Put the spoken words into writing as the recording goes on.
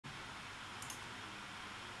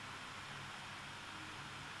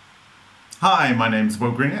Hi, my name's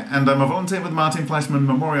Greenyer and I'm a volunteer with the Martin Fleischmann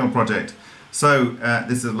Memorial Project. So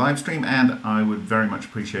this is a live stream and I would very much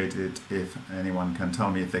appreciate it if anyone can tell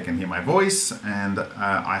me if they can hear my voice, and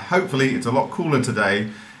hopefully it's a lot cooler today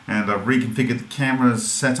and I've reconfigured the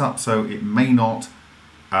camera's setup so it may not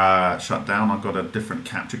shut down. I've got a different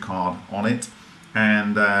capture card on it,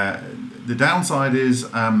 and the downside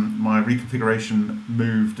is my reconfiguration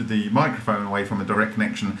moved the microphone away from a direct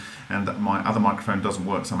connection and my other microphone doesn't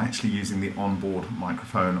work, so I'm actually using the onboard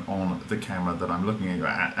microphone on the camera that I'm looking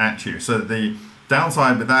at you. So the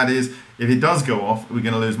downside with that is if it does go off, we're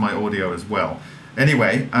going to lose my audio as well.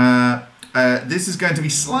 Anyway, this is going to be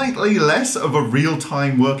slightly less of a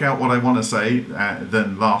real-time workout, what I want to say,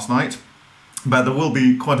 than last night. But there will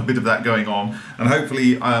be quite a bit of that going on, and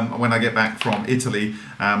hopefully when I get back from Italy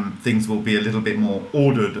things will be a little bit more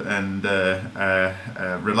ordered and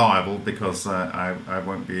reliable, because I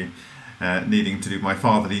won't be needing to do my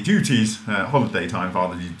fatherly duties, holiday time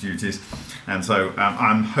fatherly duties, and so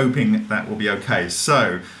I'm hoping that will be okay.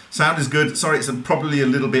 So sound is good. Sorry, it's probably a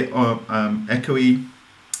little bit echoey.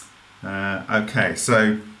 Okay,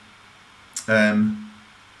 so I'm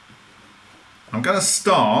going to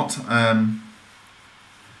start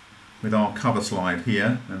with our cover slide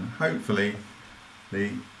here, and hopefully the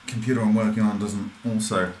computer I'm working on doesn't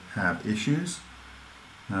also have issues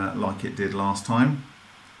like it did last time.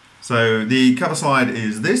 So the cover slide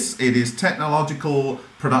is this. It is technological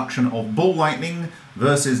production of ball lightning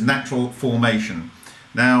versus natural formation.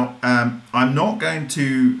 Now I'm not going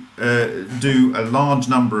to do a large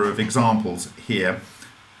number of examples here.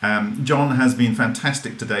 John has been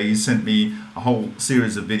fantastic today. He sent me a whole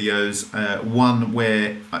series of videos, one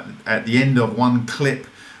where at the end of one clip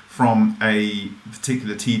from a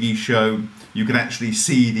particular TV show you can actually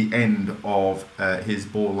see the end of his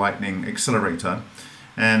ball lightning accelerator,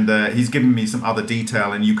 and he's given me some other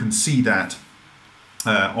detail, and you can see that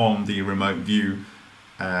on the remote view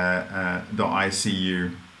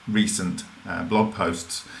 .icu recent blog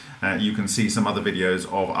posts. You can see some other videos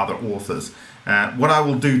of other authors. What I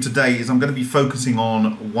will do today is I'm going to be focusing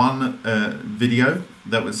on one video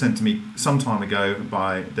that was sent to me some time ago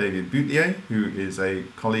by David Boutelier, who is a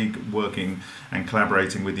colleague working and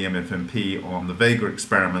collaborating with the MFMP on the Vega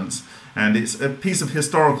experiments, and it's a piece of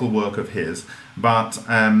historical work of his, but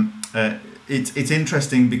it's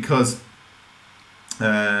interesting because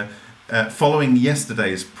following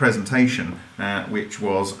yesterday's presentation, which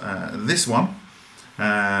was this one,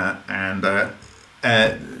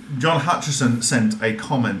 John Hutchison sent a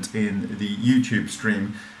comment in the YouTube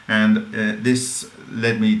stream, and this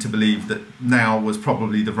led me to believe that now was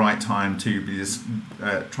probably the right time to be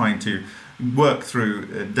trying to work through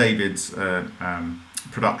David's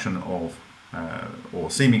production of,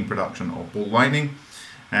 or seeming production of ball lightning,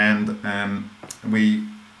 and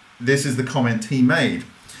this is the comment he made.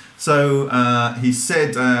 So he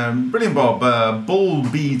said, brilliant Bob, ball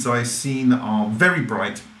beads I've seen are very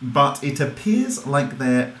bright, but it appears like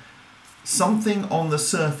they're something on the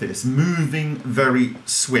surface moving very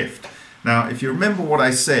swift. Now, if you remember what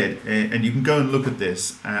I said, and you can go and look at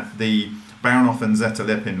this at the Baranov and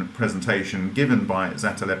Zetalepin presentation given by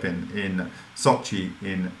Zetalepin in Sochi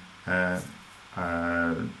in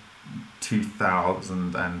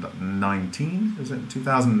 2019, is it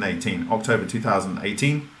 2018, October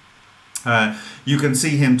 2018. You can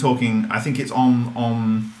see him talking, I think it's on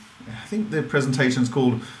I think the presentation's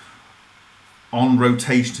called on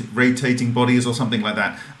rotating bodies or something like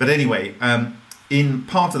that. But anyway, in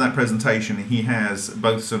part of that presentation he has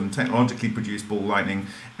both some technologically produced ball lightning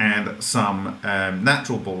and some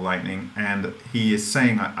natural ball lightning, and he is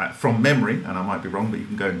saying from memory, and I might be wrong, but you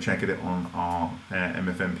can go and check it on our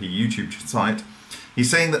MFMP YouTube site. He's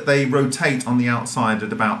saying that they rotate on the outside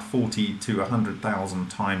at about 40 to 100,000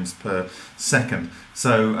 times per second.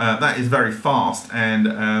 So that is very fast, and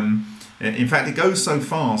in fact it goes so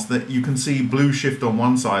fast that you can see blue shift on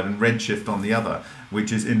one side and red shift on the other,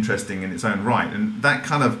 which is interesting in its own right. And that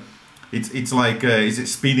kind of, it's like, is it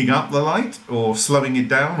speeding up the light or slowing it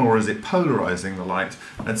down, or is it polarizing the light?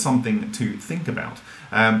 That's something to think about.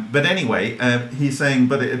 But anyway, he's saying,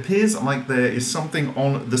 but it appears like there is something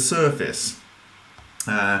on the surface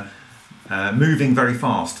moving very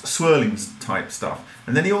fast, swirling type stuff.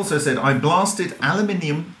 And then he also said, I blasted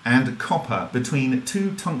aluminium and copper between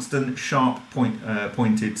two tungsten sharp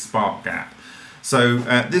pointed spark gap. So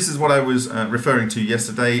this is what I was referring to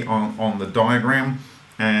yesterday on the diagram,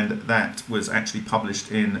 and that was actually published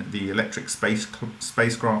in the Electric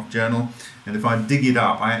Spacecraft Journal. And if I dig it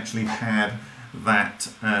up, I actually had that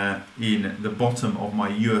in the bottom of my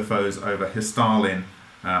UFOs over Histalin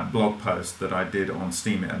blog post that I did on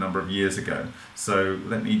Steam a number of years ago. So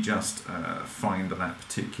let me just find that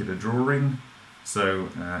particular drawing. So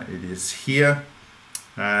it is here.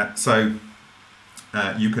 You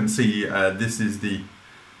can see this is the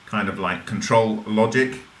kind of like control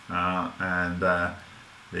logic and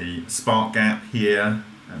the spark gap here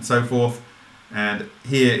and so forth. And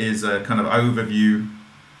here is a kind of overview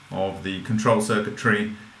of the control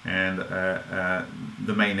circuitry and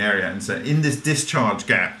the main area. And so in this discharge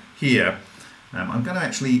gap here, I'm going to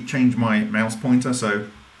actually change my mouse pointer, so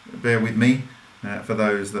bear with me for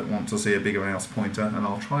those that want to see a bigger mouse pointer, and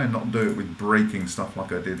I'll try and not do it with breaking stuff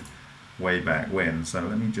like I did way back when. So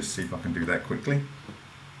let me just see if I can do that quickly.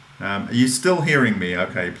 Are you still hearing me?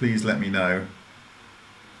 Okay, please let me know.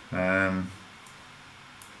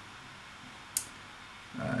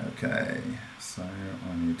 Okay, so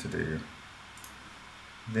I need to do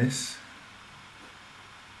this.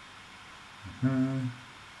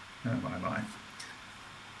 Bye-bye.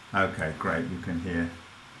 Okay, great, you can hear.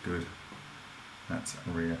 Good. That's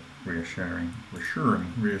reassuring.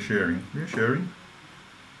 Reassuring.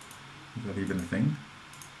 Is that even a thing?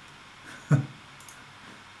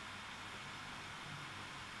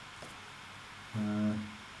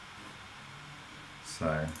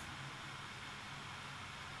 So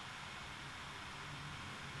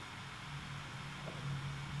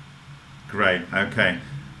great, okay.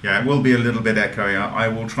 Yeah, it will be a little bit echoey. I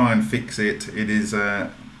will try and fix it. It is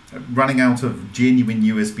running out of genuine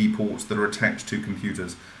USB ports that are attached to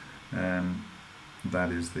computers.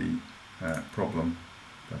 That is the problem.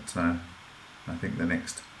 But I think the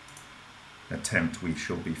next attempt we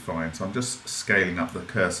shall be fine. So I'm just scaling up the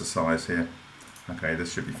cursor size here. Okay,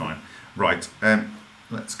 this should be fine. Right,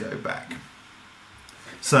 let's go back.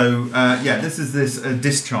 So yeah, this is this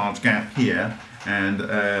discharge gap here, and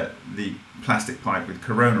the plastic pipe with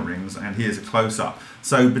corona rings, and here's a close-up.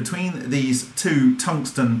 So between these two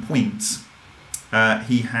tungsten points,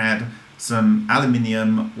 he had some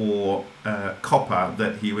aluminium or copper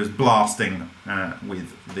that he was blasting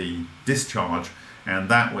with the discharge, and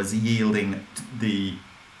that was yielding the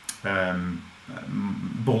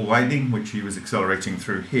ball lightning, which he was accelerating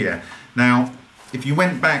through here. Now, if you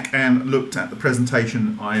went back and looked at the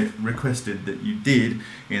presentation I requested that you did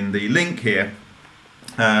in the link here,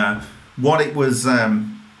 what it was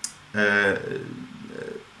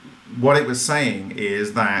saying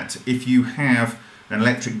is that if you have an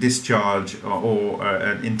electric discharge or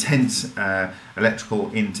an intense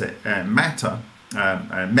electrical into matter,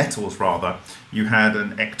 metals rather, you had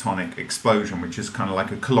an ectonic explosion, which is kind of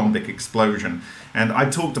like a Coulombic explosion. And I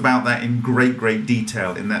talked about that in great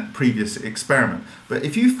detail in that previous experiment. But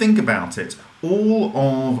if you think about it, all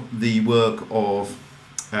of the work of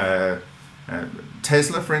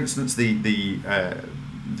Tesla, for instance, the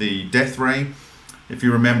death ray, if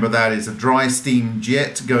you remember, that is a dry steam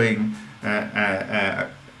jet going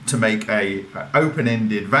to make a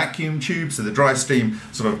open-ended vacuum tube. So the dry steam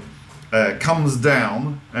sort of comes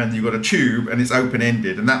down, and you've got a tube, and it's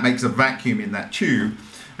open-ended, and that makes a vacuum in that tube.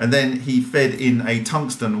 And then he fed in a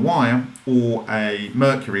tungsten wire or a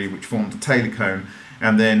mercury, which formed a Taylor cone,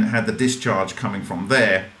 and then had the discharge coming from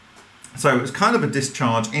there. So it was kind of a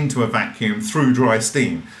discharge into a vacuum through dry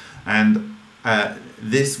steam, and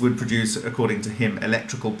this would produce, according to him,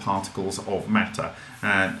 electrical particles of matter,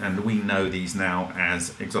 and we know these now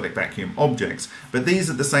as exotic vacuum objects. But these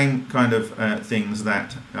are the same kind of things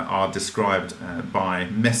that are described by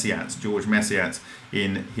Messiatz, George Messiatz,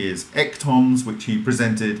 in his Ectons, which he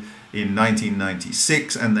presented in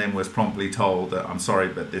 1996, and then was promptly told that, I'm sorry,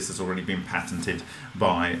 but this has already been patented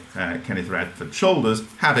by Kenneth Radford Shoulders,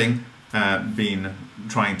 having been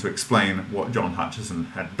trying to explain what John Hutchison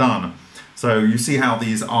had done. So you see how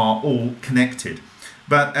these are all connected.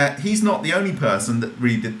 But he's not the only person that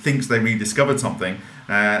thinks they rediscovered something.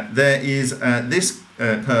 There is this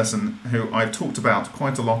person who I've talked about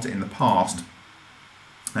quite a lot in the past,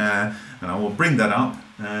 and I will bring that up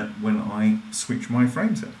when I switch my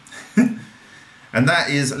frames here. And that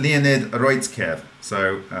is Leonid Roitskev.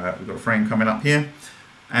 So we've got a frame coming up here,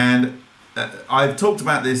 and I've talked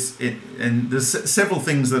about this, and there's several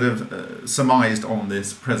things that have surmised on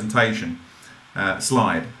this presentation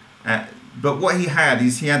slide. But what he had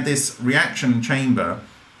is he had this reaction chamber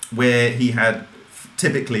where he had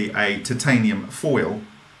typically a titanium foil,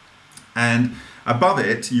 and above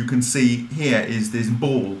it you can see here is this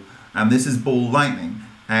ball, and this is ball lightning,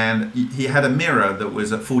 and he had a mirror that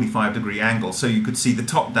was at 45-degree angle, so you could see the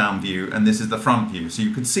top-down view, and this is the front view, so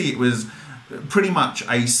you could see it was pretty much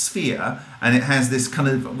a sphere, and it has this kind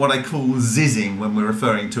of what I call zizzing when we're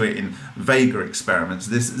referring to it in Vega experiments,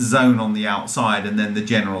 this zone on the outside and then the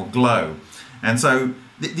general glow. And so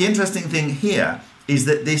the interesting thing here is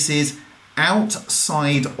that this is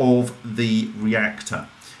outside of the reactor.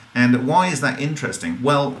 And why is that interesting?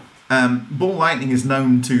 Well, ball lightning is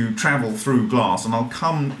known to travel through glass, and I'll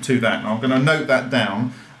come to that, and I'm going to note that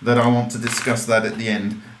down, that I want to discuss that at the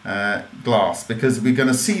end, glass, because we're going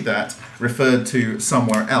to see that referred to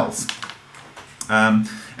somewhere else.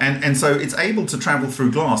 And so it's able to travel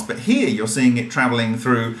through glass, but here you're seeing it traveling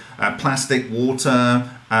through plastic, water,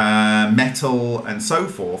 metal, and so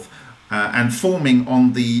forth, and forming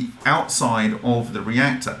on the outside of the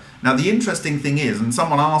reactor. Now the interesting thing is, and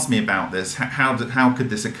someone asked me about this, how could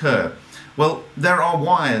this occur? Well, there are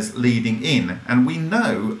wires leading in, and we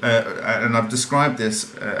know, and I've described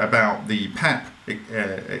this about the PAP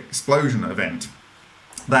explosion event,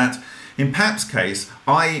 that in PAP's case,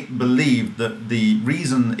 I believe that the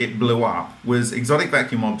reason it blew up was exotic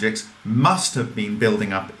vacuum objects must have been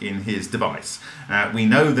building up in his device. We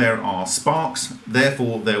know there are sparks,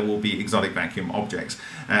 therefore there will be exotic vacuum objects.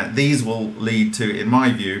 These will lead to, in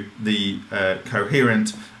my view, the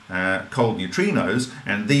coherent cold neutrinos,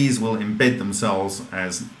 and these will embed themselves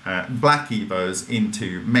as black EVOs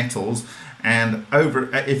into metals. And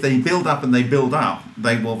if they build up and they build up,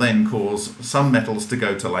 they will then cause some metals to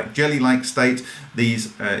go to like jelly-like state.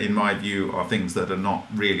 These, in my view, are things that are not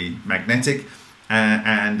really magnetic.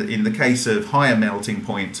 And in the case of higher melting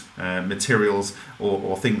point materials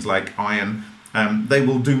or things like iron, they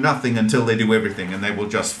will do nothing until they do everything, and they will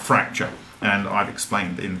just fracture. And I've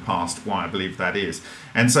explained in the past why I believe that is.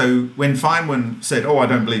 And so when Feynman said, oh, I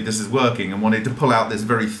don't believe this is working, and wanted to pull out this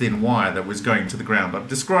very thin wire that was going to the ground, I've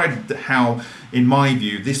described how, in my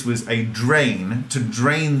view, this was a drain to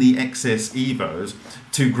drain the excess EVOs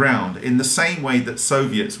to ground, in the same way that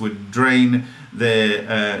Soviets would drain their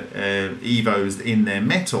EVOs in their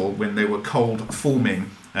metal when they were cold forming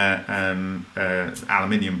aluminium,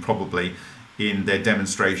 probably, in their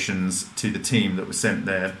demonstrations to the team that was sent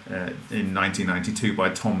there in 1992 by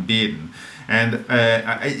Tom Bearden. And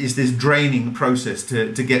it's this draining process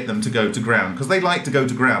to get them to go to ground, because they like to go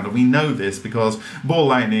to ground, and we know this because ball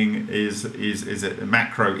lightning is a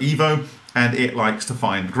macro EVO, and it likes to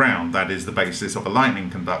find ground. That is the basis of a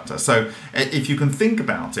lightning conductor. So if you can think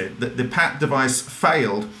about it, the PAP device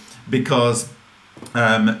failed because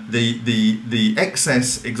the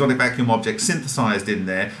excess exotic vacuum objects synthesized in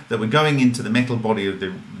there that were going into the metal body of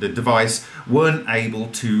the device weren't able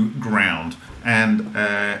to ground. And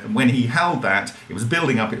when he held that, it was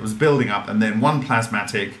building up, and then one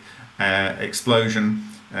plasmatic explosion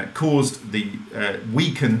caused the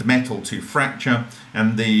weakened metal to fracture,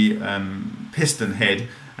 and the piston head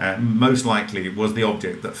most likely was the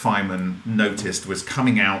object that Feynman noticed was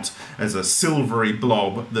coming out as a silvery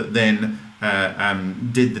blob that then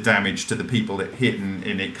did the damage to the people it hit,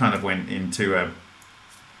 and it kind of went into a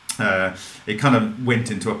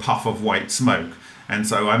puff of white smoke. And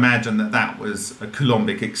so I imagine that was a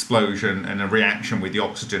Coulombic explosion and a reaction with the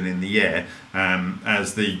oxygen in the air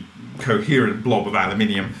as the coherent blob of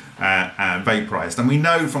aluminium vaporized. And we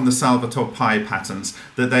know from the Salvatore Pi patents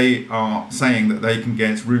that they are saying that they can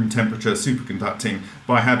get room temperature superconducting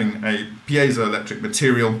by having a piezoelectric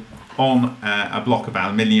material on a block of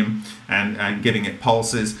aluminium and giving it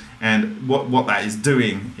pulses. And what that is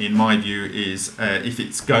doing, in my view, is if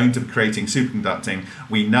it's going to be creating superconducting,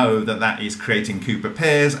 we know that is creating Cooper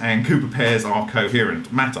pairs, and Cooper pairs are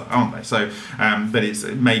coherent matter, aren't they? So, but it's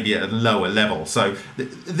maybe at a lower level. So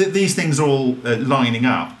these things are all lining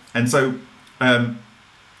up. And so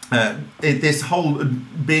this whole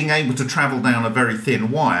being able to travel down a very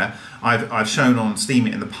thin wire, I've shown on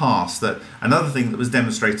Steemit in the past that another thing that was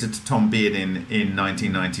demonstrated to Tom Bearden in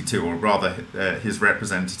 1992, or rather his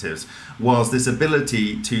representatives, was this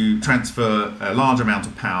ability to transfer a large amount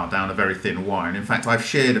of power down a very thin wire. And in fact, I've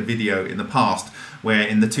shared a video in the past where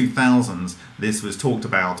in the 2000s this was talked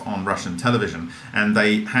about on Russian television, and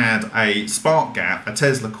they had a spark gap, a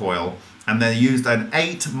Tesla coil, and they used an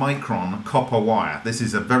 8-micron copper wire. This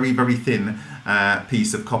is a very, very thin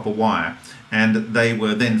piece of copper wire. And they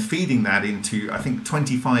were then feeding that into, I think,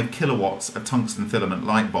 25 kilowatts of tungsten filament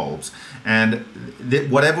light bulbs. And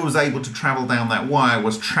whatever was able to travel down that wire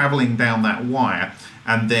was traveling down that wire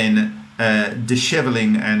and then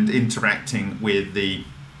disheveling and interacting with the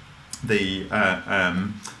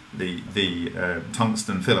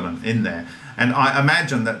tungsten filament in there. And I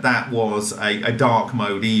imagine that was a dark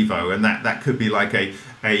mode EVO, and that could be like a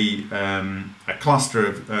cluster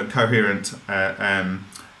of coherent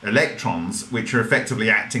electrons, which are effectively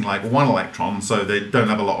acting like one electron, so they don't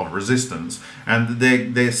have a lot of resistance, and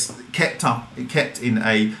they're kept in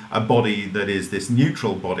a body that is this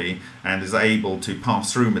neutral body and is able to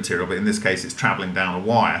pass through material, but in this case it's traveling down a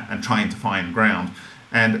wire and trying to find ground.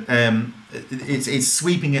 and it's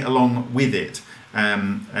sweeping it along with it.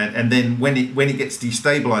 And then when it gets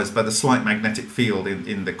destabilized by the slight magnetic field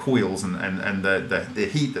in the coils and the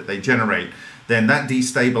heat that they generate, then that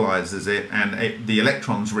destabilizes it, and the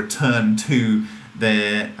electrons return to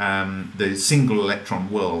their the single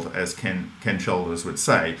electron world, as Ken Shoulders would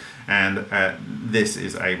say, and this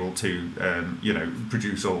is able to you know,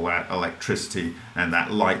 produce all that electricity and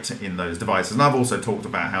that light in those devices. And I've also talked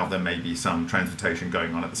about how there may be some transmutation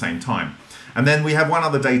going on at the same time. And then we have one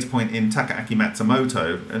other data point in Takaaki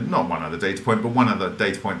Matsumoto, not one other data point, but one other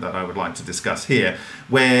data point that I would like to discuss here,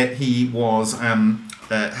 where he was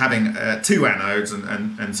having two anodes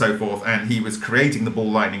and so forth, and he was creating the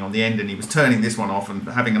ball lightning on the end, and he was turning this one off and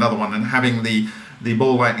having another one, and having the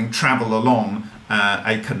ball lightning travel along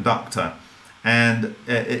a conductor. And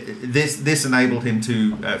this enabled him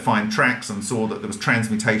to find tracks, and saw that there was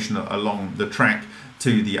transmutation along the track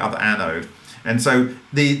to the other anode. And so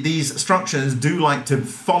these structures do like to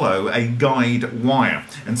follow a guide wire.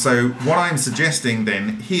 And so what I'm suggesting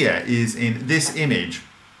then here is, in this image,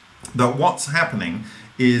 that what's happening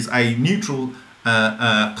is a neutral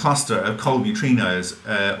cluster of cold neutrinos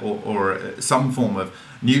or some form of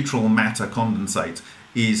neutral matter condensate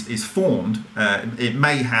is formed. It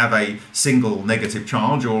may have a single negative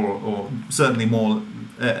charge, or certainly more,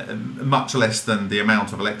 much less than the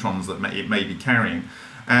amount of electrons that it may be carrying.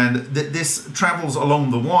 And this travels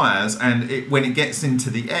along the wires, and when it gets into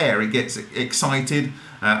the air, it gets excited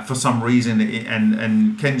for some reason.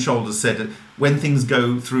 And Ken Shoulders said that when things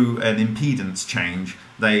go through an impedance change,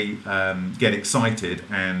 they get excited.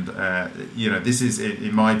 And you know, this is,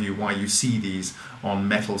 in my view, why you see these on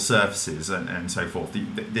metal surfaces and so forth.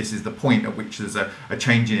 This is the point at which there's a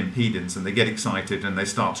change in impedance, and they get excited and they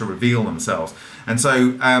start to reveal themselves. And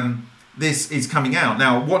so this is coming out.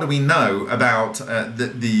 Now, what do we know about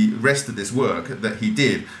the rest of this work that he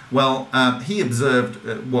did? Well, he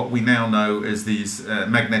observed what we now know as these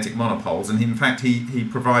magnetic monopoles, and in fact he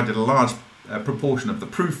provided a large proportion of the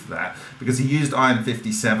proof of that, because he used iron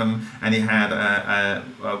 57, and he had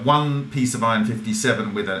one piece of iron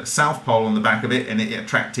 57 with a south pole on the back of it, and it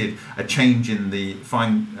attracted a change in the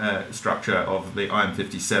fine structure of the iron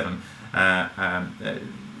 57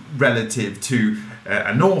 relative to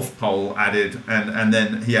a north pole added, and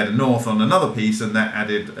then he had a north on another piece, and that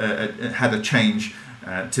added had a change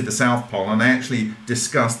to the south pole, and I actually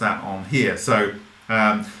discussed that on here. So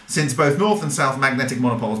since both north and south magnetic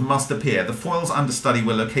monopoles must appear, the foils under study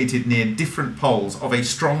were located near different poles of a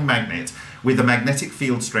strong magnet with a magnetic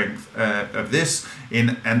field strength of this,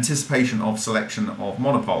 in anticipation of selection of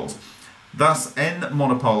monopoles. Thus, N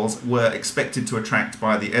monopoles were expected to attract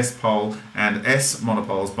by the S pole, and S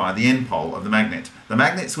monopoles by the N pole of the magnet. The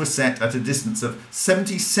magnets were set at a distance of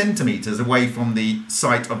 70 centimeters away from the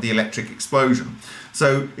site of the electric explosion.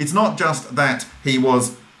 So it's not just that he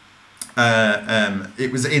was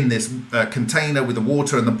it was in this container with the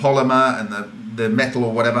water and the polymer and the metal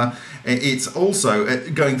or whatever. It's also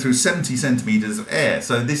going through 70 centimeters of air.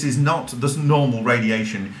 So this is not the normal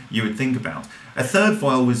radiation you would think about. A third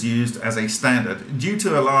foil was used as a standard. Due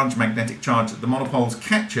to a large magnetic charge that the monopoles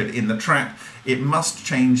captured in the trap, it must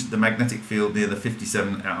change the magnetic field near the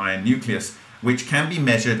 57 iron nucleus, which can be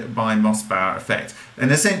measured by Mossbauer effect.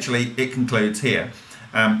 And essentially it concludes here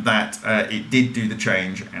that it did do the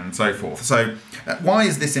change and so forth. So why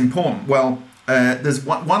is this important? Well, there's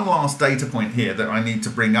one last data point here that I need to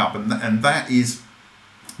bring up, and that is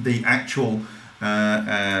the actual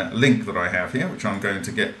link that I have here, which I'm going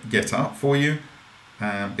to get up for you,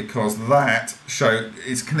 because that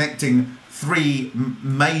is connecting three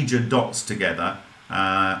major dots together,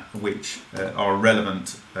 which are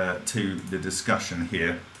relevant to the discussion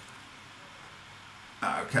here.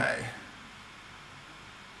 Okay.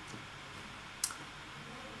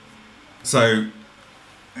 So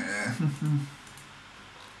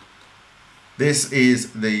this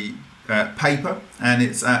is the paper, and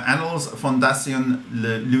it's Annals Fondation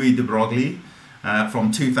Louis de Broglie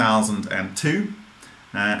from 2002.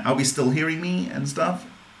 Are we still hearing me and stuff?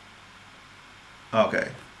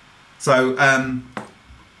 Okay. So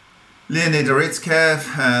Leonid Oritskev,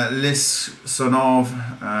 Liksonov,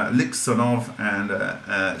 and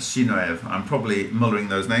Shinoev. I'm probably mullering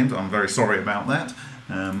those names. I'm very sorry about that.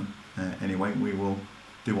 Anyway, we will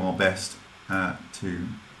do our best to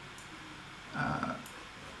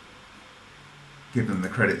give them the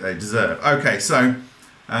credit they deserve. Okay, so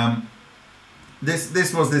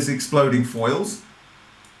this was this exploding foils,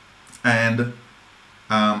 and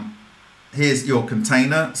here's your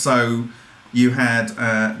container. So you had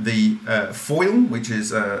the foil, which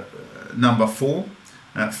is number 4.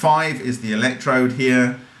 5 is the electrode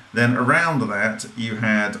here. Then around that you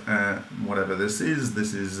had whatever this is.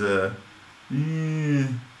 This is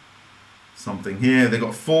something here. They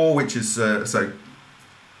got 4, which is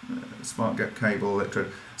spark gap cable,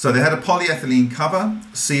 electrode. So they had a polyethylene cover,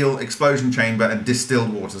 seal, explosion chamber, and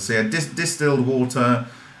distilled water. So you had distilled water,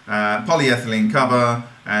 polyethylene cover,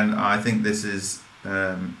 and I think this is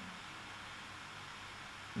the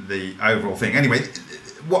overall thing. Anyway,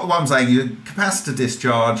 what I'm saying, you capacitor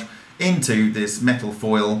discharge into this metal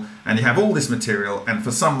foil, and you have all this material, and for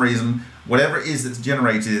some reason, whatever it is that's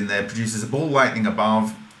generated in there produces a ball lightning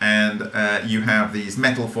above, and you have these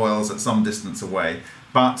metal foils at some distance away.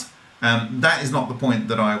 But that is not the point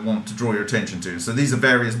that I want to draw your attention to. So these are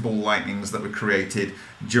various ball lightnings that were created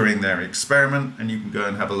during their experiment, and you can go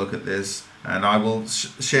and have a look at this, and I will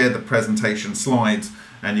share the presentation slides,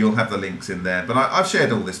 and you'll have the links in there. But I've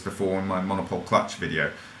shared all this before in my monopole clutch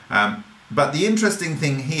video. But the interesting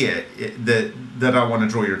thing here that I want to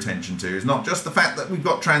draw your attention to is not just the fact that we've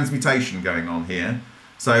got transmutation going on here.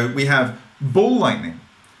 So we have ball lightning,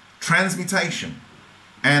 transmutation,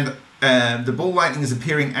 and the ball lightning is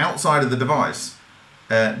appearing outside of the device.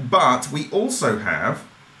 But we also have,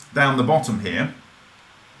 down the bottom here,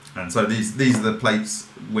 and so these are the plates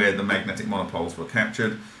where the magnetic monopoles were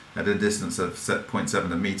captured at a distance of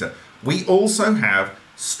 0.7 meter. We also have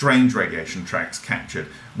strange radiation tracks captured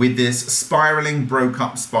with this spiraling, broke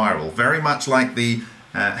up spiral, very much like the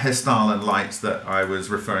Hessdalen lights that I was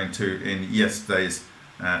referring to in yesterday's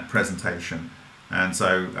presentation. And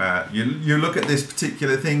so you look at this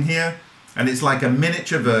particular thing here, and it's like a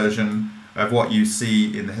miniature version of what you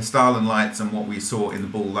see in the Hessdalen lights and what we saw in the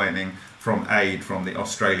ball lightning from AID, from the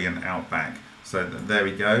Australian outback. So there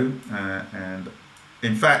we go. And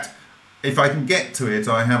in fact, if I can get to it,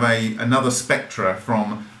 I have another spectra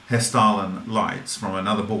from Hessdalen lights, from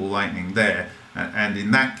another ball lightning there. And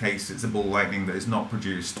in that case, it's a ball lightning that is not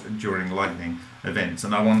produced during lightning events.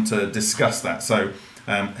 And I want to discuss that. So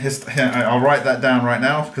I'll write that down right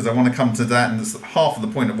now, because I want to come to that, and that's half of the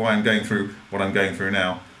point of why I'm going through what I'm going through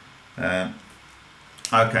now.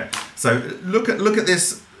 Okay, so look at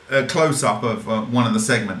this close-up of one of the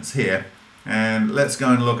segments here, and let's go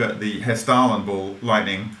and look at the Hessdalen ball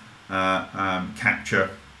lightning capture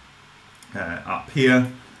up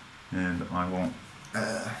here, and I will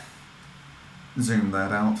zoom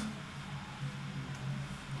that out.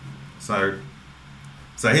 So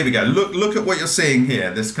here we go. Look at what you're seeing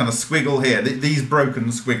here. This kind of squiggle here. These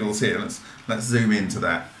broken squiggles here. Let's zoom into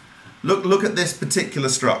that. Look at this particular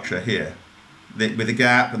structure here, with the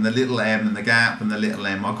gap and the little m and the gap and the little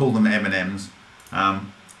m. I'll call them M&Ms.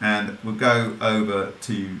 And we'll go over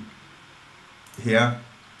to here.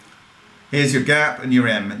 Here's your gap and your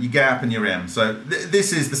M, your gap and your M. So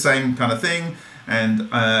this is the same kind of thing. And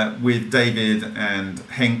with David and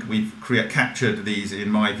Henk, we've captured these, in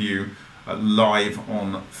my view, live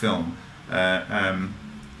on film.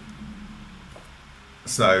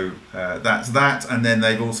 So that's that. And then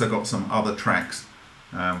they've also got some other tracks,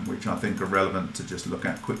 which I think are relevant to just look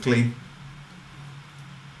at quickly.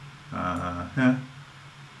 Yeah.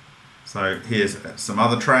 So here's some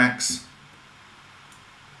other tracks,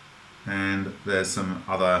 and there's some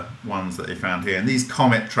other ones that they found here. And these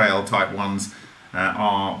comet trail type ones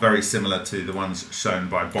are very similar to the ones shown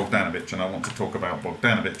by Bogdanovich, and I want to talk about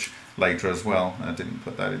Bogdanovich later as well. I didn't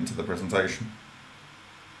put that into the presentation.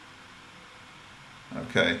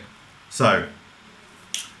 Okay, so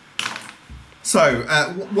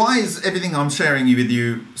why is everything I'm sharing with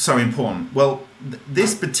you so important? Well,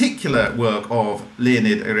 this particular work of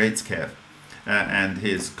Leonid Uretskev and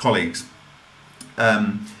his colleagues,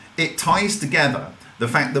 it ties together the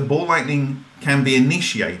fact that ball lightning can be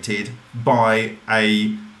initiated by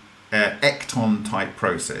a ecton type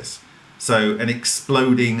process, so an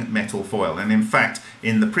exploding metal foil. And in fact,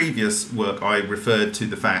 in the previous work, I referred to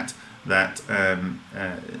the fact that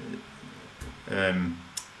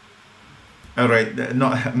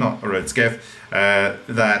not Uretskev,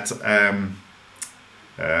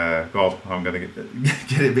 God, I'm going to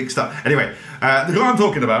get it mixed up. Anyway, the guy I'm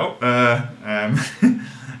talking about,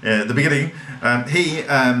 the beginning,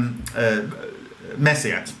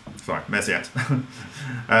 Messiat.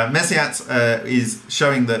 Messiat is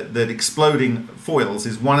showing that exploding foils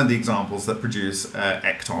is one of the examples that produce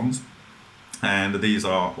ectons. And these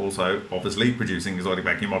are also obviously producing exotic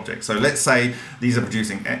vacuum objects. So let's say these are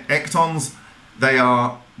producing ectons. They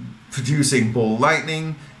are producing ball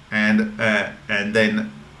lightning, and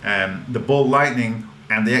then the ball lightning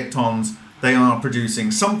and the ectons, they are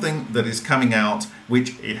producing something that is coming out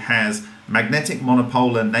which it has magnetic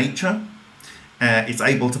monopolar nature. It's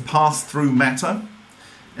able to pass through matter.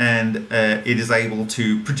 and it is able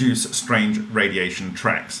to produce strange radiation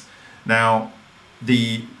tracks. Now,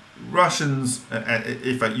 the Russians,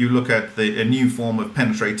 if you look at a new form of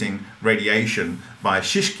penetrating radiation by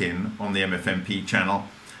Shishkin on the MFMP channel,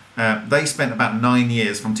 they spent about 9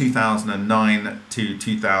 years from 2009 to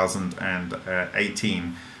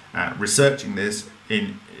 2018 researching this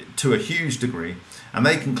to a huge degree, and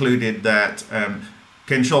they concluded that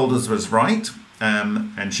Ken Shoulders was right,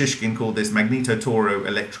 and Shishkin called this magnetotoro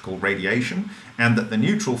electrical radiation, and that the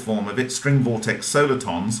neutral form of it, string vortex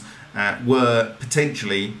solitons, were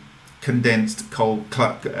potentially condensed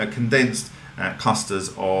clusters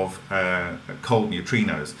of cold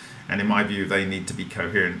neutrinos. And in my view, they need to be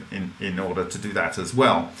coherent in order to do that as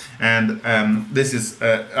well. And this is,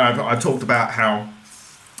 I've talked about how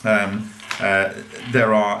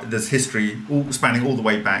there's history spanning all the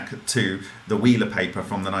way back to the Wheeler paper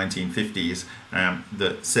from the 1950s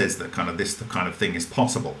that says that this kind of thing is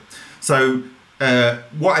possible. So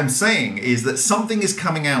what I'm saying is that something is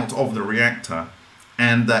coming out of the reactor,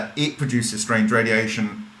 and that it produces strange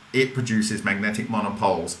radiation, it produces magnetic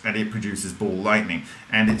monopoles, and it produces ball lightning,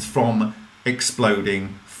 and it's from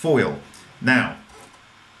exploding foil. Now,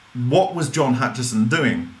 what was John Hutchison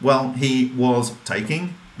doing? Well, he was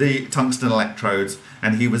taking the tungsten electrodes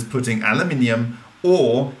and he was putting aluminium,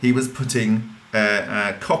 or he was putting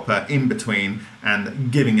copper in between and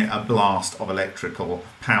giving it a blast of electrical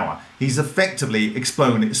power. He's effectively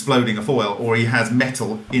exploding a foil, or he has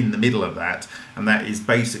metal in the middle of that, and that is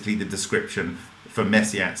basically the description for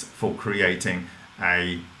Messier for creating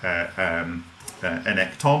an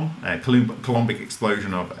ecton, a Coulombic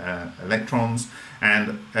explosion of electrons,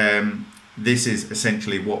 and this is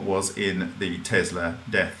essentially what was in the Tesla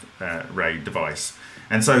death ray device.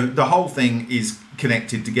 And so the whole thing is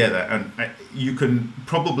connected together, and you can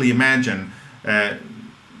probably imagine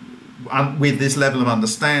with this level of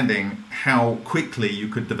understanding how quickly you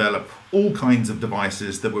could develop all kinds of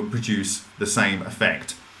devices that would produce the same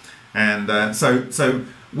effect. And so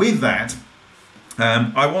with that,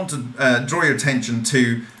 I want to draw your attention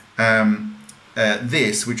to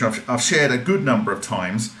this, which I've shared a good number of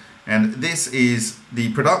times, and this is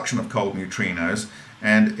the production of cold neutrinos,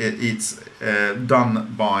 and it's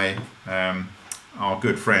done by our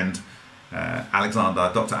good friend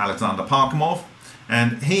Dr. Alexander Parkhomov,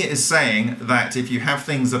 and he is saying that if you have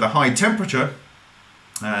things at a high temperature,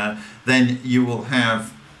 then you will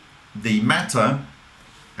have the matter,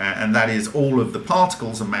 and that is all of the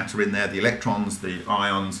particles of matter in there, the electrons, the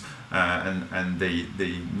ions, and the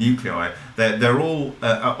nuclei. They're all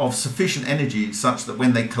of sufficient energy such that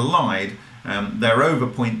when they collide, they're over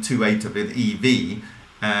 0.28 of an EV.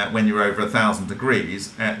 When you're over 1,000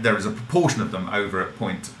 degrees, there is a proportion of them over at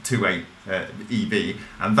 0.28 EV,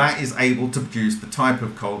 and that is able to produce the type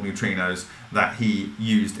of cold neutrinos that he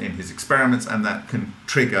used in his experiments, and that can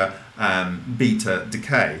trigger beta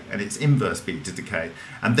decay, and it's inverse beta decay.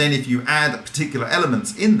 And then if you add particular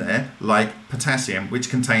elements in there, like potassium, which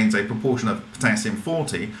contains a proportion of potassium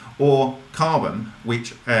 40, or carbon,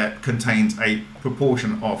 which contains a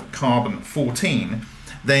proportion of carbon 14,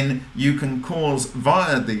 then you can cause,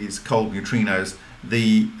 via these cold neutrinos,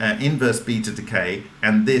 the inverse beta decay,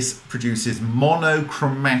 and this produces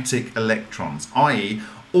monochromatic electrons, i.e.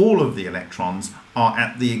 all of the electrons are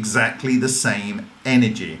at exactly the same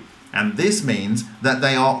energy. And this means that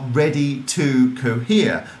they are ready to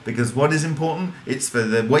cohere, because what is important? It's for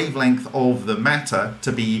the wavelength of the matter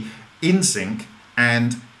to be in sync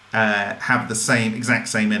and have the exact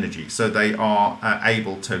same energy, so they are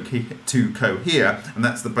able to cohere, and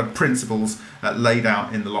that's the principles laid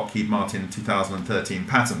out in the Lockheed Martin 2013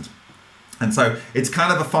 patent. And so it's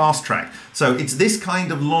kind of a fast track. So it's this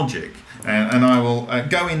kind of logic, and I will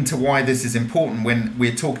go into why this is important when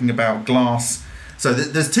we're talking about glass. So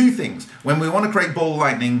there's two things. When we want to create ball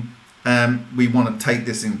lightning, we want to take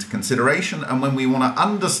this into consideration, and when we want to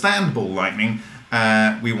understand ball lightning,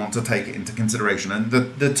 we want to take it into consideration. And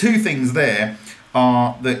the two things there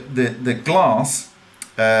are the glass.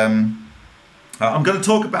 I'm going to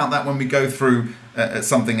talk about that when we go through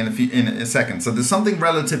something in a second. So there's something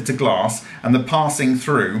relative to glass and the passing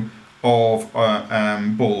through of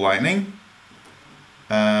ball lightning.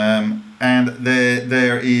 And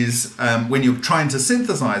there is, when you're trying to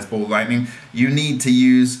synthesize ball lightning, you need to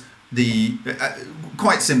use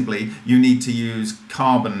quite simply, you need to use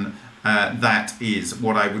carbon that is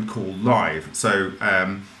what I would call live. So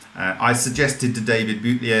I suggested to David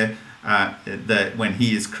Boutelier that when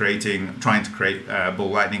he is trying to create ball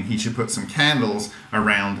lightning, he should put some candles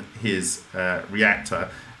around his reactor,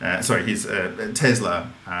 his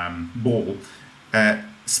Tesla ball,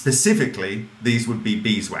 specifically, these would be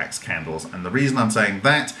beeswax candles. And the reason I'm saying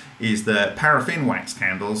that is the paraffin wax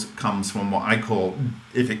candles comes from what I call,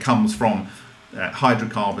 if it comes from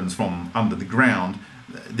hydrocarbons from under the ground,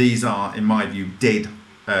 these are, in my view, dead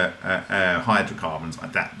hydrocarbons.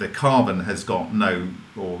 That the carbon has got no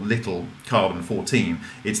or little carbon-14.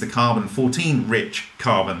 It's the carbon-14 rich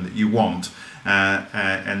carbon that you want.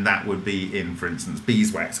 And that would be in, for instance,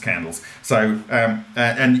 beeswax candles. So,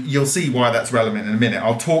 and you'll see why that's relevant in a minute.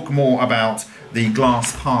 I'll talk more about the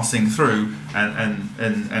glass passing through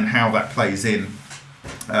and how that plays in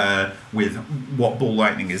with what ball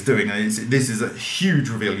lightning is doing. And this is a huge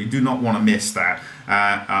reveal. You do not want to miss that.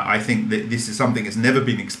 I think that this is something that's never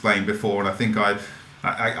been explained before, and I think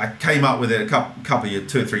I came up with it a couple of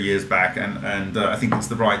years, 2 or 3 years back, and I think it's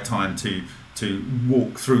the right time to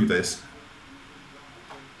walk through this.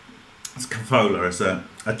 It's Cola. It's a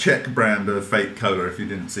Czech brand of fake cola, if you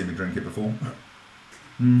didn't see me drink it before.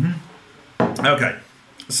 Okay,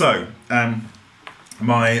 so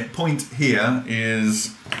my point here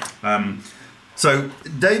is, so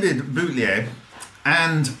David Boutlier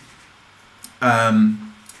and,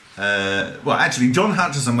 well, actually John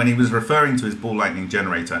Hutchison, when he was referring to his ball lightning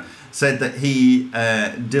generator, said that he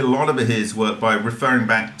did a lot of his work by referring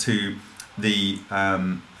back to the,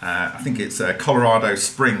 I think it's Colorado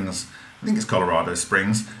Springs,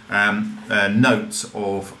 notes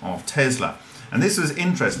of Tesla. And this was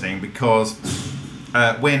interesting because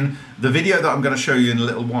when the video that I'm going to show you in a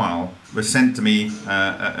little while was sent to me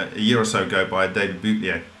a year or so ago by David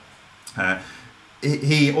Boutlier,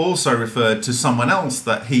 he also referred to someone else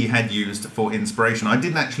that he had used for inspiration. I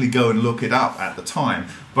didn't actually go and look it up at the time,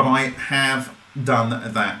 but I have done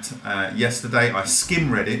that yesterday. I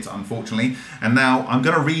skim read it, unfortunately, and now I'm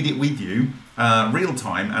going to read it with you real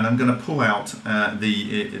time, and I'm going to pull out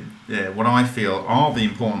what I feel are the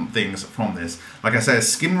important things from this. Like I say, I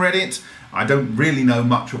skim read it. I don't really know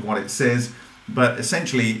much of what it says, but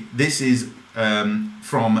essentially this is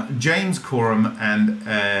from James Coram and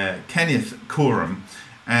Kenneth Coram,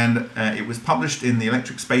 and it was published in the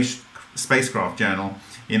Electric Spacecraft Journal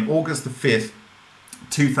in August the 5th,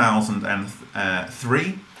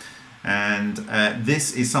 2003, and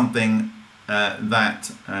this is something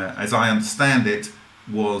that, as I understand it,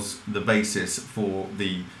 was the basis for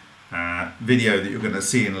the video that you're going to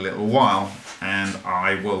see in a little while, and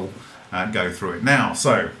I will go through it now.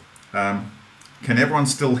 So, can everyone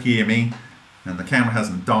still hear me? And the camera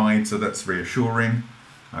hasn't died, so that's reassuring.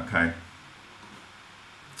 Okay.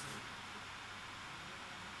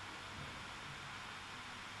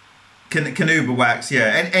 Canuba wax,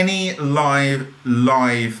 yeah, any live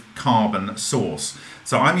carbon source.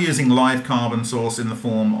 So I'm using live carbon source in the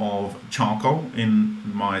form of charcoal in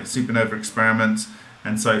my supernova experiments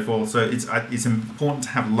and so forth. So it's important to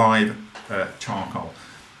have live charcoal.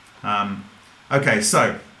 Okay,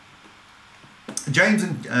 so James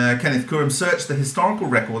and Kenneth Coram searched the historical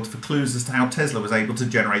records for clues as to how Tesla was able to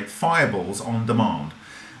generate fireballs on demand.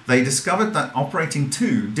 They discovered that operating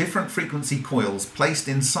 2 different frequency coils placed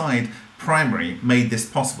inside primary made this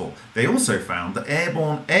possible. They also found that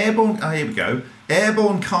airborne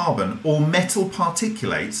carbon or metal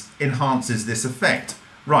particulates enhances this effect.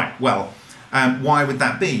 Right, well, why would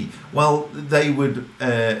that be? Well, they would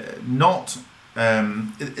not...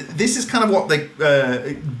 this is kind of what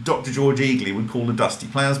Dr. George Eagley would call a dusty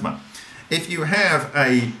plasma. If you have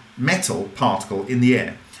a metal particle in the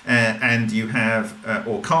air, and you have,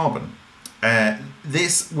 or carbon,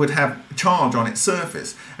 this would have charge on its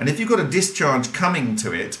surface, and if you've got a discharge coming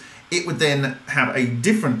to it, it would then have a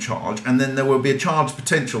different charge, and then there will be a charge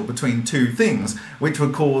potential between 2 things, which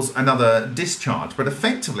would cause another discharge. But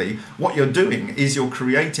effectively, what you're doing is you're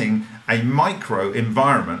creating a micro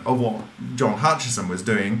environment of what John Hutchison was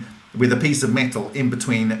doing with a piece of metal in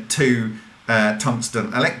between 2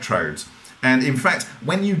 tungsten electrodes. And in fact,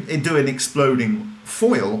 when you do an exploding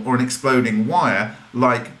foil or an exploding wire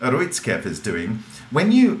like Roitskev is doing,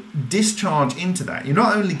 when you discharge into that, you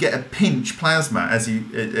not only get a pinch plasma as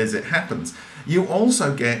it happens, you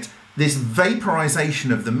also get this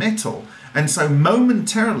vaporization of the metal. And so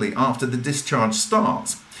momentarily after the discharge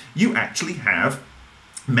starts, you actually have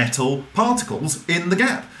metal particles in the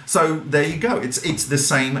gap. So there you go. It's the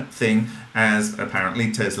same thing as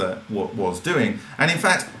apparently Tesla was doing. And in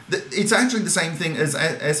fact, it's actually the same thing as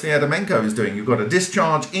Svyatomenko is doing. You've got a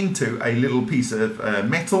discharge into a little piece of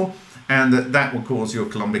metal, and that will cause your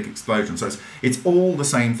Coulombic explosion. So it's all the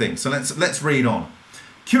same thing. So let's read on.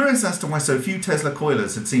 Curious as to why so few Tesla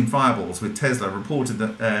coilers had seen fireballs with Tesla reported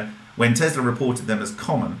that when Tesla reported them as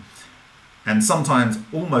common. and sometimes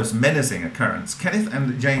almost menacing occurrence, Kenneth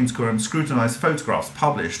and James Coram scrutinized photographs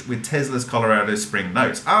published with Tesla's Colorado Spring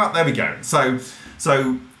notes. Ah, there we go. So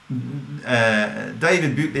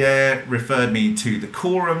David Boutelier referred me to the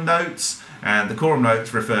Coram notes, and the Coram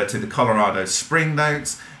notes refer to the Colorado Spring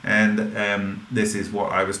notes, and this is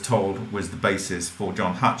what I was told was the basis for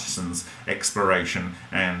John Hutchison's exploration,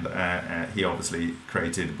 and he obviously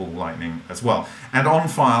created ball lightning as well. And on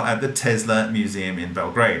file at the Tesla Museum in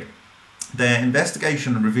Belgrade. Their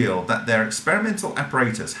investigation revealed that their experimental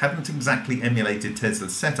apparatus hadn't exactly emulated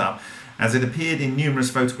Tesla's setup, as it appeared in numerous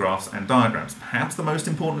photographs and diagrams. Perhaps the most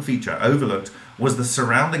important feature overlooked was the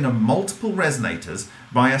surrounding of multiple resonators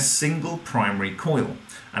by a single primary coil.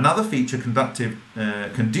 Another feature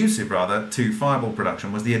conducive to fireball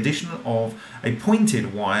production was the addition of a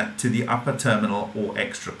pointed wire to the upper terminal or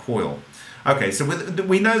extra coil. Okay, so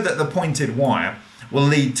we know that the pointed wire will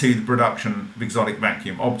lead to the production of exotic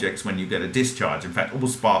vacuum objects when you get a discharge. In fact, all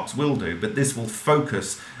sparks will do, but this will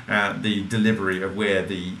focus the delivery of where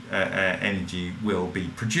the energy will be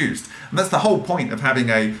produced. And that's the whole point of having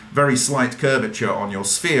a very slight curvature on your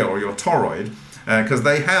sphere or your toroid, because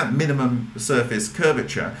they have minimum surface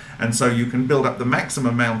curvature, and so you can build up the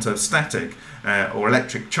maximum amount of static or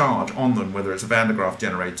electric charge on them, whether it's a Van de Graaff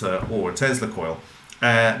generator or a Tesla coil,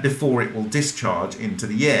 before it will discharge into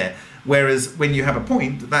the air. Whereas when you have a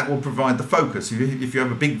point, that will provide the focus. If you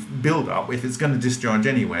have a big build-up, if it's going to discharge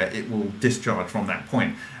anywhere, it will discharge from that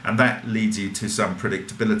point. And that leads you to some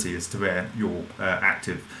predictability as to where your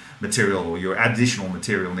active material or your additional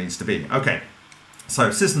material needs to be. Okay, so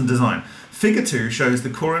system design. Figure 2 shows the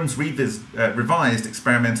Coram's revised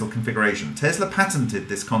experimental configuration. Tesla patented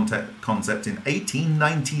this concept in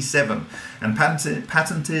 1897 and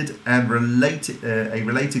patented and a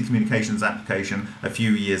related communications application a few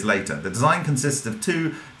years later. The design consists of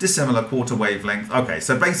two dissimilar quarter wavelengths. Okay,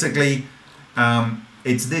 so basically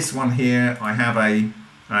it's this one here. I have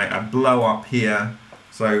a blow up here.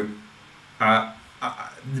 So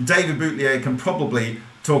David Boutelier can probably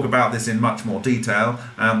talk about this in much more detail,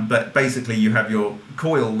 but basically you have your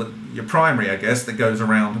coil, your primary, I guess, that goes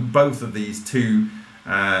around both of these two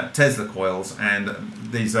Tesla coils, and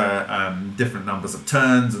these are different numbers of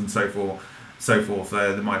turns and so forth.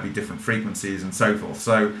 There might be different frequencies and so forth.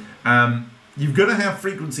 So you've got to have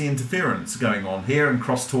frequency interference going on here and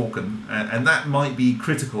crosstalk, and that might be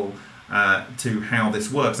critical to how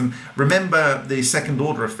this works. And remember the second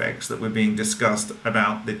order effects that were being discussed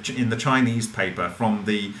about in the Chinese paper from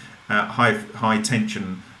the high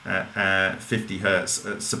tension 50 hertz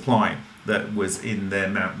supply that was in their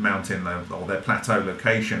mountain or their plateau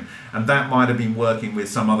location, and that might have been working with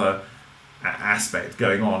some other aspect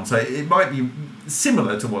going on. So it might be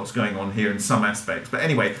similar to what's going on here in some aspects. But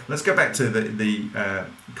anyway, let's go back to the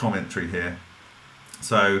commentary here.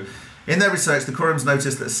 So in their research, the Corams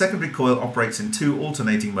noticed that the secondary coil operates in two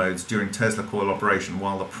alternating modes during Tesla coil operation.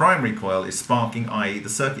 While the primary coil is sparking, i.e. the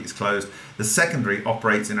circuit is closed, the secondary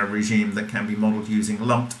operates in a regime that can be modeled using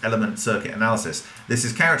lumped element circuit analysis. This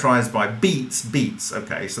is characterized by beats,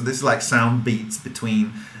 okay, so this is like sound beats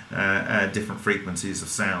between different frequencies of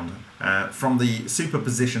sound from the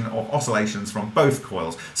superposition of oscillations from both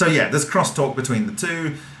coils. So yeah, there's crosstalk between the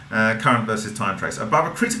two, current versus time trace. Above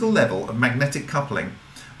a critical level of magnetic coupling,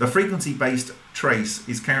 the frequency-based trace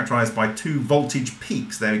is characterized by two voltage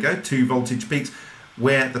peaks. There we go, two voltage peaks,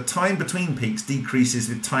 where the time between peaks decreases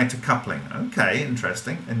with tighter coupling. Okay,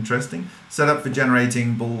 interesting. Set up for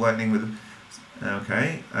generating ball lightning with...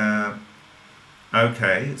 Okay.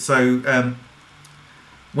 So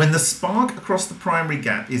when the spark across the primary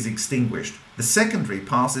gap is extinguished, the secondary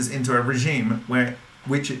passes into a regime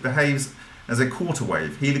which it behaves as a quarter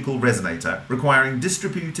wave helical resonator, requiring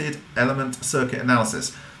distributed element circuit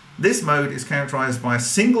analysis. This mode is characterized by a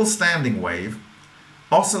single standing wave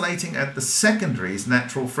oscillating at the secondary's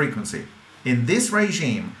natural frequency. In this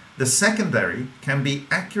regime, the secondary can be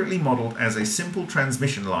accurately modeled as a simple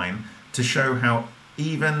transmission line to show how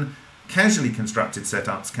even casually constructed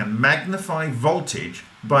setups can magnify voltage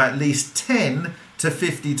by at least 10 to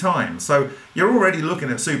 50 times. So you're already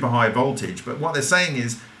looking at super high voltage, but what they're saying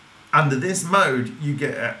is under this mode, you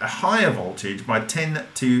get a higher voltage by 10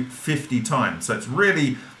 to 50 times. So it's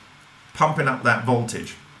really pumping up that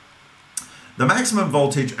voltage. The maximum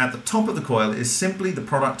voltage at the top of the coil is simply the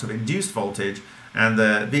product of induced voltage and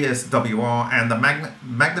the VSWR and the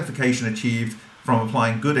magnification achieved from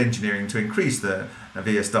applying good engineering to increase the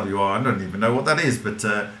VSWR. I don't even know what that is, but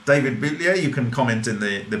David Boutelier, you can comment in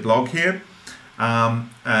the blog here.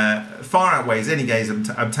 Far outweighs any gains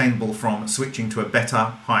obtainable from switching to a better,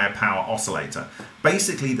 higher power oscillator.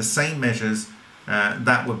 Basically, the same measures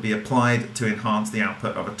that would be applied to enhance the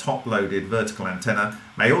output of a top-loaded vertical antenna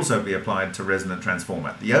may also be applied to resonant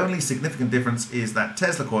transformer. The only significant difference is that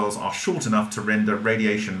Tesla coils are short enough to render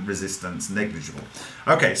radiation resistance negligible.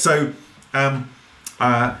 Okay, so John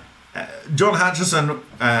Hutchison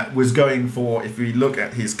was going for, if we look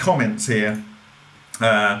at his comments here,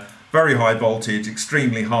 very high voltage,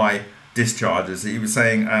 extremely high discharges. He was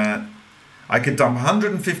saying, I could dump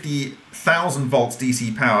 150,000 volts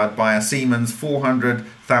DC powered by a Siemens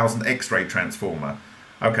 400,000 X-ray transformer.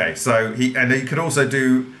 Okay, so he could also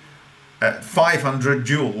do 500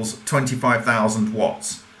 joules, 25,000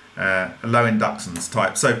 watts, low inductance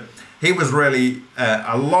type. So he was really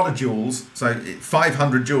a lot of joules. So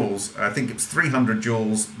 500 joules, I think it's 300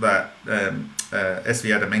 joules that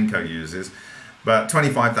SV Adamenko uses. But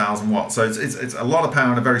 25,000 watts, so it's a lot of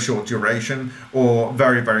power in a very short duration, or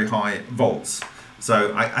very, very high volts.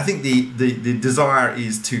 So I think the desire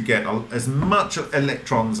is to get as much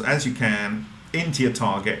electrons as you can into your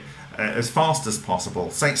target as fast as possible.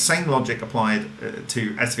 Same logic applied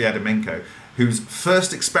to SV Adamenko, whose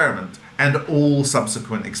first experiment and all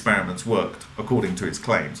subsequent experiments worked according to his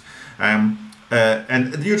claims. And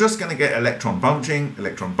you're just going to get electron bunching.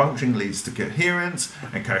 Electron bunching leads to coherence,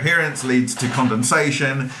 and coherence leads to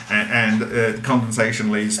condensation, and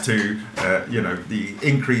condensation leads to the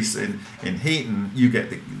increase in heat, and you get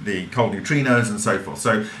the cold neutrinos and so forth.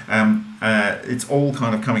 So it's all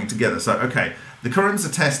kind of coming together. So okay, the Courants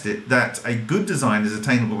attested that a good design is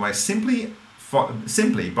attainable by simply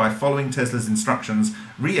by following Tesla's instructions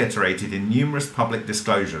reiterated in numerous public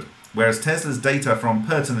disclosures. Whereas Tesla's data from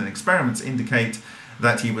pertinent experiments indicate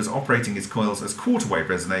that he was operating his coils as quarter wave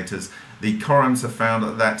resonators, the Courants have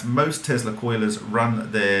found that most Tesla coilers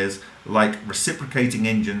run theirs like reciprocating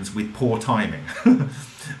engines with poor timing.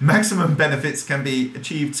 Maximum benefits can be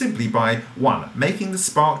achieved simply by 1. Making the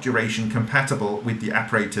spark duration compatible with the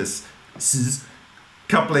apparatus's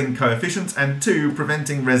coupling coefficients, and 2.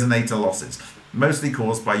 Preventing resonator losses, mostly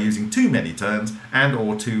caused by using too many turns and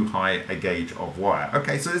or too high a gauge of wire.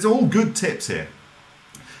 Okay, so it's all good tips here.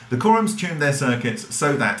 The Courants tuned their circuits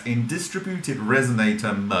so that in distributed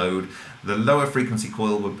resonator mode, the lower frequency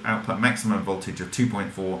coil would output maximum voltage of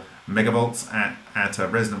 2.4 megavolts at a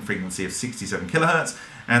resonant frequency of 67 kilohertz,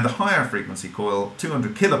 and the higher frequency coil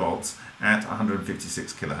 200 kilovolts at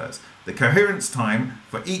 156 kilohertz. The coherence time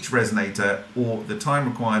for each resonator, or the time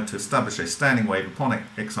required to establish a standing wave upon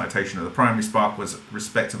excitation of the primary spark, was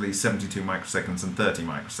respectively 72 microseconds and 30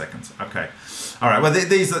 microseconds. Okay, all right. Well,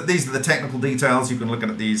 these are the technical details. You can look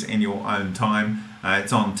at these in your own time.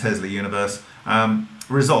 It's on Tesla Universe.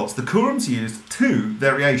 Results. The Courants used 2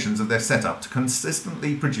 variations of their setup to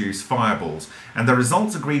consistently produce fireballs, and the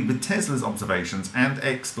results agreed with Tesla's observations and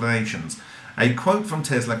explanations. A quote from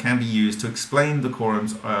Tesla can be used to explain the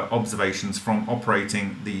Courants' observations from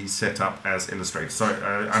operating the setup as illustrated. So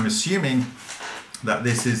I'm assuming that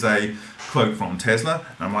this is a quote from Tesla.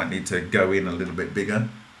 I might need to go in a little bit bigger.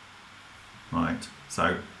 Right.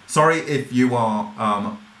 So sorry if you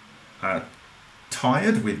are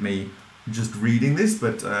tired with me just reading this,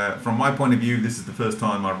 but from my point of view, this is the first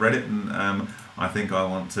time I've read it, and I think I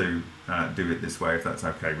want to do it this way, if that's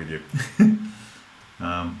okay with you.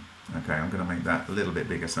 Okay, I'm going to make that a little bit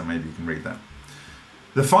bigger so maybe you can read that.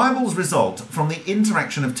 The fireballs result from the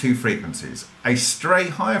interaction of 2 frequencies, a stray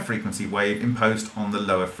higher frequency wave imposed on the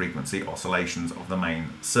lower frequency oscillations of the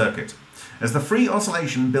main circuit. As the free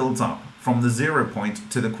oscillation builds up from the 0 point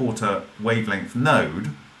to the quarter wavelength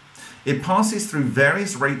node, it passes through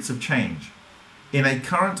various rates of change. In a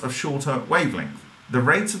current of shorter wavelength, the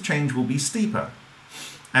rates of change will be steeper,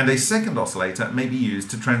 and a second oscillator may be used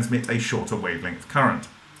to transmit a shorter wavelength current.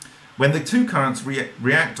 When the 2 currents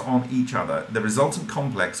react on each other, the resultant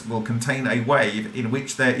complex will contain a wave in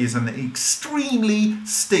which there is an extremely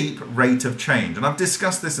steep rate of change. And I've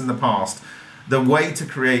discussed this in the past. The way to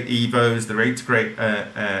create EVOs, the way to create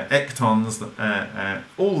ectons,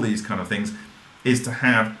 all these kind of things, is to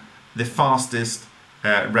have the fastest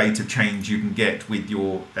rate of change you can get with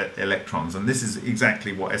your electrons. And this is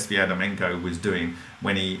exactly what SV Adamenko was doing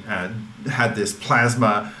when he had this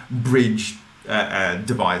plasma bridge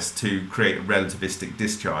device to create a relativistic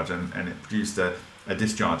discharge, and it produced a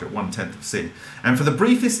discharge at 1/10 of C. And for the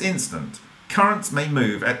briefest instant, currents may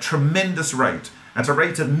move at tremendous rate, at a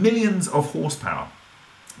rate of millions of horsepower.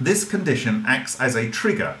 This condition acts as a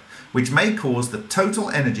trigger, which may cause the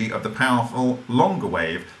total energy of the powerful longer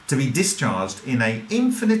wave to be discharged in an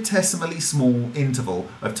infinitesimally small interval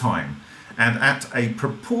of time. and at a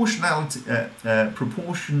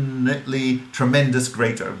proportionately tremendous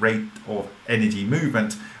greater rate of energy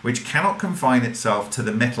movement, which cannot confine itself to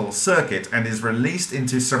the metal circuit and is released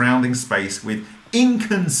into surrounding space with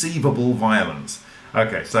inconceivable violence.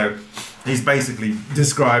 Okay, so he's basically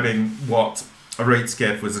describing what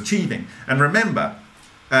Arutskef was achieving. And remember,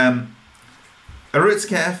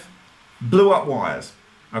 Arutskef blew up wires,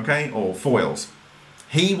 okay, or foils.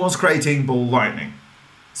 He was creating ball lightning.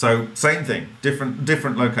 So same thing,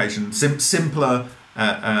 different location, simpler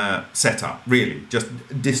setup, really. Just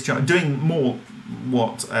doing more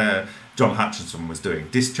what John Hutchison was doing,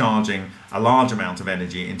 discharging a large amount of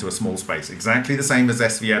energy into a small space, exactly the same as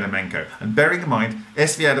S.V. Adamenko. And bearing in mind,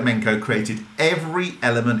 S.V. Adamenko created every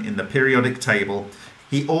element in the periodic table.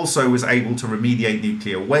 He also was able to remediate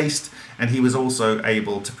nuclear waste, and he was also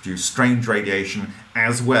able to produce strange radiation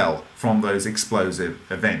as well from those explosive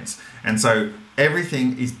events. And so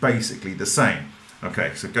everything is basically the same.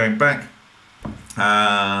 Okay, so going back,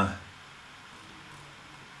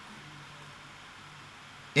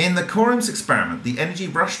 in the Corum's experiment, the energy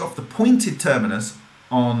rushed off the pointed terminus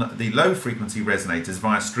on the low frequency resonators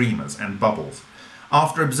via streamers and bubbles.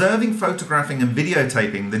 After observing, photographing and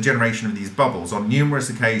videotaping the generation of these bubbles on numerous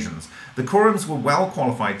occasions, the Corums were well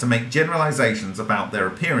qualified to make generalizations about their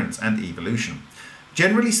appearance and evolution.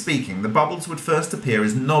 Generally speaking, the bubbles would first appear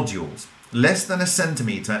as nodules, less than a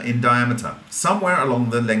centimeter in diameter, somewhere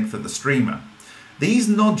along the length of the streamer. These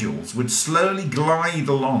nodules would slowly glide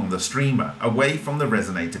along the streamer away from the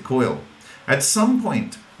resonator coil. At some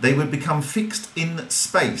point, they would become fixed in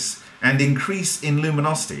space and increase in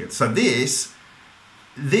luminosity. So this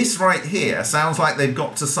right here sounds like they've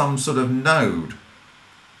got to some sort of node,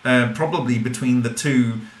 probably between the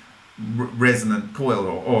two resonant coil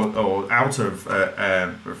or out of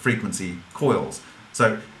frequency coils.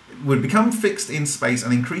 So it would become fixed in space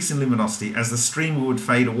and increase in luminosity as the streamer would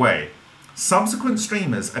fade away. Subsequent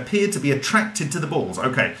streamers appeared to be attracted to the balls.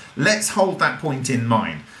 Okay, let's hold that point in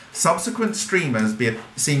mind. Subsequent streamers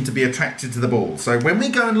seem to be attracted to the balls. So when we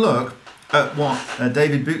go and look at what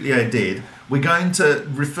David Boutelier did, we're going to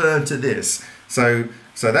refer to this. So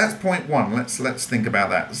that's point one. Let's think about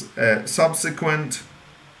that. Subsequent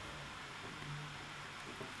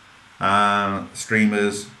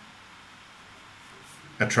streamers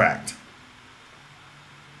attract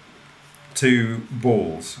to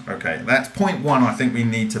balls. Okay, that's point one I think we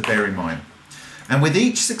need to bear in mind. And with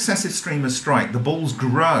each successive streamer strike, the balls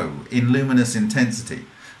grow in luminous intensity.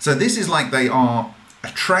 So this is like they are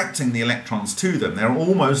attracting the electrons to them. They're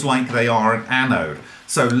almost like they are an anode.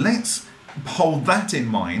 So let's hold that in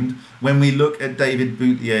mind when we look at David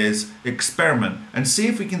Boutelier's experiment and see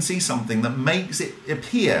if we can see something that makes it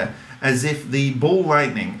appear as if the ball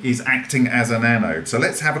lightning is acting as an anode. So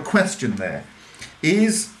let's have a question there.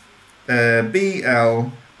 Is BL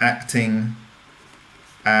acting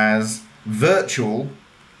as virtual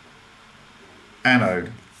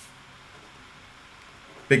anode?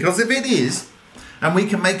 Because if it is, and we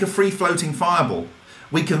can make a free-floating fireball,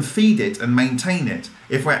 we can feed it and maintain it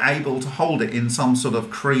if we're able to hold it in some sort of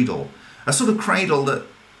cradle. A sort of cradle that,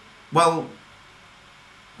 well,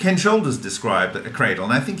 Ken Shoulders described a cradle,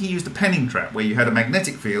 and I think he used a penning trap where you had a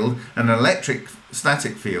magnetic field and an electric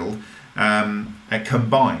static field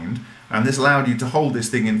combined, and this allowed you to hold this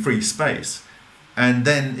thing in free space. And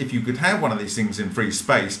then if you could have one of these things in free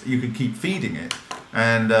space, you could keep feeding it.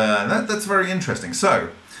 And that's very interesting. So,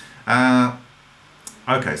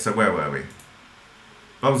 okay, so where were we?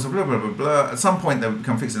 Blah, blah, blah, blah, blah. At some point they would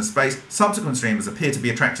become fixed in space. Subsequent streamers appear to be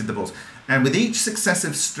attracted to the balls. And with each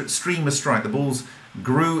successive streamer strike, the balls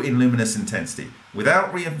grew in luminous intensity.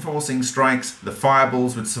 Without reinforcing strikes, the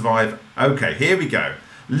fireballs would survive. Okay, here we go.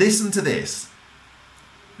 Listen to this.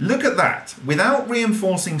 Look at that. Without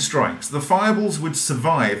reinforcing strikes, the fireballs would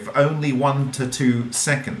survive for only 1 to 2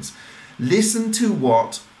 seconds. Listen to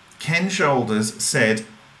what Ken Shoulders said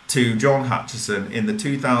to John Hutchison in the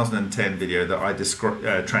 2010 video that I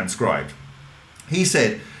transcribed. He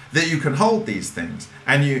said that you can hold these things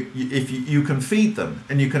and you can feed them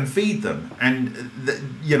and you can feed them and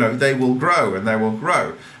they will grow and they will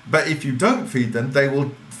grow. But if you don't feed them, they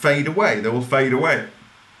will fade away. They will fade away.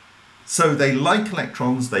 So they like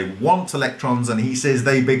electrons, they want electrons, and he says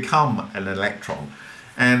they become an electron.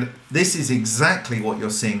 And this is exactly what you're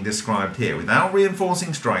seeing described here. Without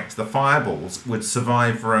reinforcing strikes, the fireballs would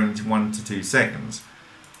survive for only 1 to 2 seconds.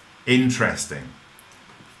 Interesting.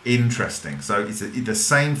 Interesting. So it's the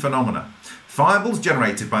same phenomena. Fireballs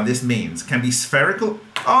generated by this means can be spherical.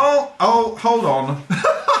 Oh, hold on.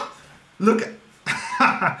 Look at...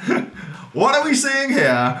 What are we seeing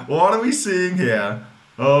here? What are we seeing here?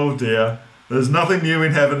 Oh dear. There's nothing new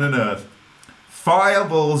in heaven and earth.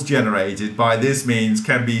 Fireballs generated by this means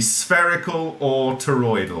can be spherical or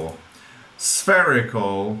toroidal.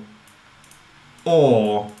 Spherical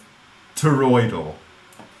or toroidal.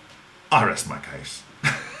 I rest my case.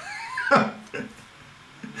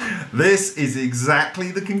 This is exactly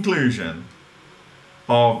the conclusion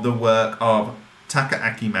of the work of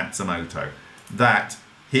Takaaki Matsumoto, that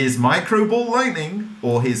his micro ball lightning,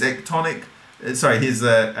 or his itonic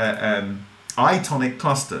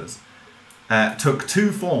clusters took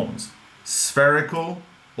two forms, spherical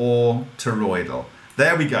or toroidal.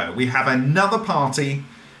 There we go. We have another party,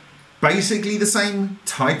 basically the same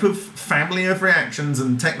type of family of reactions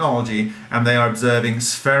and technology, and they are observing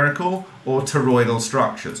spherical or toroidal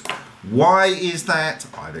structures. Why is that?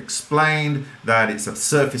 I've explained that it's a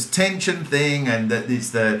surface tension thing, and that it's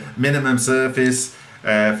the minimum surface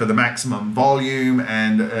for the maximum volume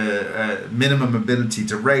and minimum ability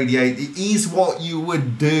to radiate. It is what you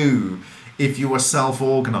would do if you were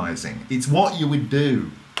self-organizing. It's what you would do.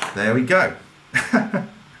 There we go.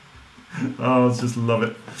 Oh, I just love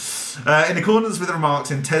it. In accordance with the remarks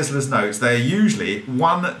in Tesla's notes, they are usually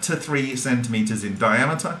 1 to 3 centimeters in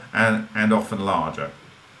diameter and often larger.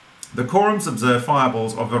 The quorums observed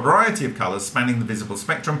fireballs of a variety of colours spanning the visible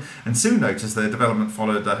spectrum, and soon noticed their development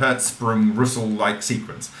followed the Hertzsprung-Russell-like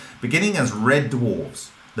sequence. Beginning as red dwarfs,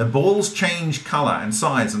 the balls change colour and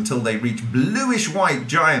size until they reach bluish-white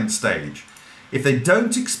giant stage. If they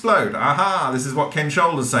don't explode, aha, this is what Ken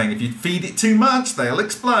Shoulder's saying, if you feed it too much, they'll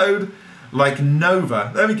explode. Like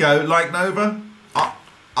nova. There we go, like nova.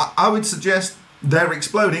 I would suggest they're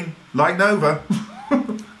exploding like nova.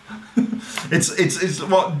 It's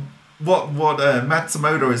what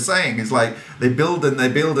Matsumoto is saying is like they build and they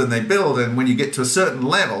build and they build, and when you get to a certain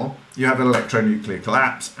level, you have an electronuclear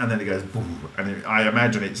collapse, and then it goes boom. And I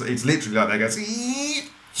imagine it's literally like that. It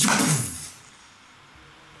goes.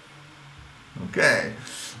 Okay,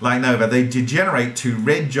 like nova, they degenerate to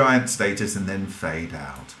red giant status and then fade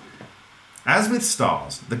out. As with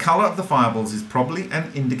stars, the colour of the fireballs is probably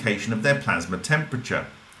an indication of their plasma temperature.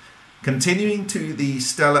 Continuing to the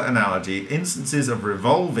stellar analogy, instances of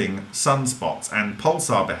revolving sunspots and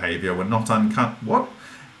pulsar behaviour were not uncommon.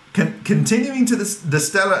 Continuing to the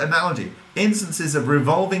stellar analogy, instances of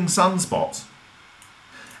revolving sunspots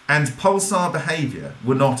and pulsar behaviour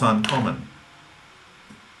were not uncommon.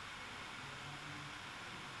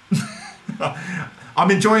 I'm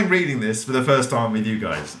enjoying reading this for the first time with you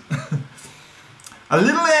guys. A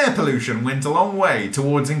little air pollution went a long way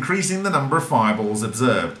towards increasing the number of fireballs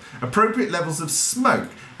observed. Appropriate levels of smoke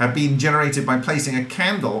have been generated by placing a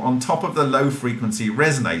candle on top of the low-frequency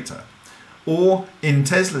resonator. Or, in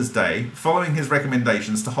Tesla's day, following his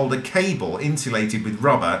recommendations to hold a cable insulated with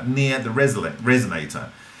rubber near the resonator.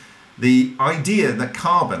 The idea that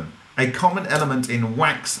carbon, a common element in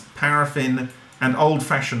wax, paraffin, and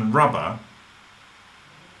old-fashioned rubber,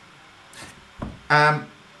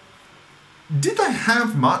 did they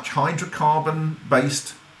have much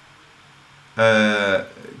hydrocarbon-based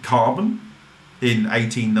carbon in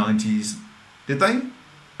 1890s? Did they?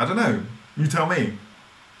 I don't know. You tell me.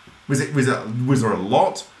 Was there a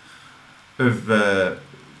lot of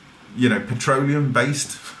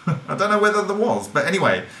petroleum-based? I don't know whether there was, but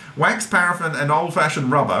anyway, wax, paraffin, and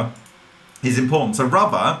old-fashioned rubber is important. So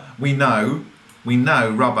rubber, we know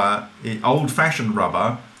rubber, old-fashioned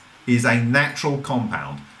rubber, is a natural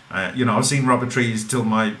compound. I've seen rubber trees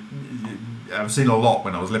I've seen a lot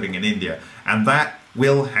when I was living in India, and that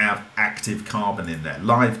will have active carbon in there,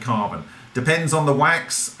 live carbon. Depends on the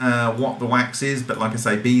wax, what the wax is, but like I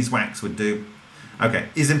say, beeswax would do. Okay,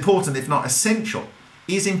 is important if not essential.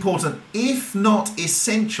 Is important if not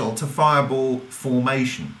essential to fireball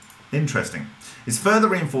formation. Interesting. Is further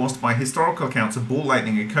reinforced by historical accounts of ball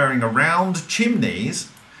lightning occurring around chimneys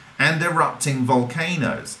and erupting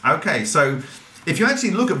volcanoes. Okay, so if you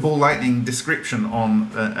actually look at ball lightning description on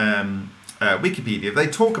Wikipedia, they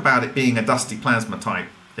talk about it being a dusty plasma type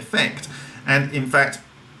effect. And in fact,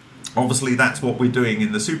 obviously that's what we're doing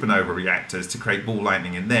in the supernova reactors to create ball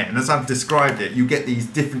lightning in there. And as I've described it, you get these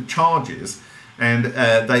different charges, and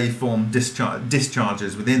they form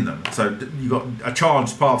discharges within them. So you've got a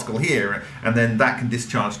charged particle here, and then that can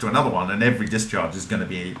discharge to another one, and every discharge is going to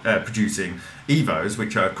be producing EVOs,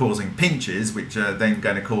 which are causing pinches, which are then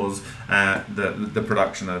going to cause the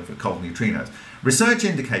production of cold neutrinos. Research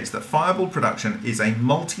indicates that fireball production is a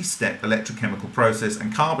multi-step electrochemical process,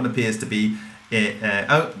 and carbon appears to be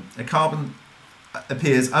carbon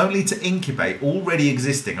appears only to incubate already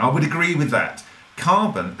existing. I would agree with that.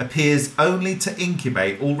 Carbon appears only to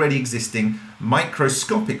incubate already existing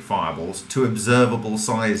microscopic fireballs to observable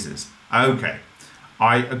sizes. Okay,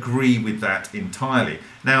 I agree with that entirely.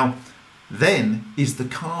 Now, then is the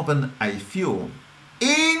carbon a fuel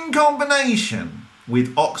in combination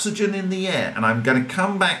with oxygen in the air. And I'm going to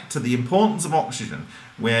come back to the importance of oxygen,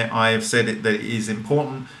 where I have said that it is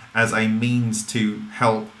important as a means to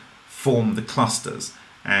help form the clusters.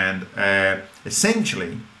 And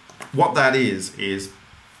essentially what that is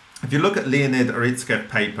if you look at Leonid Oritsky's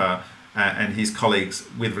paper and his colleagues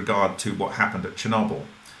with regard to what happened at Chernobyl,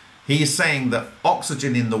 he is saying that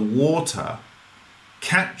oxygen in the water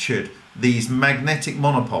captured these magnetic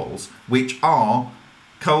monopoles, which are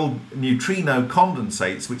cold neutrino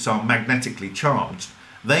condensates, which are magnetically charged.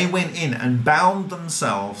 They went in and bound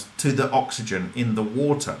themselves to the oxygen in the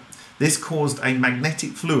water. This caused a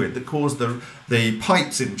magnetic fluid that caused the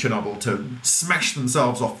pipes in Chernobyl to smash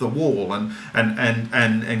themselves off the wall, and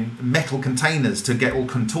metal containers to get all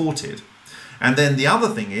contorted. And then the other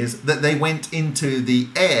thing is that they went into the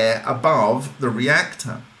air above the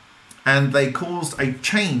reactor, and they caused a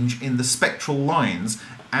change in the spectral lines,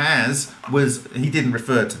 as was, he didn't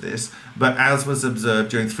refer to this, but as was observed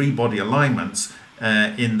during three-body alignments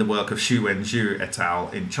in the work of Xu Wenzhou et al.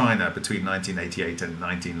 In China between 1988 and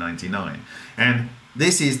 1999. And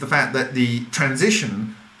this is the fact that the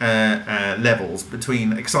transition levels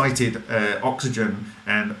between excited oxygen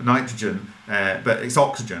and nitrogen, but it's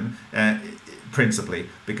oxygen principally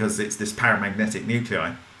because it's this paramagnetic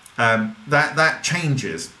nuclei, that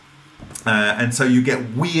changes. And so you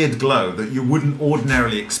get weird glow that you wouldn't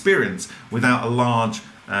ordinarily experience without a large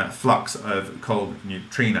flux of cold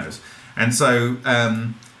neutrinos. And so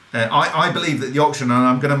I believe that the oxygen, and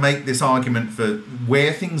I'm going to make this argument for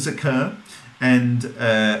where things occur and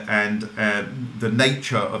the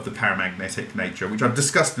nature of the paramagnetic nature, which I've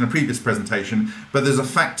discussed in a previous presentation, but there's a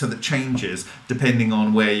factor that changes depending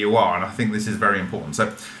on where you are, and I think this is very important.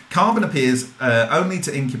 So carbon appears only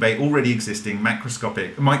to incubate already existing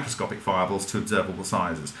microscopic fireballs to observable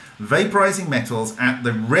sizes. Vaporizing metals at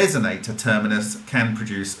the resonator terminus can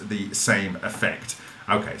produce the same effect.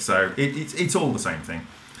 Okay, so it's all the same thing.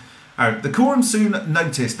 The quorum soon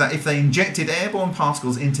noticed that if they injected airborne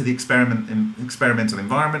particles into the experimental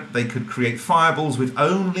environment, they could create fireballs with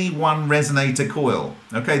only one resonator coil.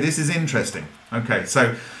 Okay, this is interesting. Okay,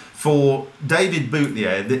 so for David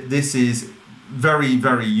Boutlier, this is very,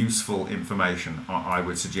 very useful information, I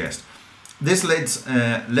would suggest. This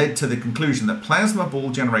led to the conclusion that plasma ball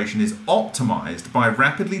generation is optimized by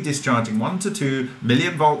rapidly discharging 1 to 2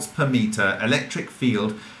 million volts per meter electric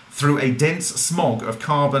field through a dense smog of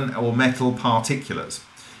carbon or metal particulates.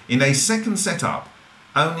 In a second setup,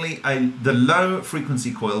 only the low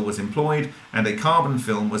frequency coil was employed and a carbon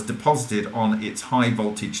film was deposited on its high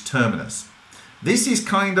voltage terminus. This is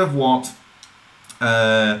kind of what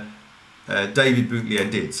David Boutlier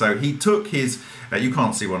did. So he took his, you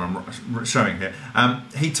can't see what I'm showing here,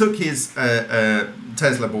 he took his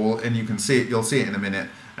Tesla ball, and you can see it, you'll see it in a minute,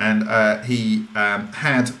 and he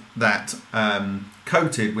had that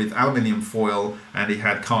coated with aluminium foil, and he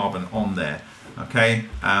had carbon on there. Okay,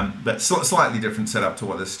 but slightly different setup to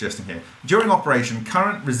what they're suggesting here. During operation,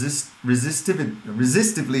 current resistively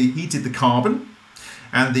heated the carbon,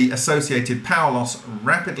 and the associated power loss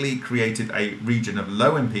rapidly created a region of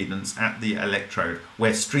low impedance at the electrode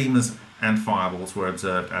where streamers and fireballs were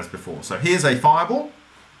observed as before. So here's a fireball.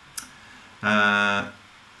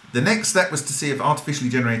 The next step was to see if artificially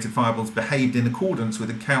generated fireballs behaved in accordance with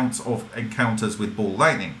accounts of encounters with ball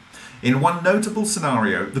lightning. In one notable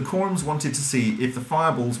scenario, the quorums wanted to see if the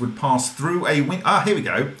fireballs would pass through a here we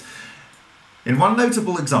go. In one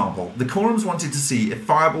notable example, the quorums wanted to see if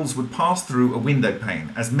fireballs would pass through a window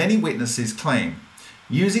pane, as many witnesses claim.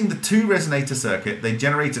 Using the 2 resonator circuit, they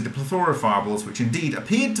generated a plethora of fireballs which indeed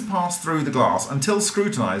appeared to pass through the glass until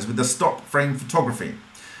scrutinized with the stop frame photography.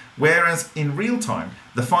 Whereas in real time,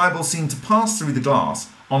 the fireballs seemed to pass through the glass,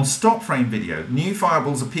 on stop frame video, new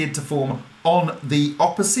fireballs appeared to form on the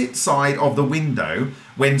opposite side of the window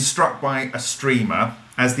when struck by a streamer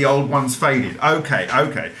as the old ones faded.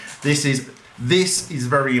 Okay, this is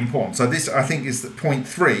very important. So this, I think, is the point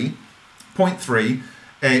 3. Point 3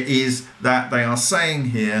 is that they are saying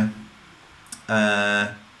here,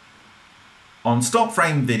 on stop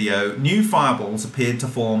frame video, new fireballs appeared to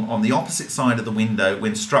form on the opposite side of the window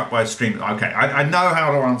when struck by a streamer. Okay, I know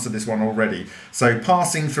how to answer this one already. So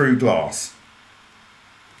passing through glass.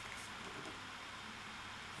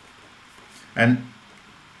 And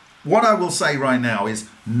what I will say right now is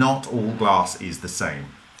not all glass is the same.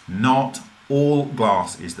 Not all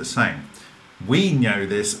glass is the same. We know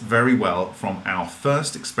this very well from our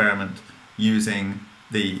first experiment using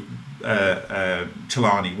the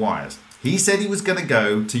Celani wires. He said he was going to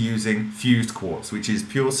go to using fused quartz, which is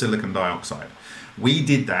pure silicon dioxide. We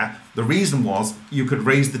did that. The reason was you could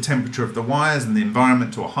raise the temperature of the wires and the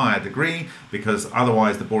environment to a higher degree, because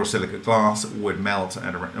otherwise the borosilicate glass would melt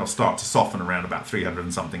or start to soften around about 300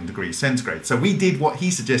 and something degrees centigrade. So we did what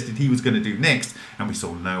he suggested he was going to do next, and we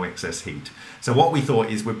saw no excess heat. So what we thought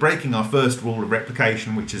is we're breaking our first rule of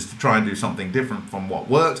replication, which is to try and do something different from what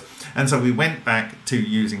worked. And so we went back to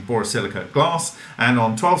using borosilicate glass, and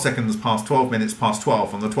on 12 seconds past 12 minutes past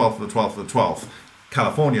 12, on the 12th of the 12th of the 12th,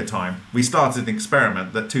 California time, we started an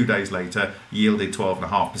experiment that 2 days later yielded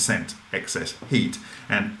 12.5% excess heat.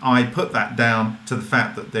 And I put that down to the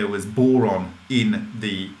fact that there was boron in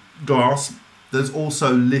the glass. There's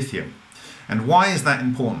also lithium. And why is that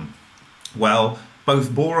important? Well,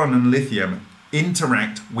 both boron and lithium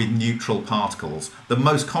interact with neutral particles. The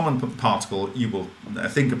most common particle you will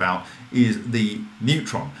think about is the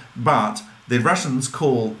neutron, but the Russians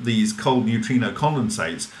call these cold neutrino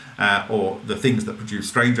condensates, or the things that produce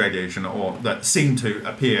strange radiation or that seem to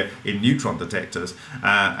appear in neutron detectors,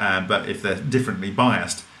 but if they're differently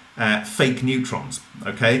biased, fake neutrons.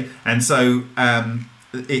 Okay, and so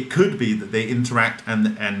it could be that they interact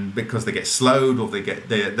and because they get slowed, or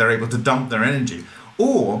they're able to dump their energy.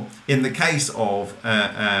 Or in the case of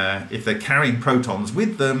if they're carrying protons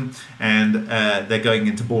with them and they're going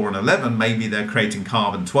into boron 11, maybe they're creating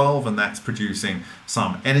carbon 12 and that's producing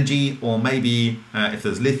some energy. Or maybe if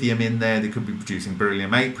there's lithium in there, they could be producing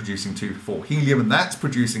beryllium 8, producing 2,4 helium, and that's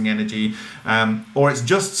producing energy. Or it's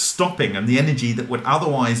just stopping, and the energy that would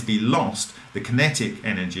otherwise be lost, the kinetic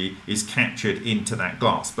energy, is captured into that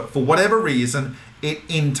glass. But for whatever reason, it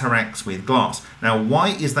interacts with glass. Now, why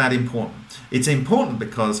is that important? It's important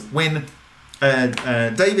because when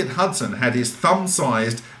David Hudson had his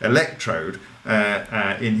thumb-sized electrode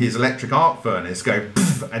in his electric arc furnace go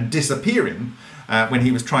poof and disappearing when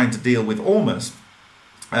he was trying to deal with Ormus,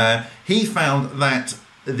 he found that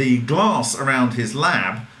the glass around his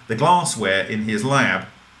lab, the glassware in his lab,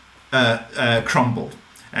 crumbled.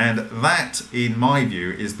 And that, in my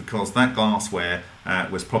view, is because that glassware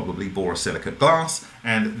was probably borosilicate glass,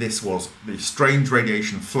 and this was the strange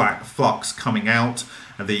radiation flux coming out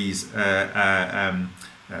of these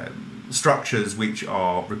structures which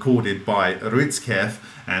are recorded by Ruitskev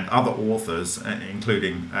and other authors,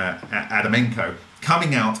 including Adamenko,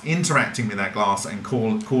 coming out, interacting with that glass and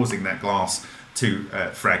causing that glass to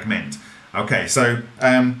fragment. Okay, so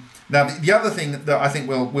now the other thing that I think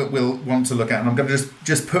we'll want to look at, and I'm going to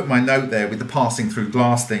just put my note there with the passing through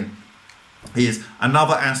glass thing, is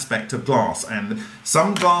another aspect of glass. And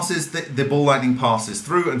some glasses the ball lightning passes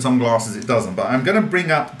through, and some glasses it doesn't. But I'm going to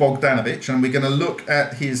bring up Bogdanovich, and we're going to look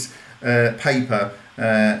at his paper,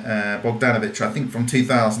 Bogdanovich, I think from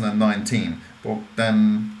 2019.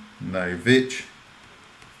 Bogdanovich,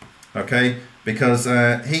 okay, because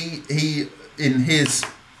he in his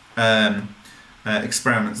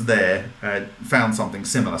experiments there found something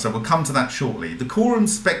similar. So we'll come to that shortly. The Corums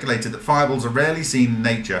speculated that fireballs are rarely seen in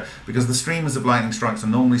nature because the streamers of lightning strikes are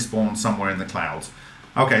normally spawned somewhere in the clouds.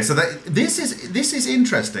 Okay, so this is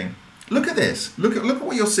interesting. Look at this. Look at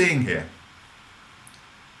what you're seeing here.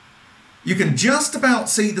 You can just about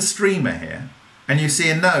see the streamer here, and you see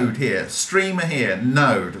a node here, streamer here,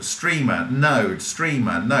 node, streamer, node,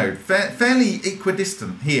 streamer, node, fairly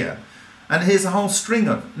equidistant here. And here's a whole string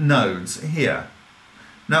of nodes here.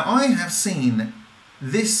 Now, I have seen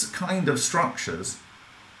this kind of structures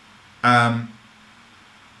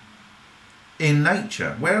in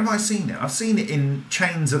nature. Where have I seen it? I've seen it in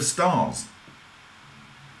chains of stars.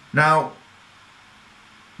 Now,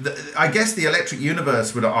 I guess the electric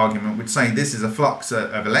universe argument would say this is a flux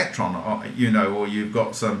of electron, or you've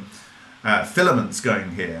got some filaments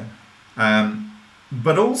going here.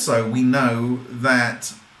 But also we know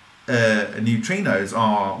that neutrinos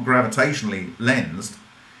are gravitationally lensed,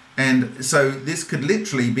 and so this could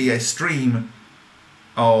literally be a stream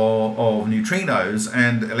of neutrinos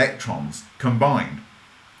and electrons combined.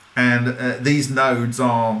 And these nodes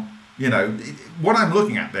are, what I'm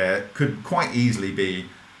looking at there could quite easily be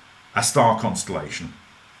a star constellation,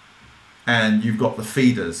 and you've got the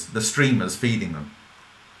feeders, the streamers feeding them.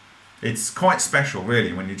 It's quite special,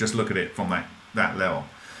 really, when you just look at it from that level.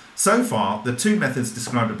 So far, the two methods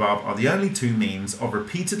described above are the only two means of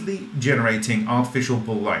repeatedly generating artificial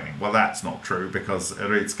ball lightning. Well, that's not true, because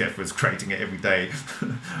Ruitskev was creating it every day,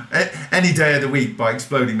 any day of the week, by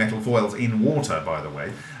exploding metal foils in water, by the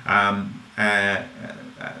way,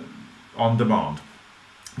 on demand.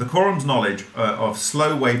 The Corum's knowledge of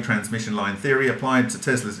slow wave transmission line theory applied to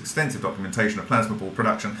Tesla's extensive documentation of plasma ball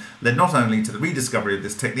production led not only to the rediscovery of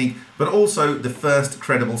this technique, but also the first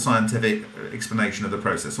credible scientific explanation of the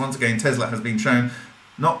process. Once again, Tesla has been shown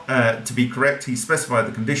not to be correct, he specified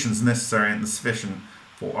the conditions necessary and sufficient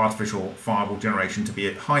for artificial fireball generation to be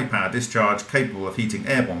at high power discharge, capable of heating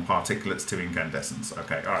airborne particulates to incandescence.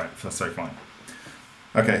 Okay, all right, so fine.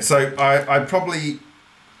 Okay, so I probably,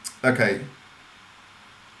 okay.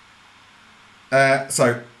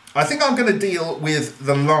 So I think I'm going to deal with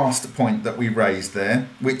the last point that we raised there,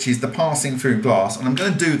 which is the passing through glass. And I'm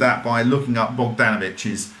going to do that by looking up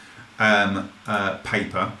Bogdanovich's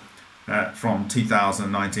paper from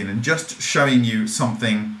 2019 and just showing you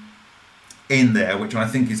something in there which I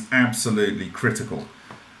think is absolutely critical.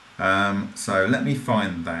 So let me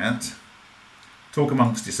find that. Talk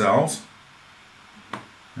amongst yourselves.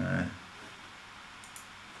 If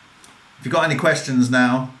you've got any questions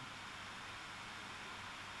now.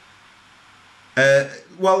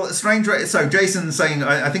 Well, so Jason's saying,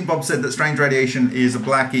 I think Bob said that strange radiation is a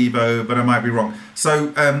black Evo, but I might be wrong.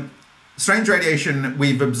 So strange radiation,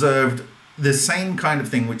 we've observed the same kind of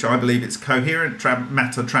thing, which I believe it's coherent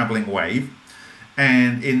matter traveling wave.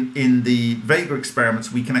 And in the Vega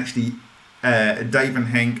experiments, we can actually, Dave and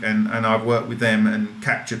Henk and I've worked with them and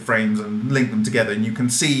captured frames and linked them together. And you can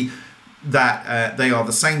see that they are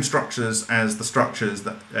the same structures as the structures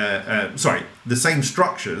that, the same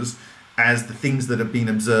structures as the things that have been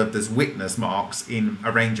observed as witness marks in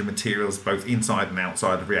a range of materials, both inside and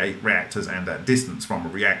outside of reactors and at distance from a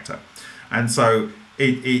reactor. And so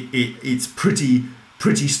it's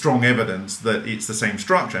pretty strong evidence that it's the same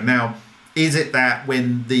structure. Now, is it that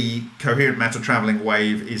when the coherent matter traveling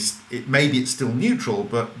wave maybe it's still neutral,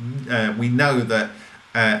 but we know that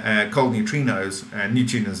cold neutrinos,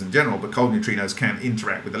 neutrinos in general, but cold neutrinos can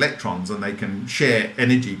interact with electrons and they can share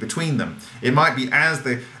energy between them. It might be as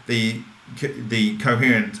the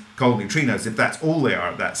coherent cold neutrinos, if that's all they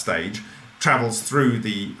are at that stage, travels through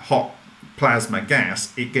the hot plasma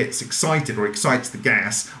gas, it gets excited or excites the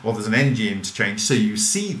gas, or there's an energy interchange, so you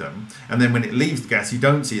see them, and then when it leaves the gas you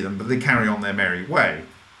don't see them, but they carry on their merry way.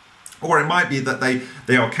 Or it might be that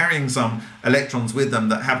they are carrying some electrons with them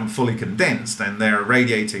that haven't fully condensed and they're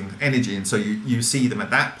radiating energy, and so you see them at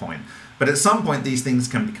that point. But at some point these things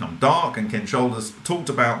can become dark, and Ken Shoulders talked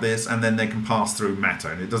about this, and then they can pass through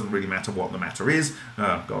matter, and it doesn't really matter what the matter is.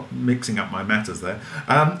 Oh God, mixing up my matters there.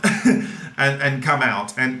 And come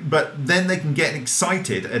out, but then they can get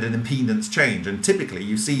excited at an impedance change, and typically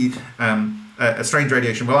you see a strange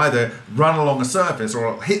radiation will either run along a surface, or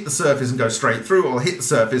it'll hit the surface and go straight through, or it'll hit the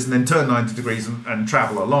surface and then turn 90 degrees and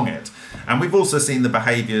travel along it. And we've also seen the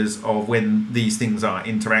behaviors of when these things are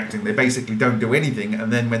interacting. They basically don't do anything,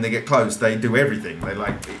 and then when they get close, they do everything. They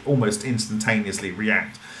like almost instantaneously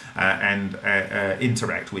react and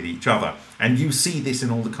interact with each other. And you see this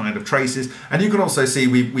in all the kind of traces. And you can also see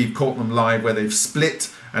we've caught them live where they've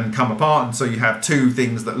split and come apart, and so you have two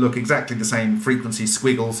things that look exactly the same, frequency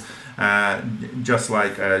squiggles, just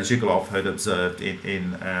like Zhigalov had observed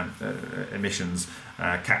in emissions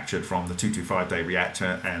captured from the 225-day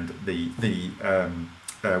reactor and the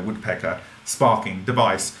woodpecker sparking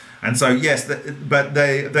device. And so yes, but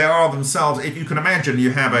they are themselves, if you can imagine,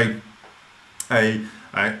 you have a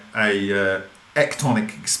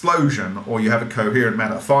ectonic explosion, or you have a coherent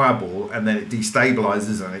matter fireball, and then it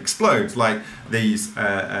destabilizes and explodes, like these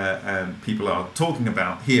people are talking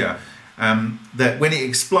about here. That when it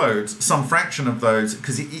explodes, some fraction of those,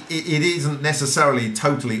 because it isn't necessarily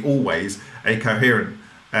totally always a coherent,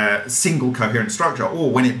 single coherent structure, or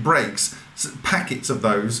when it breaks, packets of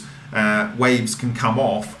those waves can come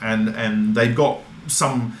off, and they've got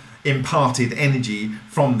some imparted energy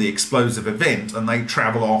from the explosive event, and they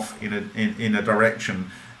travel off in a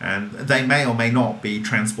direction, and they may or may not be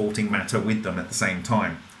transporting matter with them at the same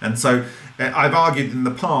time. And so I've argued in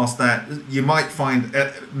the past that you might find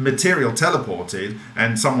material teleported,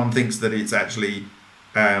 and someone thinks that it's actually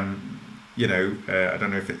I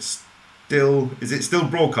don't know if it's is it still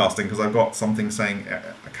broadcasting, because I've got something saying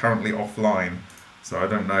currently offline, so I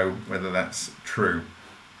don't know whether that's true.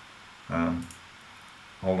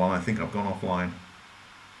 Hold on, I think I've gone offline.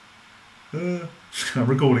 I'm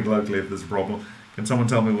recording locally if there's a problem. Can someone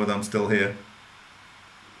tell me whether I'm still here?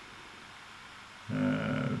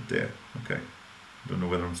 Dear. Okay. Don't know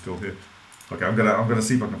whether I'm still here. Okay, I'm gonna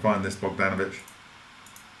see if I can find this Bogdanovich.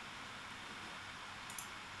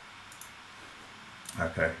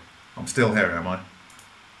 Okay. I'm still here, am I?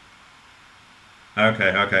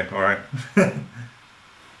 Okay, alright.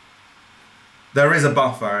 There is a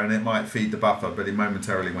buffer, and it might feed the buffer, but it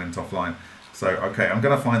momentarily went offline. So, okay, I'm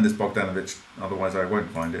going to find this Bogdanovich, otherwise I won't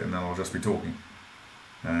find it, and then I'll just be talking.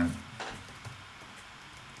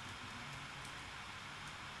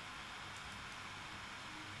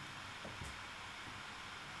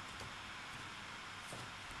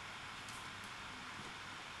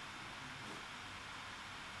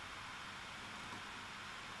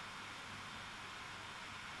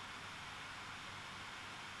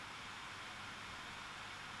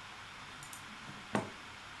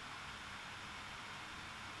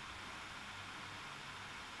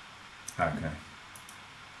 Okay.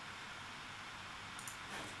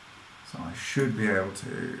 So I should be able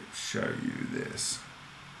to show you this.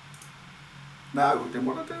 No, didn't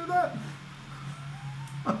want to do that.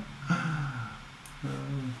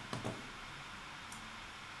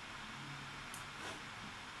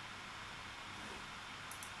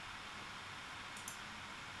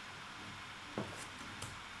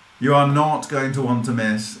 You are not going to want to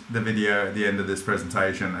miss the video at the end of this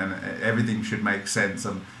presentation, and everything should make sense,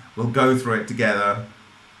 and we'll go through it together.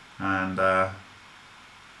 And okay,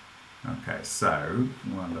 so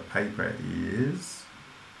well, the paper is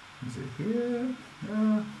it here?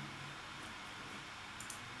 Yeah.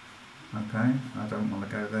 Okay, I don't want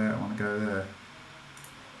to go there, I want to go there.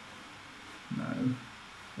 No,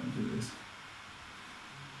 don't do this.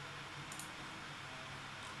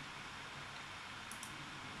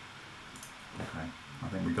 Okay, I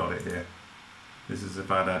think we got it here. This is,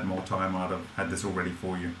 if I'd had more time, I'd have had this all ready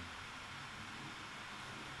for you.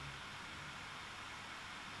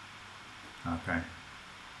 Okay.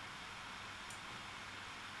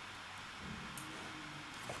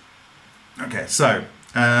 Okay, so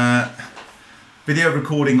video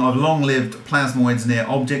recording of long-lived plasmoids near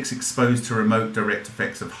objects exposed to remote direct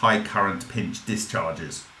effects of high current pinch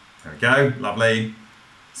discharges. There we go, lovely.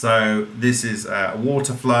 So this is a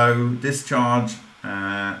water flow discharge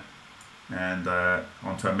and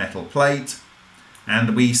onto a metal plate,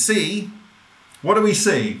 and we see, what do we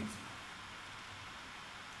see?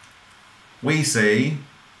 We see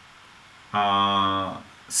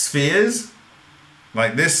spheres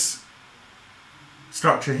like this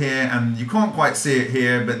structure here, and you can't quite see it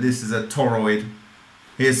here, but this is a toroid.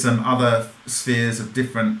 Here's some other spheres of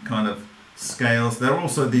different kind of scales. There are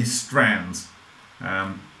also these strands,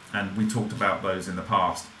 and we talked about those in the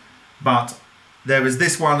past. But there was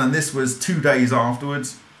this one, and this was 2 days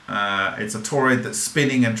afterwards. It's a toroid that's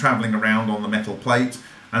spinning and traveling around on the metal plate,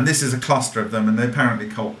 and this is a cluster of them, and they apparently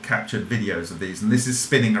captured videos of these, and this is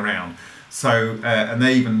spinning around. So, and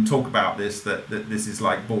they even talk about this, that this is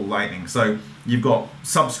like ball lightning. So you've got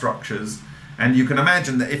substructures, and you can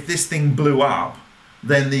imagine that if this thing blew up,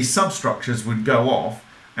 then these substructures would go off,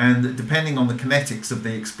 and depending on the kinetics of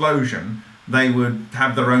the explosion, they would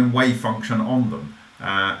have their own wave function on them.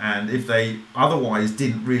 And if they otherwise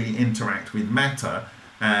didn't really interact with matter,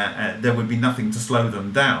 there would be nothing to slow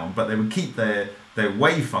them down, but they would keep their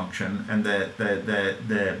wave function and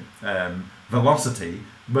their velocity,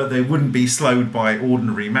 but they wouldn't be slowed by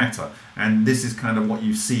ordinary matter. And this is kind of what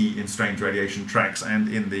you see in strange radiation tracks and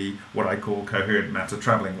in the what I call coherent matter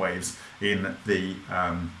traveling waves in the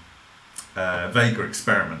Vega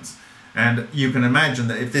experiments. And you can imagine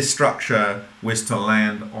that if this structure was to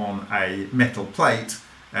land on a metal plate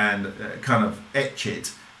and kind of etch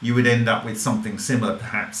it, you would end up with something similar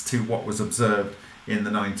perhaps to what was observed in the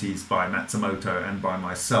 90s by Matsumoto and by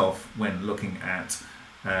myself when looking at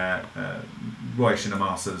Roy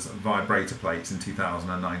Shinamasa's vibrator plates in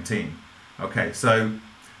 2019. Okay, so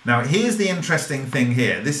now here's the interesting thing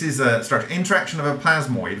here. This is a structure, interaction of a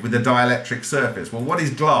plasmoid with a dielectric surface. Well, what is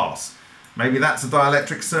glass? Maybe that's a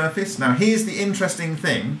dielectric surface. Now here's the interesting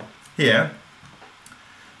thing here.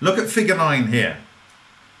 Look at figure 9 here.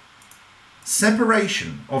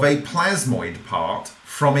 Separation of a plasmoid part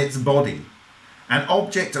from its body. An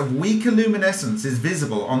object of weaker luminescence is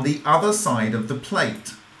visible on the other side of the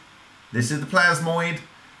plate. This is the plasmoid,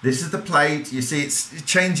 this is the plate. You see it's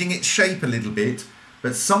changing its shape a little bit,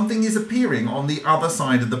 but something is appearing on the other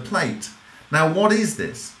side of the plate. Now what is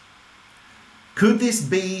this? Could this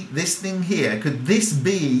be this thing here? Could this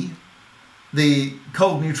be the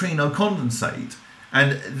cold neutrino condensate?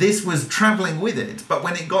 And this was traveling with it, but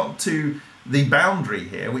when it got to the boundary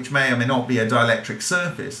here, which may or may not be a dielectric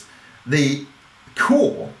surface, the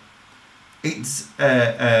core, it's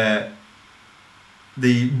the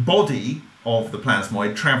body of the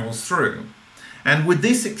plasmoid travels through. And would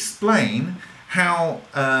this explain how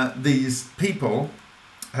these people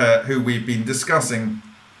who we've been discussing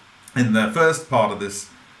in the first part of this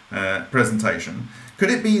presentation, could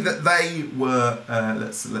it be that they were,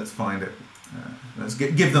 let's find it, let's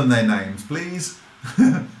give them their names, please.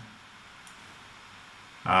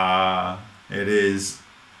 It is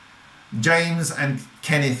James and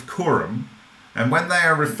Kenneth Coram, and when they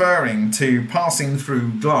are referring to passing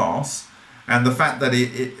through glass and the fact that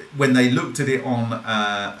when they looked at it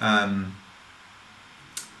on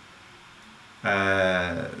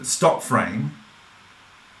stop frame,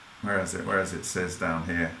 where is it? Where is it? It says down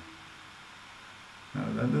here.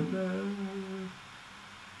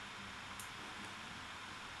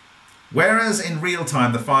 Whereas in real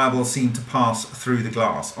time, the fireballs seem to pass through the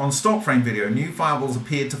glass. On stop frame video, new fireballs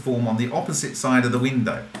appeared to form on the opposite side of the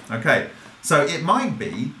window. Okay, so it might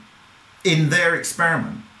be in their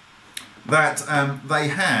experiment that they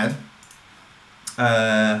had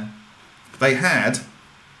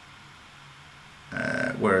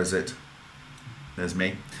where is it? There's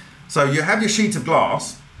me. So you have your sheet of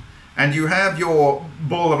glass and you have your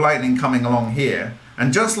ball of lightning coming along here,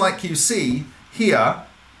 and just like you see here,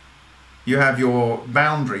 you have your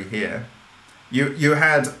boundary here. You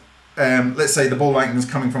had, let's say the ball lightning is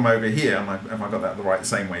coming from over here. Have I got that the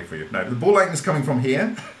same way for you? No, the ball lightning is coming from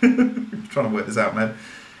here. I'm trying to work this out, man.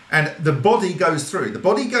 And the body goes through. The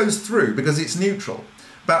body goes through because it's neutral.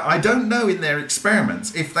 But I don't know in their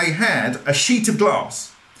experiments if they had a sheet of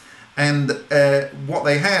glass and what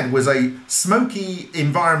they had was a smoky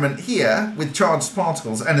environment here with charged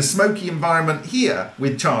particles and a smoky environment here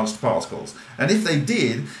with charged particles. And if they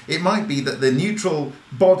did, it might be that the neutral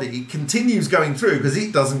body continues going through because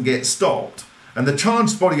it doesn't get stopped, and the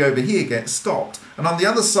charged body over here gets stopped. And on the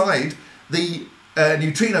other side, the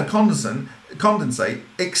neutrino condensate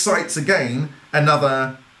excites again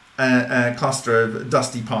another cluster of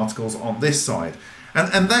dusty particles on this side.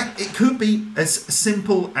 And that, it could be as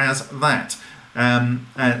simple as that,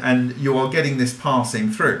 and you are getting this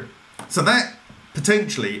passing through. So that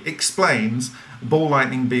potentially explains ball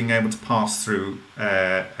lightning being able to pass through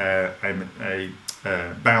a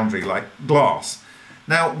boundary like glass.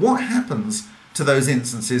 Now, what happens to those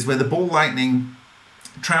instances where the ball lightning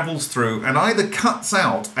travels through and either cuts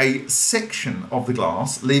out a section of the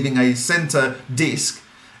glass, leaving a center disc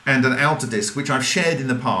and an outer disc, which I've shared in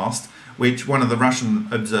the past, which one of the Russian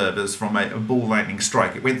observers from a ball lightning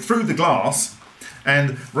strike, it went through the glass,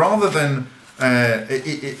 and rather than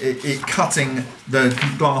it cutting the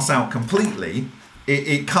glass out completely,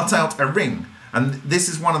 it cut out a ring. And this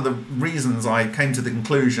is one of the reasons I came to the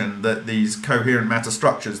conclusion that these coherent matter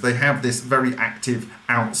structures, they have this very active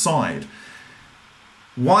outside.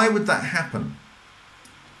 Why would that happen?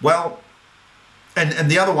 Well,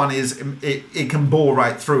 and the other one is it can bore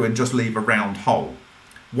right through and just leave a round hole.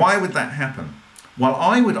 Why would that happen? Well,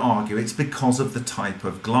 I would argue it's because of the type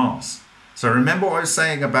of glass. So remember what I was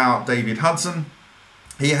saying about David Hudson?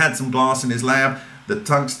 He had some glass in his lab, the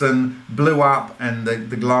tungsten blew up and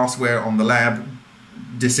the glassware on the lab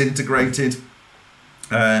disintegrated.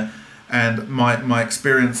 And my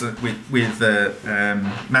experience with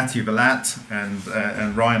Matthew Villatte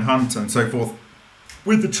and Ryan Hunt and so forth,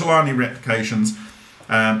 with the Celani replications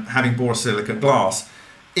having borosilicate glass,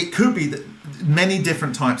 it could be that many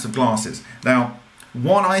different types of glasses. Now,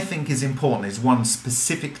 one I think is important is one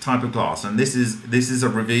specific type of glass, and this is a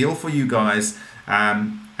reveal for you guys,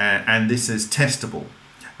 and this is testable.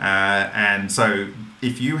 And so,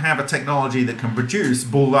 if you have a technology that can produce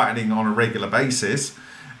ball lightning on a regular basis,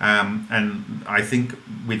 and I think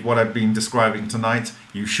with what I've been describing tonight,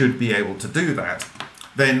 you should be able to do that,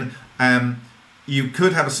 then you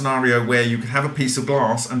could have a scenario where you could have a piece of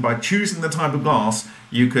glass, and by choosing the type of glass,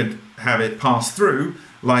 you could have it pass through,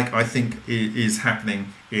 like I think is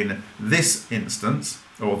happening in this instance,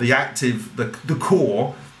 or the active, the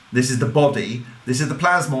core. This is the body, this is the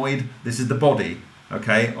plasmoid, this is the body,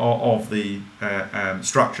 okay, of the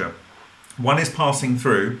structure. One is passing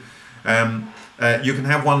through. You can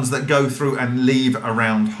have ones that go through and leave a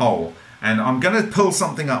round hole. And I'm going to pull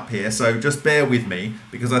something up here, so just bear with me,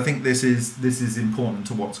 because I think this is important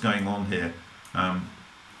to what's going on here.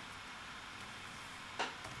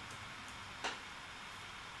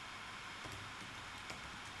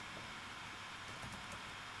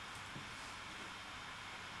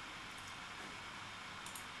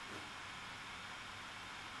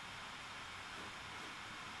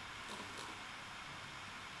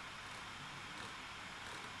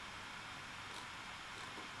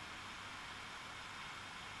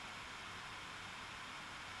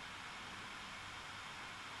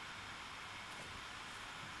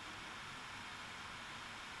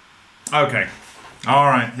 Okay, all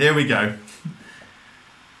right, here we go.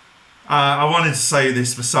 I wanted to say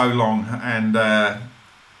this for so long, and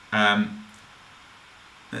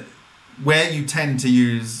where you tend to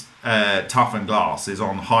use toughened glass is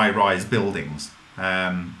on high-rise buildings.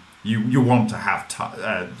 You want to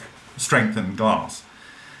have strengthened glass.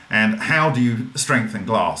 And how do you strengthen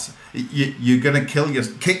glass? You're going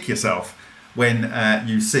to kick yourself when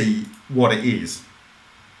you see what it is.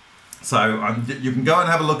 So you can go and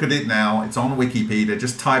have a look at it now. It's on Wikipedia.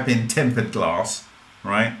 Just type in tempered glass,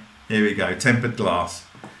 right? Here we go, tempered glass.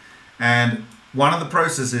 And one of the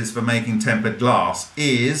processes for making tempered glass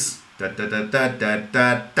is here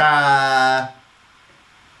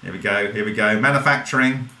we go,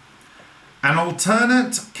 manufacturing. An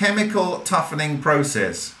alternate chemical toughening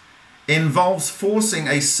process involves forcing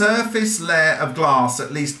a surface layer of glass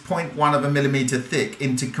at least 0.1 of a millimeter thick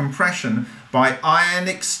into compression by ion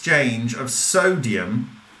exchange of sodium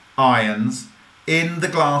ions in the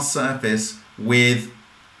glass surface with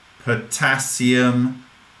potassium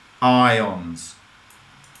ions.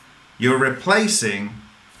 You're replacing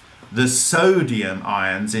the sodium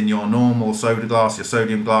ions in your normal soda glass, your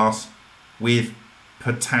sodium glass, with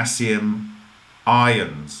potassium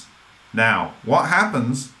ions. Now, what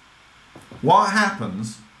happens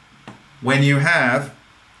when you have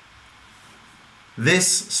this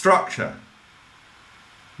structure,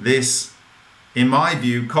 this, in my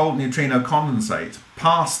view, cold neutrino condensate,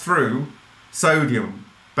 pass through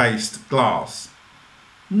sodium-based glass?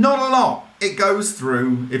 Not a lot. It goes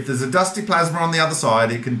through. If there's a dusty plasma on the other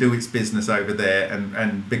side, it can do its business over there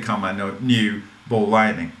and become a new ball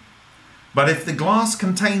lightning. But if the glass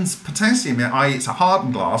contains potassium, i.e. it's a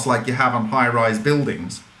hardened glass like you have on high-rise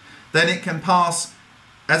buildings, then it can pass,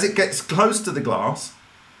 as it gets close to the glass,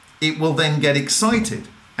 it will then get excited,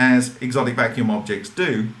 as exotic vacuum objects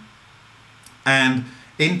do, and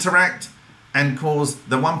interact and cause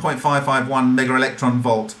the 1.551 mega electron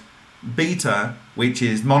volt beta, which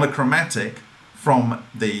is monochromatic, from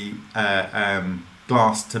the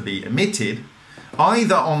glass to be emitted,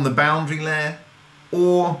 either on the boundary layer,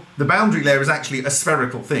 or the boundary layer is actually a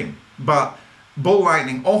spherical thing. But ball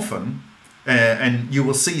lightning often, and you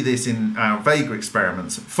will see this in our Vega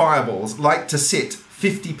experiments, fireballs like to sit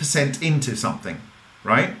 50% into something,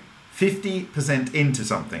 right? 50% into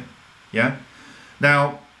something, yeah?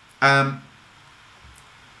 Now,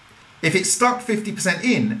 if it's stuck 50%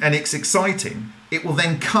 in and it's exciting, it will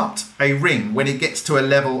then cut a ring when it gets to a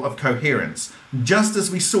level of coherence, just as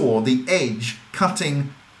we saw the edge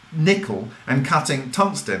cutting nickel and cutting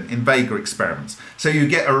tungsten in Vega experiments. So you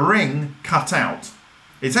get a ring cut out.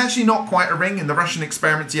 It's actually not quite a ring. In the Russian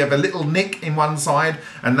experiments, you have a little nick in one side,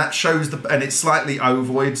 and that shows and it's slightly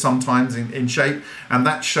ovoid sometimes in shape, and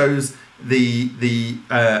that shows the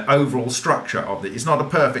overall structure of it. It's not a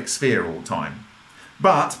perfect sphere all the time.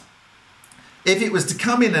 But if it was to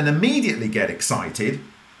come in and immediately get excited,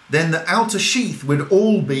 then the outer sheath would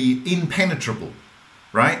all be impenetrable,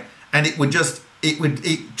 right? And it would just,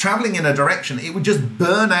 traveling in a direction, it would just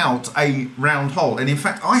burn out a round hole. And in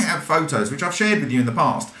fact, I have photos, which I've shared with you in the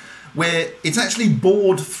past, where it's actually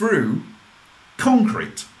bored through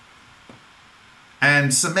concrete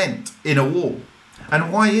and cement in a wall.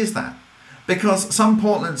 And why is that? Because some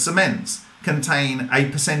Portland cements contain a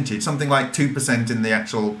percentage, something like 2% in the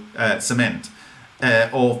actual cement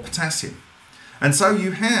of potassium. And so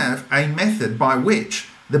you have a method by which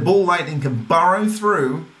the ball lightning can burrow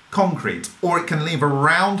through concrete, or it can leave a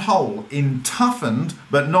round hole in toughened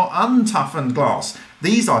but not untoughened glass.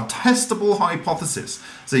 These are testable hypotheses.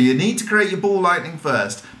 So you need to create your ball lightning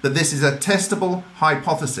first, but this is a testable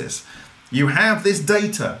hypothesis. You have this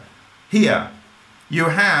data here. You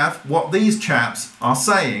have what these chaps are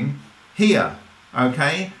saying here,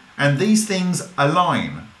 okay? And these things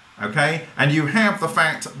align, okay? And you have the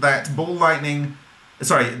fact that ball lightning,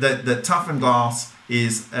 the toughened glass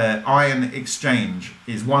is ion exchange,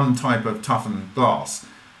 is one type of toughened glass.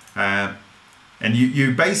 And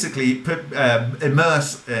you basically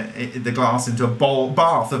immerse the glass into a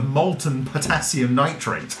bath of molten potassium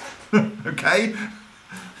nitrate, okay?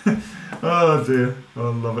 Oh dear, I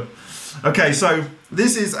love it. Okay, so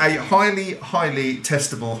this is a highly, highly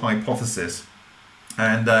testable hypothesis.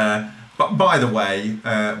 And but by the way,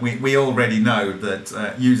 we already know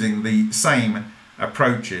that using the same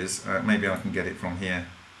approaches, maybe I can get it from here.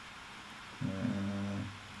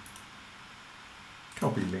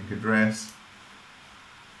 Copy link address.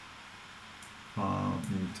 File,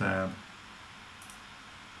 new tab.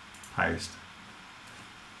 Paste.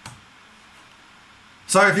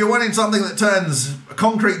 So if you're wanting something that turns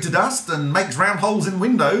concrete to dust and makes round holes in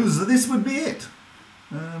windows, this would be it.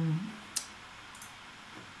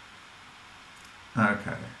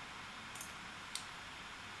 Okay.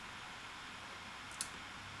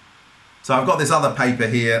 So I've got this other paper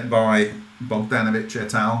here by Bogdanovich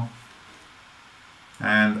et al.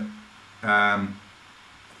 And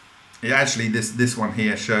actually this one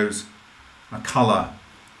here shows a colour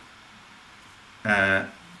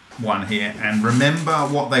one here, and remember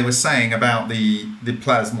what they were saying about the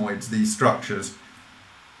plasmoids, these structures.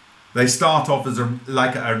 They start off as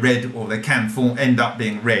like a red, or they can end up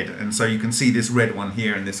being red, and so you can see this red one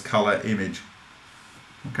here in this color image.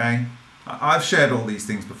 Okay, I've shared all these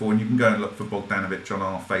things before, and you can go and look for Bogdanovich on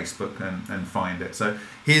our Facebook and find it. So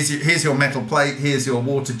here's your metal plate, here's your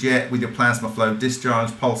water jet with your plasma flow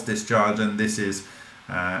discharge, pulse discharge, and this is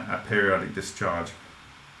a periodic discharge.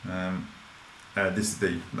 This is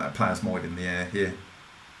the plasmoid in the air here.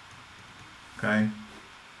 Okay.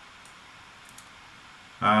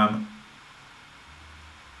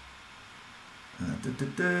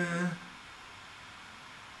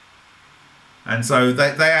 And so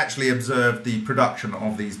they actually observed the production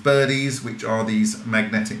of these birdies, which are these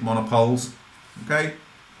magnetic monopoles, okay,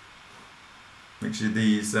 which are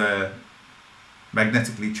these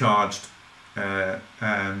magnetically charged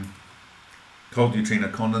cold neutrino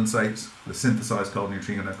condensates, the synthesized cold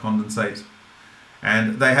neutrino condensates.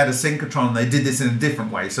 And they had a synchrotron. They did this in a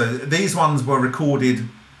different way. So these ones were recorded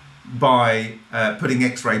by putting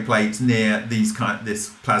X-ray plates near this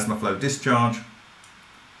plasma flow discharge.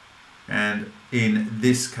 And in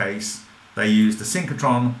this case, they used a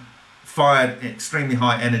synchrotron, fired extremely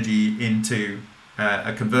high energy into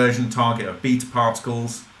a conversion target of beta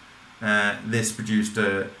particles. This produced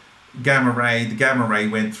a gamma ray. The gamma ray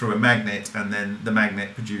went through a magnet, and then the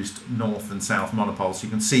magnet produced north and south monopoles. So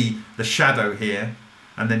you can see the shadow here,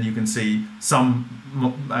 and then you can see some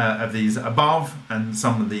of these above and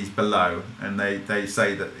some of these below, and they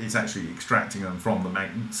say that it's actually extracting them from the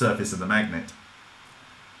surface of the magnet.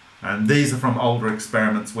 And these are from older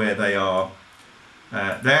experiments where they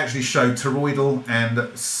actually show toroidal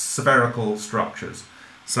and spherical structures.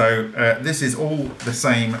 So this is all the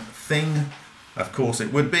same thing. Of course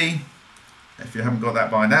it would be, if you haven't got that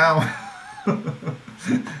by now.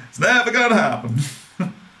 It's never going to happen.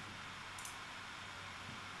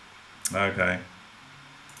 Okay.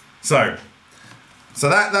 So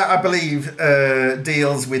that I believe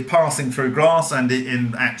deals with passing through glass and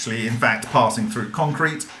in fact passing through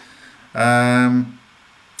concrete. So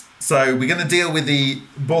we're going to deal with the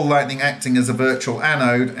ball lightning acting as a virtual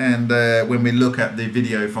anode, and when we look at the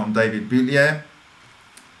video from David Boulier.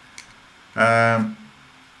 So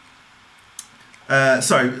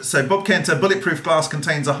Bob Kenter, bulletproof glass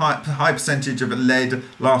contains a high percentage of lead.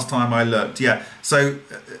 Last time I looked, yeah. So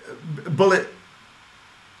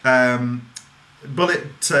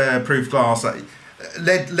bulletproof glass.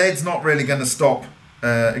 Lead's not really going to stop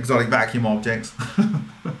exotic vacuum objects.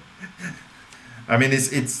 I mean,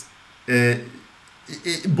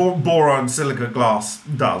 boron silicate glass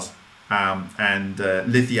does. And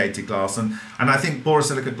lithiated glass, and I think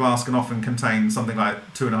borosilicate glass can often contain something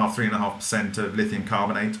like 2.5–3.5% of lithium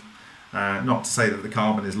carbonate. Not to say that the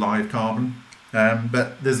carbon is live carbon,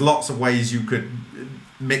 but there's lots of ways you could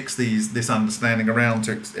mix this understanding around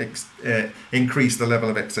to increase the level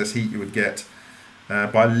of excess heat you would get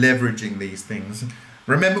by leveraging these things.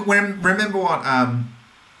 Remember what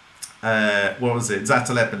was it?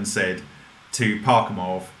 Zatalepin said to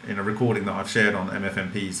Parkhomov in a recording that I've shared on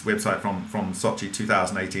MFMP's website from Sochi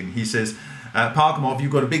 2018. He says, Parkhomov,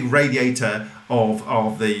 you've got a big radiator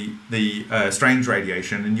of the strange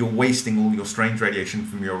radiation, and you're wasting all your strange radiation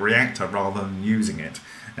from your reactor rather than using it.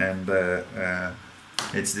 And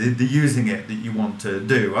it's the using it that you want to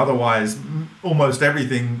do. Otherwise, almost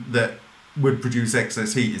everything that would produce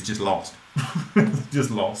excess heat is just lost.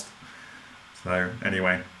 Just lost. So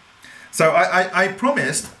anyway, so I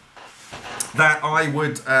promised that I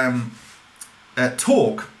would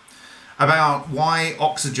talk about why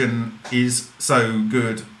oxygen is so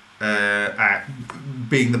good at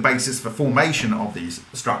being the basis for formation of these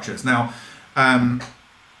structures. Now, I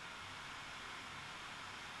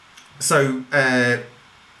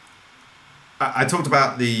talked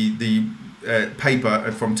about the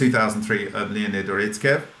paper from 2003 of Leonid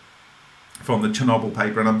Orytskev from the Chernobyl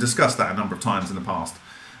paper, and I've discussed that a number of times in the past.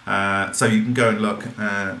 So you can go and look,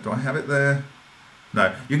 do I have it there?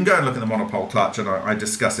 No, you can go and look at the monopole clutch, and I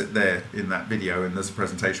discuss it there in that video, and there's a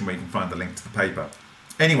presentation where you can find the link to the paper.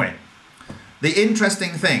 Anyway, the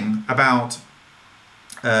interesting thing about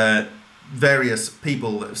various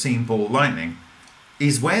people that have seen ball lightning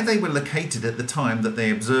is where they were located at the time that they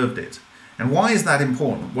observed it. And why is that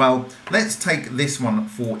important? Well, let's take this one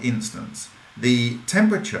for instance. The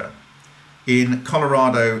temperature in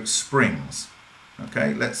Colorado Springs.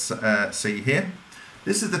 Okay, let's see here.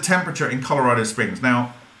 This is the temperature in Colorado Springs.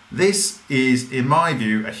 Now, this is, in my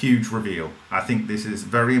view, a huge reveal. I think this is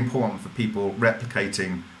very important for people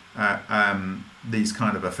replicating these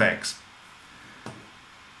kind of effects.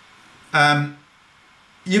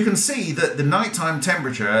 You can see that the nighttime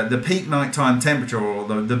temperature, the peak nighttime temperature, or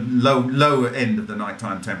the lower end of the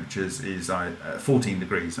nighttime temperatures is 14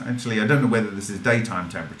 degrees. Actually, I don't know whether this is daytime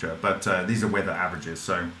temperature, but these are weather averages,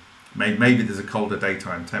 so maybe there's a colder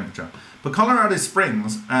daytime temperature. But Colorado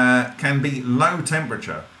Springs can be low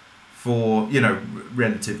temperature for,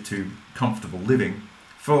 relative to comfortable living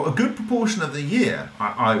for a good proportion of the year,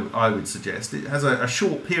 I would suggest. It has a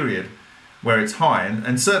short period where it's high,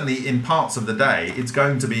 and certainly in parts of the day it's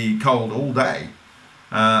going to be cold all day.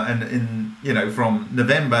 And in, you know, from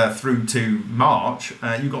November through to March,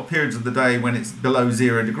 you've got periods of the day when it's below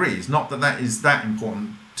 0 degrees. Not that that is that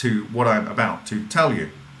important to what I'm about to tell you.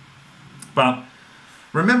 But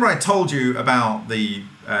remember I told you about the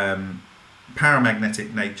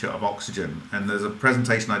paramagnetic nature of oxygen, and there's a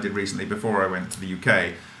presentation I did recently before I went to the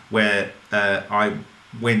UK where I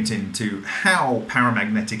went into how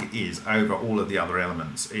paramagnetic it is over all of the other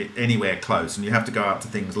elements, anywhere close. And you have to go out to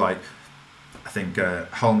things like, I think,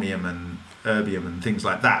 holmium and erbium and things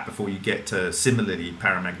like that before you get to similarly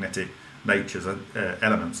paramagnetic natures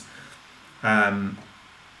elements.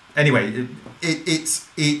 Anyway,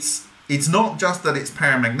 it's not just that it's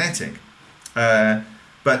paramagnetic,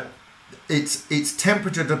 but it's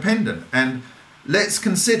temperature dependent. And let's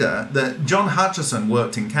consider that John Hutchison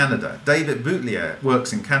worked in Canada, David Boutlier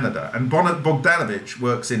works in Canada, and Bogdanovich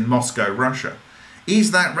works in Moscow, Russia.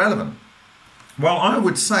 Is that relevant? Well, I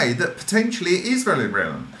would say that potentially it is very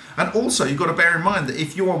relevant. And also you've got to bear in mind that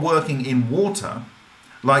if you are working in water,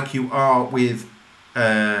 like you are with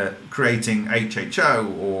creating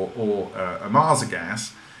HHO or a Marsa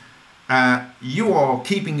gas, you are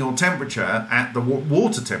keeping your temperature at the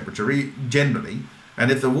water temperature generally. And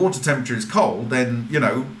if the water temperature is cold, then, you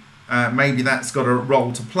know, maybe that's got a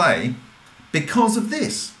role to play because of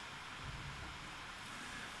this.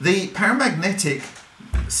 The paramagnetic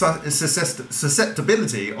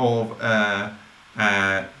susceptibility of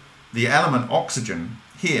the element oxygen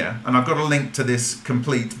here, and I've got a link to this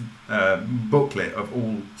complete booklet of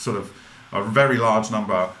all sort of a very large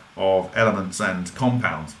number of elements and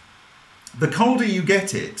compounds. The colder you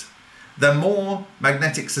get it, the more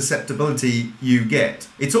magnetic susceptibility you get.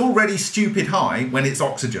 It's already stupid high when it's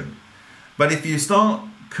oxygen, but if you start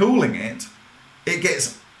cooling it, it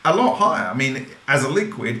gets a lot higher. I mean, as a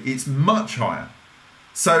liquid, it's much higher.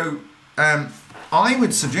 So I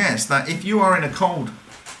would suggest that if you are in a cold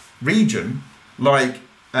region like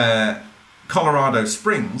Colorado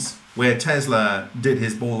Springs, where Tesla did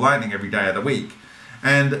his ball lightning every day of the week,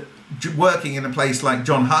 and working in a place like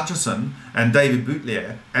John Hutchison and David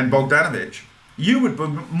Boutlier and Bogdanovich, you would be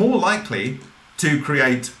more likely to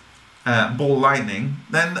create ball lightning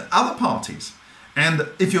than other parties. And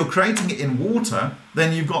if you're creating it in water,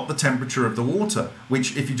 then you've got the temperature of the water,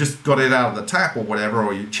 which if you just got it out of the tap or whatever,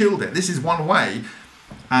 or you chilled it, this is one way.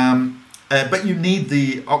 But you need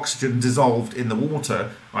the oxygen dissolved in the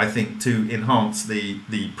water, I think, to enhance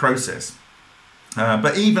the process.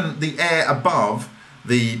 But even the air above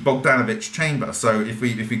the Bogdanovich chamber, so if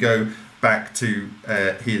we go back to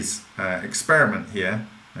his experiment here,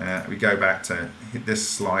 we go back to this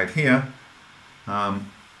slide here.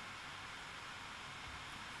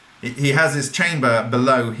 He has his chamber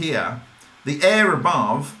below here. The air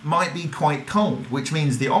above might be quite cold, which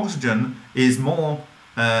means the oxygen is more,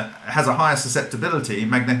 has a higher susceptibility,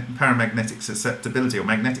 paramagnetic susceptibility or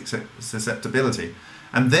magnetic susceptibility,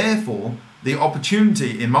 and therefore the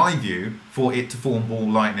opportunity, in my view, for it to form ball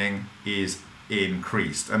lightning is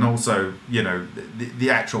increased. And also, you know, the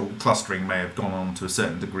actual clustering may have gone on to a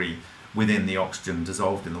certain degree within the oxygen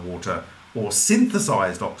dissolved in the water, or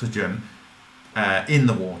synthesized oxygen in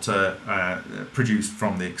the water produced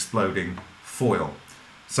from the exploding foil.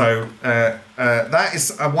 So that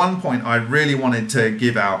is one point I really wanted to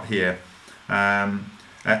give out here.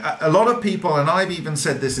 A lot of people, and I've even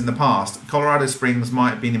said this in the past, Colorado Springs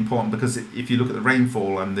might have been important because if you look at the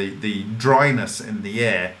rainfall and the dryness in the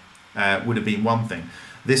air would have been one thing.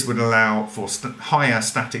 This would allow for higher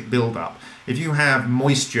static buildup. If you have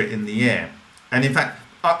moisture in the air, and in fact,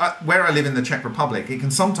 where I live in the Czech Republic, it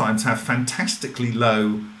can sometimes have fantastically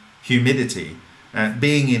low humidity,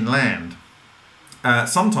 being inland.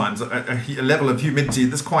 Sometimes a level of humidity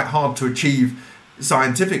that's quite hard to achieve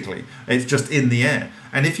scientifically. It's just in the air.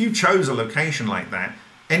 And if you chose a location like that,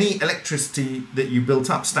 any electricity that you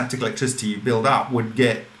built up, static electricity you build up, would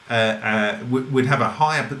get would have a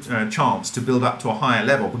higher chance to build up to a higher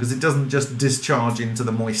level because it doesn't just discharge into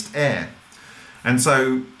the moist air. And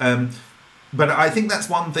so but I think that's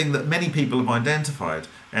one thing that many people have identified,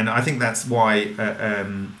 and I think that's why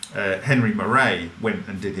Henry Murray went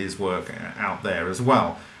and did his work out there as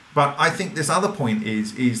well. But I think this other point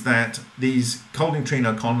is that these cold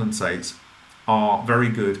neutrino condensates are very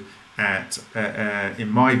good at, in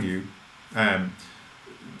my view,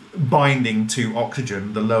 binding to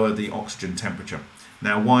oxygen the lower the oxygen temperature.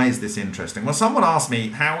 Now, why is this interesting? Well, someone asked me,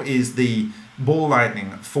 how is the ball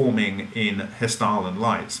lightning forming in Hessdalen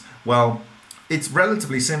lights? Well, it's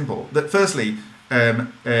relatively simple. That firstly,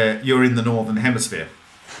 you're in the northern hemisphere,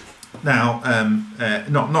 Now,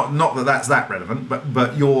 not that that's that relevant,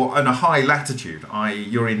 but you're in a high latitude, i.e.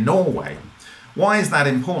 you're in Norway. Why is that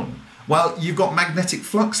important? Well, you've got magnetic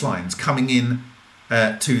flux lines coming in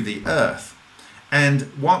to the Earth. And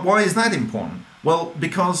why is that important? Well,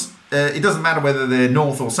 because it doesn't matter whether they're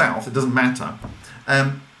north or south, it doesn't matter.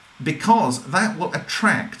 Because that will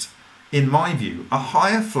attract, in my view, a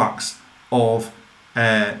higher flux of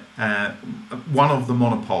one of the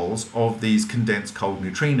monopoles of these condensed cold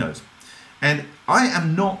neutrinos. And I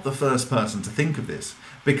am not the first person to think of this,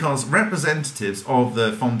 because representatives of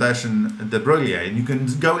the Fondation de Broglie, and you can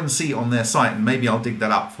go and see on their site, and maybe I'll dig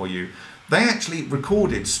that up for you, they actually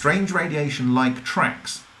recorded strange radiation-like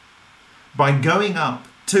tracks by going up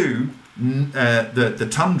to the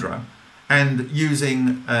tundra and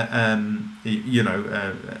using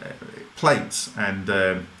plates and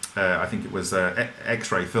I think it was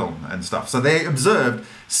X-ray film and stuff. So they observed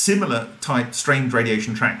similar type strange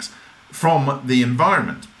radiation tracks from the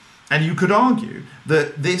environment. And you could argue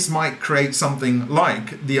that this might create something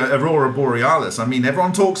like the aurora borealis. I mean,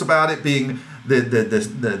 everyone talks about it being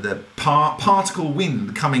the particle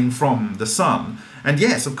wind coming from the sun. And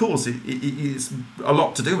yes, of course, it's a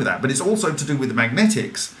lot to do with that. But it's also to do with the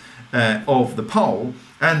magnetics of the pole.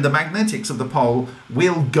 And the magnetics of the pole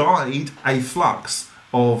will guide a flux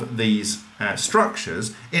of these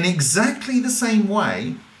structures in exactly the same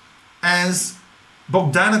way as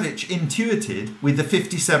Bogdanovich intuited with the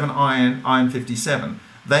 57 iron 57.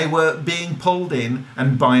 They were being pulled in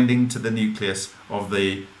and binding to the nucleus of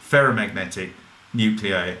the ferromagnetic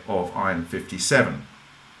nuclei of iron 57.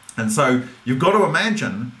 And so you've got to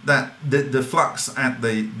imagine that the flux at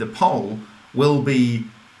the pole will be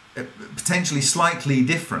potentially slightly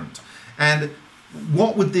different. And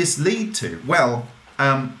what would this lead to? Well,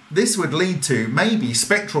 this would lead to maybe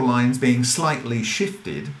spectral lines being slightly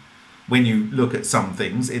shifted when you look at some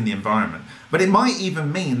things in the environment. But it might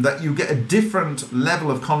even mean that you get a different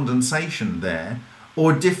level of condensation there,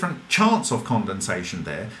 or a different chance of condensation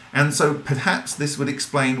there. And so perhaps this would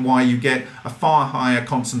explain why you get a far higher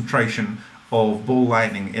concentration of ball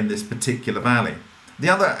lightning in this particular valley. The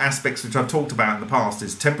other aspects which I've talked about in the past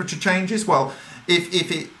is temperature changes. Well,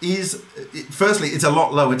 if it is, firstly, it's a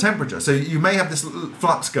lot lower temperature. So you may have this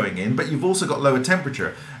flux going in, but you've also got lower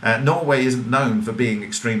temperature. Norway isn't known for being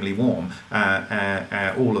extremely warm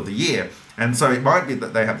all of the year. And so it might be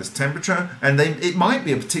that they have this temperature, and it might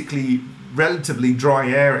be a particularly relatively dry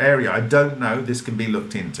area. I don't know. This can be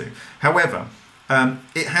looked into. However,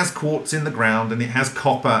 it has quartz in the ground, and it has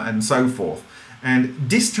copper and so forth. And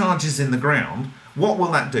discharges in the ground, what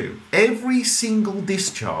will that do? Every single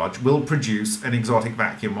discharge will produce an exotic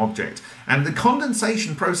vacuum object. And the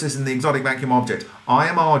condensation process in the exotic vacuum object, I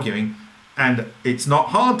am arguing, and it's not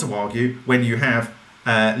hard to argue when you have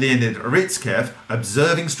Leonid Aritskev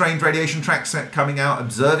observing strange radiation tracks coming out,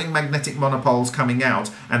 observing magnetic monopoles coming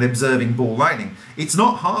out, and observing ball lightning. It's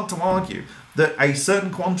not hard to argue that a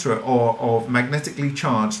certain quanta of magnetically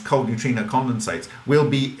charged cold neutrino condensates will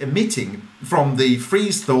be emitting from the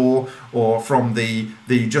freeze thaw, or from the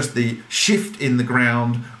shift in the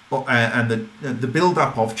ground, and the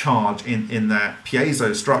build-up of charge in the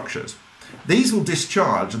piezo structures. These will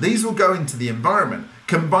discharge, these will go into the environment.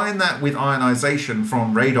 Combine that with ionization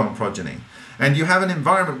from radon progeny, and you have an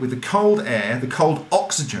environment with the cold air, the cold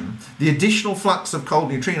oxygen, the additional flux of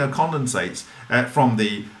cold neutrino condensates from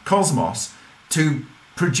the cosmos to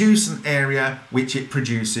produce an area which it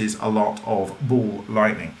produces a lot of ball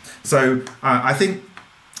lightning. So I think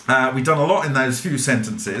we've done a lot in those few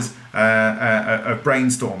sentences of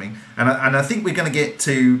brainstorming, and I think we're going to get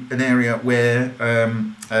to an area where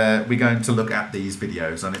we're going to look at these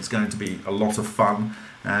videos, and it's going to be a lot of fun.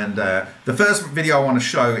 And the first video I want to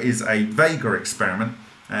show is a Vega experiment,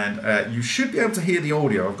 and you should be able to hear the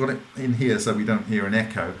audio. I've got it in here so we don't hear an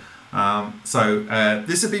echo.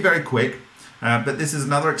 This will be very quick. But this is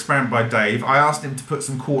another experiment by Dave. I asked him to put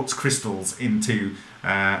some quartz crystals into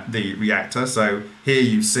the reactor. So here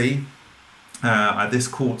you see this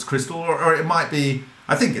quartz crystal, or it might be,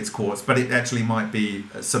 I think it's quartz, but it actually might be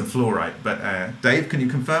some fluorite. But Dave, can you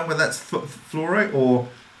confirm whether that's fluorite or...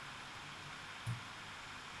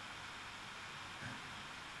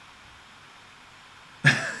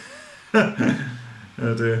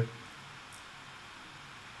 Oh dear.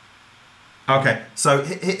 Okay, so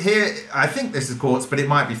here, I think this is quartz, but it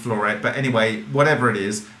might be fluorite. But anyway, whatever it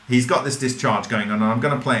is, he's got this discharge going on, and I'm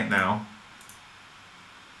going to play it now.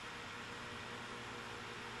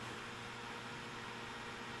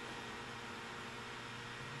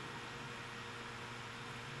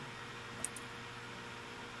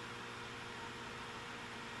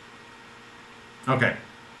 Okay,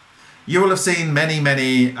 you will have seen many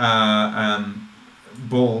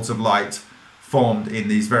balls of light formed in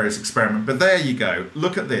these various experiments. But there you go.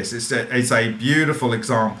 Look at this. It's a beautiful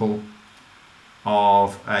example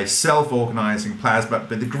of a self-organizing plasma.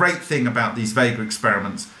 But the great thing about these Vega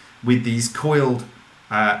experiments with these coiled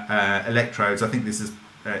electrodes, I think this is,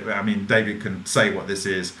 I mean, David can say what this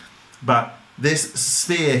is, but this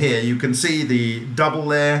sphere here, you can see the double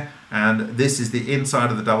layer, and this is the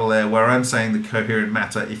inside of the double layer, where I'm saying the coherent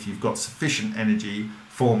matter, if you've got sufficient energy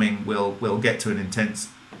forming, will get to an intense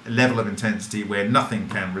level of intensity where nothing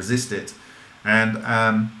can resist it.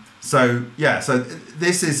 And so yeah, so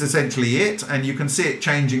this is essentially it, and you can see it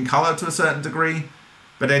change in color to a certain degree.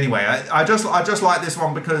 But anyway, I just like this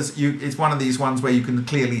one because it's one of these ones where you can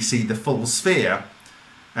clearly see the full sphere,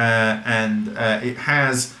 and it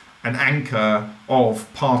has an anchor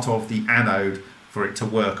of part of the anode for it to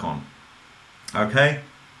work on. Okay.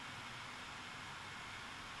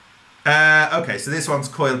 Okay, so this one's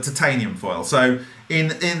coiled titanium foil. So in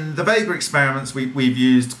the Vega experiments, we've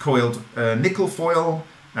used coiled nickel foil,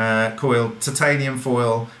 coiled titanium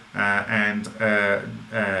foil, and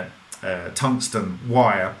tungsten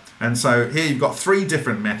wire. And so here you've got 3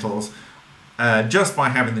 different metals. Just by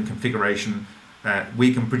having the configuration,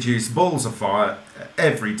 we can produce balls of fire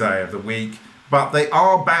every day of the week, but they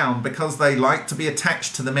are bound because they like to be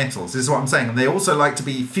attached to the metals. This is what I'm saying. And they also like to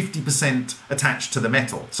be 50% attached to the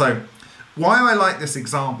metal. So why I like this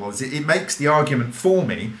example is it makes the argument for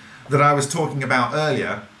me that I was talking about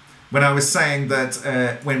earlier when I was saying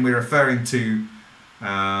that when we're referring to,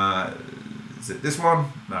 is it this one?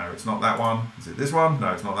 No, it's not that one. Is it this one?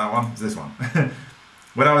 No, it's not that one. It's this one.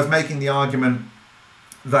 When I was making the argument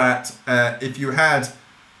that if you had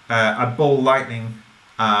a ball lightning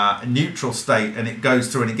neutral state and it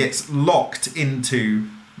goes through and it gets locked into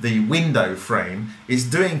the window frame, it's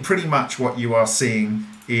doing pretty much what you are seeing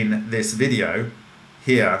in this video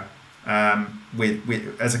here,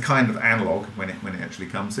 with as a kind of analog when it actually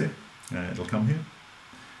comes here. It'll come here,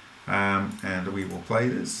 and we will play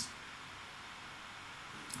this.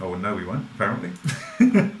 Oh no, we won't, apparently.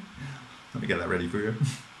 Let me get that ready for you.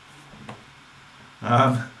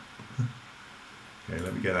 Okay,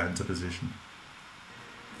 let me get that into position.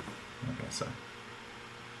 Okay, so,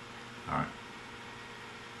 all right.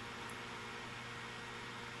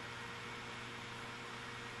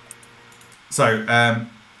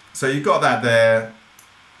 So you've got that there,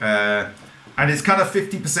 and it's kind of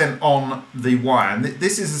 50% on the wire. And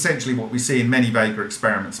this is essentially what we see in many Vega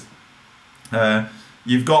experiments.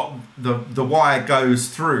 You've got the wire goes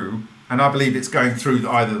through, and I believe it's going through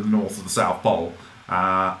either the North or the South Pole.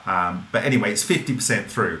 But anyway, it's 50%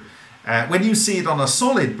 through. When you see it on a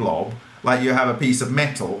solid blob, like you have a piece of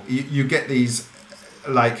metal, you get these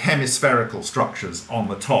like hemispherical structures on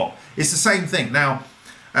the top. It's the same thing. Now,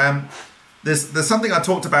 there's something I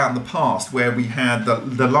talked about in the past where we had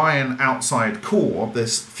the Lion outside core,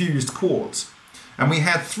 this fused quartz, and we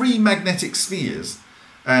had 3 magnetic spheres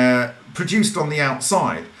produced on the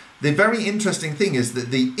outside. The very interesting thing is that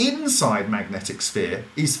the inside magnetic sphere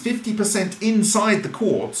is 50% inside the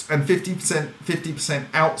quartz and 50%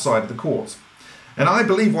 outside the quartz. And I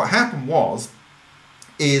believe what happened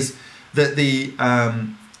is that the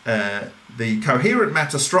coherent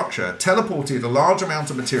matter structure teleported a large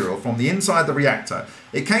amount of material from the inside the reactor.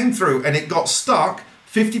 It came through and it got stuck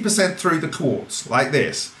 50% through the quartz, like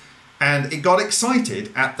this. And it got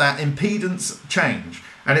excited at that impedance change.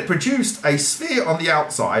 And it produced a sphere on the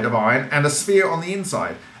outside of iron and a sphere on the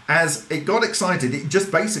inside. As it got excited, it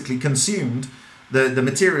just basically consumed the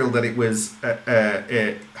material that it was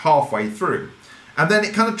halfway through. And then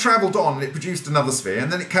it kind of travelled on and it produced another sphere,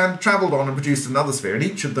 and then it kind of travelled on and produced another sphere, and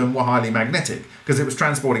each of them were highly magnetic because it was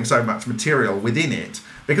transporting so much material within it,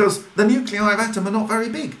 because the nuclei of atom are not very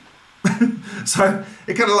big. So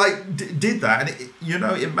it kind of like did that, and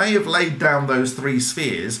it may have laid down those 3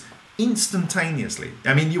 spheres instantaneously.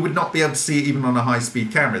 I mean, you would not be able to see it even on a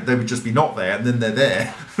high-speed camera. They would just be not there, and then they're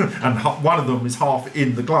there, and one of them is half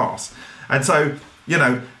in the glass. And so,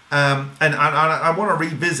 and I want to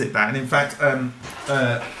revisit that. And in fact,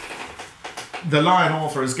 the Lion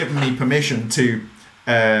author has given me permission to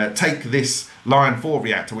take this Lion 4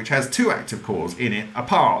 reactor, which has 2 active cores in it,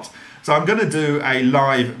 apart. So I'm going to do a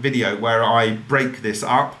live video where I break this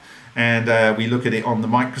up, and we look at it on the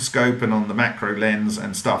microscope and on the macro lens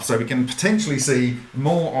and stuff, so we can potentially see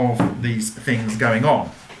more of these things going on.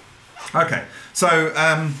 Okay, so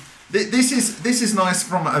this is nice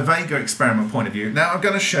from a Vega experiment point of view. Now I'm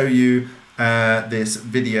going to show you this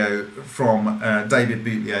video from David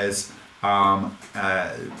Boutlier's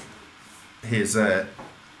his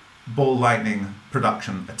ball lightning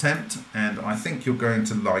production attempt, and I think you're going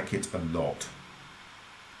to like it a lot.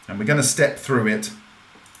 And we're going to step through it.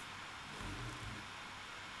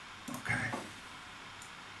 Okay.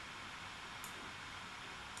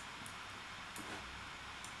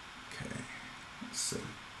 Okay, let's see.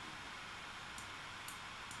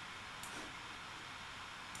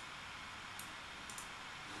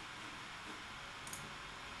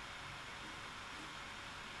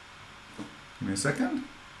 Give me a second.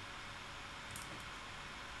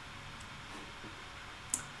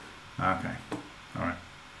 Okay, all right.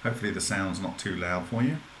 Hopefully the sound's not too loud for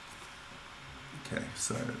you. Okay,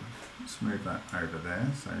 so let's move that over there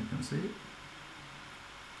so you can see it.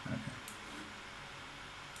 Okay.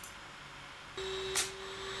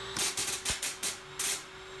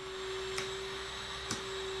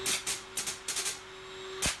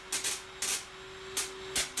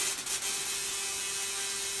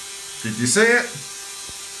 Did you see it?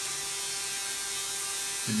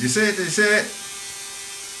 Did you see it? Did you see it?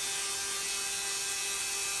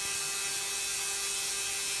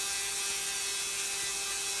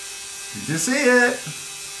 Did you see it?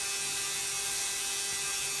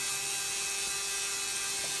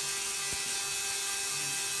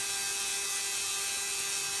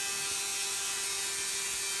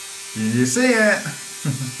 Did you see it?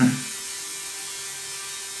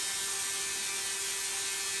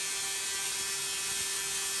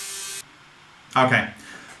 Okay,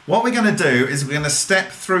 what we're going to do is we're going to step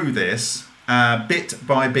through this bit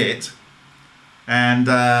by bit, and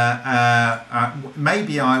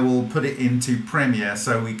maybe I will put it into Premiere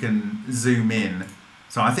so we can zoom in.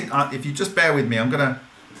 So I think if you just bear with me, I'm going to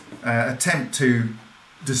attempt to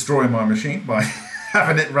destroy my machine by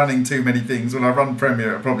having it running too many things. When I run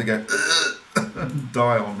Premiere, it'll probably go and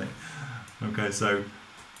die on me. Okay, so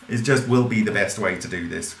it just will be the best way to do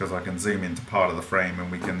this because I can zoom into part of the frame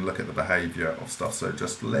and we can look at the behavior of stuff. So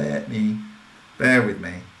just bear with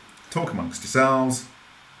me, talk amongst yourselves.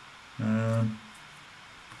 Okay.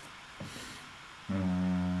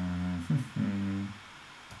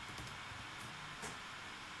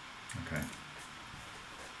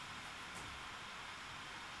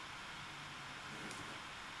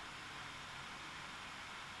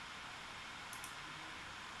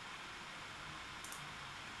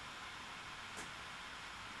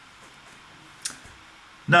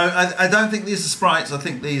 No, I don't think these are sprites. I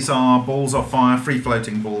think these are balls of fire,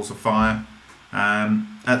 free-floating balls of fire.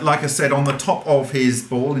 Like I said, on the top of his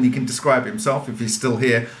ball, and he can describe himself if he's still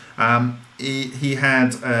here, he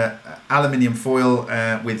had aluminium foil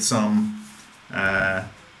with some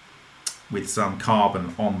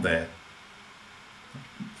carbon on there,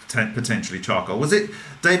 potentially charcoal. Was it,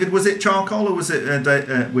 David? Was it charcoal or was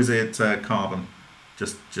it carbon?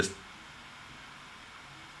 Just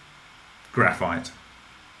graphite.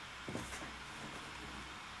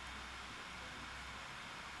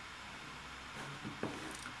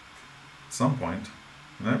 Some point.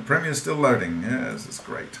 No, Premiere's still loading. Yes, it's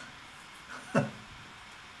great. I'm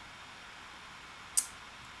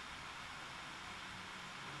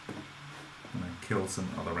going to kill some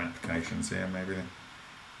other applications here. Maybe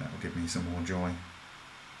that will give me some more joy.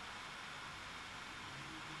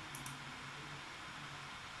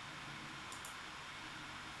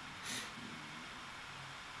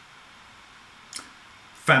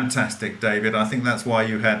 Fantastic, David. I think that's why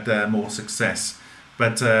you had more success.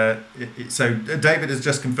 But so David has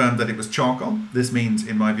just confirmed that it was charcoal. This means,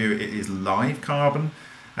 in my view, it is live carbon,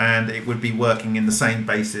 and it would be working in the same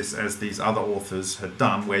basis as these other authors had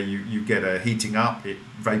done, where you get a heating up, it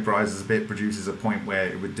vaporizes a bit, produces a point where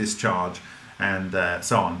it would discharge, and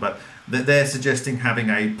so on. But they're suggesting having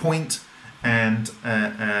a point and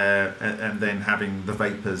then having the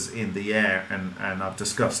vapors in the air. And I've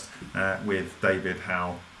discussed with David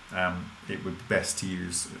how it would be best to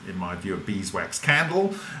use, in my view, a beeswax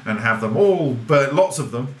candle and have them all burn, lots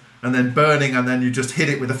of them, and then burning, and then you just hit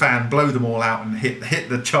it with a fan, blow them all out, and hit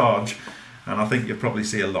the charge. And I think you'll probably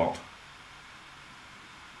see a lot.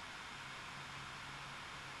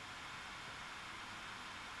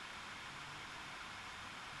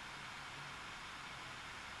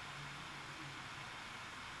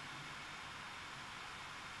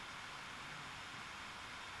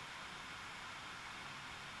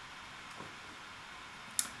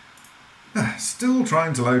 Still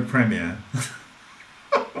trying to load Premiere.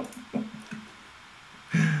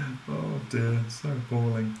 Oh dear, so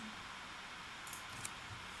appalling.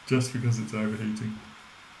 Just because it's overheating.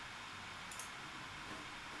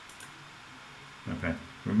 Okay,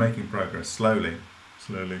 we're making progress, slowly.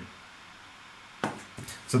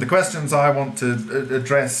 So the questions I want to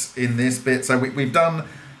address in this bit, so we've done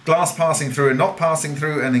glass passing through and not passing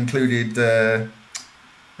through, and included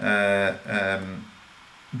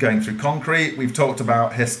going through concrete. We've talked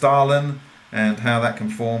about Hessdalen and how that can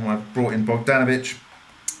form. I've brought in Bogdanovich,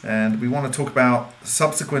 and we want to talk about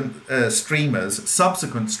subsequent streamers.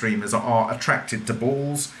 Subsequent streamers are attracted to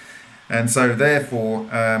balls, and so therefore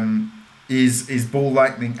is ball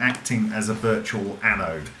lightning acting as a virtual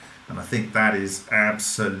anode, and I think that is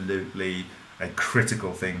absolutely a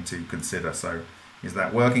critical thing to consider. So is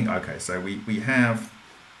that working? Okay, so we have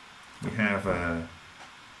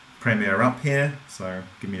Premiere up here, so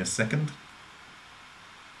give me a second.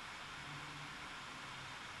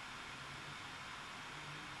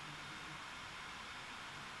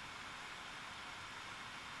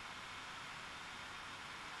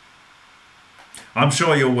 I'm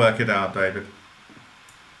sure you'll work it out, David.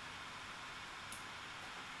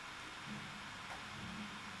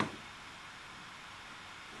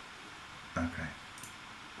 Okay.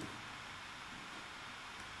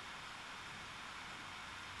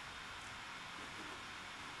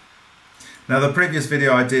 Now the previous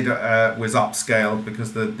video I did was upscaled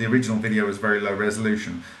because the original video was very low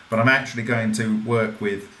resolution, but I'm actually going to work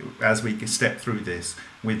with, as we step through this,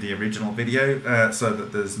 with the original video so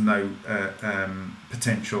that there's no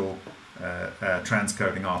potential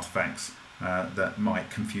transcoding artifacts that might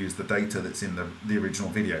confuse the data that's in the original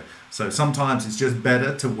video. So sometimes it's just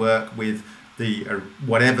better to work with the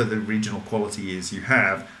whatever the original quality is you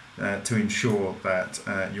have to ensure that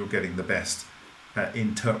you're getting the best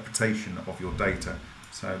interpretation of your data.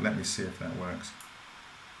 So let me see if that works.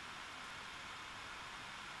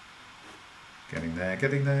 Getting there,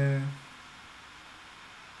 getting there.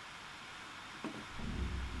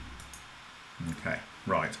 Okay,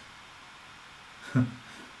 right. Maybe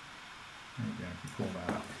I can pull that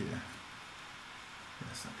up here.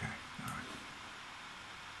 Yes, okay, all right.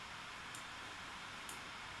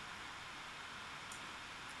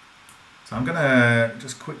 So I'm going to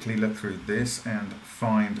just quickly look through this and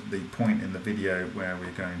find the point in the video where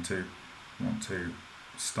we're going to want to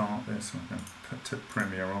start this. I'm going to put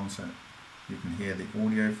Premiere on so you can hear the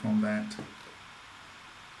audio from that.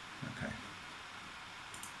 Okay.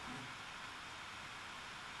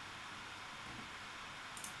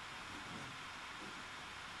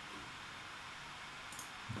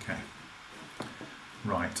 Okay.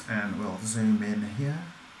 Right, and we'll zoom in here.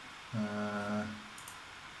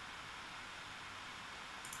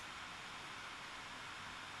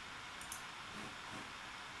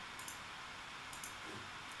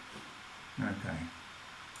 Okay.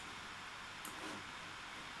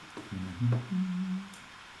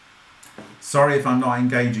 Sorry if I'm not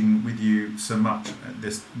engaging with you so much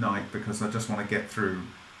this night because I just want to get through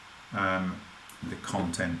the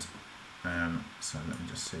content. So let me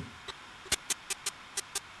just see.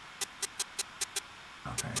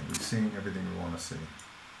 Okay, we're seeing everything we want to see.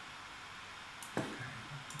 Okay,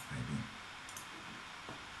 maybe.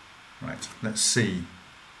 Right, let's see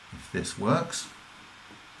if this works.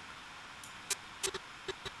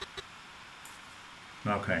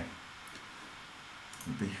 Okay. It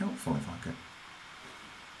would be helpful if I could.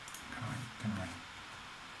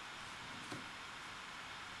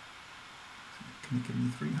 Can you give me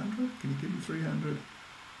 300? Can you give me 300?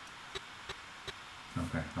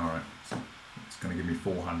 Okay, alright. So it's going to give me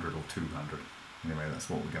 400 or 200. Anyway, that's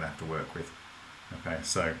what we're going to have to work with. Okay,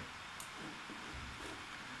 so.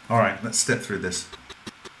 Alright, let's step through this.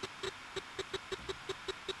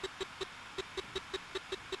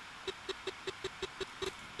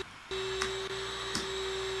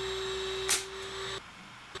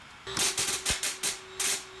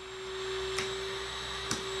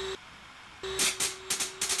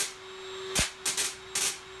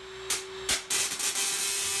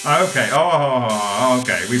 Okay, oh,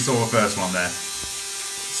 okay, we saw the first one there.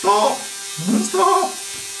 Stop! Stop!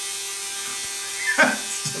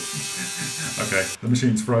 Okay, the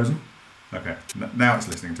machine's frozen. Okay, now it's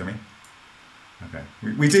listening to me. Okay,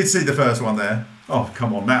 we did see the first one there. Oh,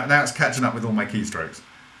 come on, now it's catching up with all my keystrokes.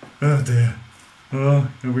 Oh dear. Oh,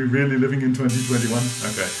 are we really living in 2021?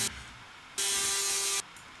 Okay.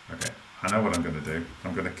 Okay, I know what I'm going to do.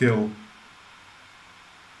 I'm going to kill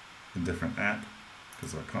a different app.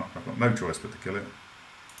 Because I've got no choice but to kill it.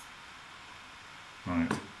 Right,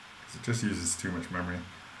 because it just uses too much memory.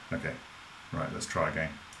 Okay, right, let's try again.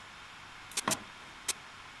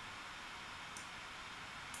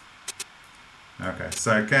 Okay,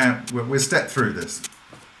 so we'll step through this.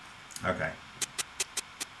 Okay.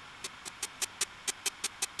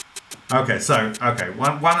 Okay, so,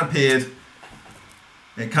 one appeared,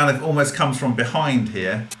 it kind of almost comes from behind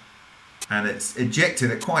here, and it's ejected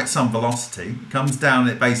at quite some velocity. It comes down,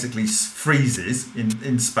 it basically freezes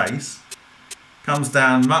in space, comes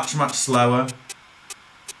down much slower,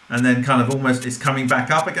 and then kind of almost it's coming back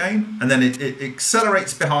up again, and then it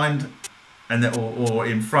accelerates behind and then, or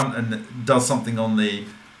in front, and does something on the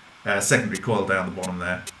secondary coil down the bottom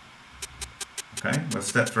there. Okay, we'll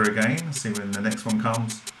step through again, see when the next one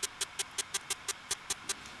comes.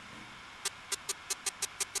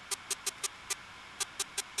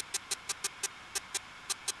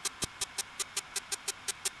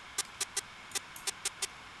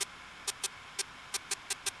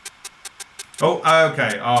 Oh,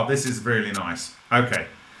 okay. Oh, this is really nice. Okay.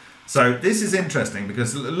 So this is interesting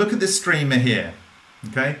because look at this streamer here.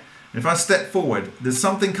 Okay. If I step forward, there's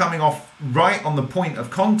something coming off right on the point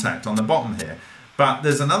of contact on the bottom here. But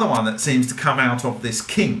there's another one that seems to come out of this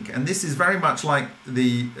kink. And this is very much like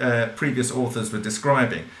the previous authors were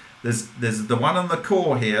describing. There's the one on the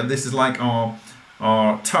core here. This is like our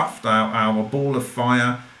tuft, our ball of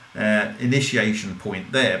fire initiation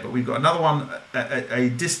point there. But we've got another one a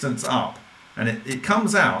distance up. And it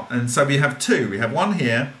comes out, and so we have two. We have one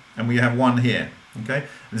here, and we have one here. Okay.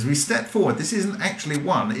 And as we step forward, this isn't actually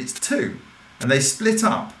one; it's two, and they split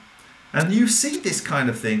up. And you see this kind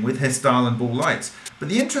of thing with Hessdal and ball lights. But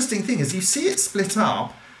the interesting thing is, you see it split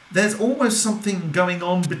up. There's almost something going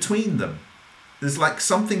on between them. There's like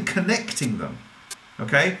something connecting them.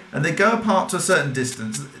 Okay. And they go apart to a certain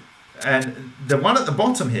distance, and the one at the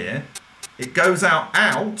bottom here, it goes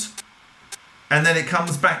out, and then it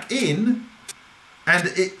comes back in.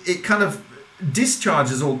 And it kind of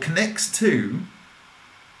discharges or connects to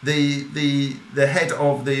the head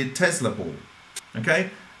of the Tesla ball,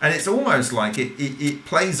 okay? And it's almost like it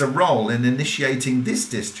plays a role in initiating this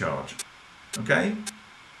discharge, okay?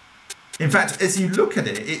 In fact, as you look at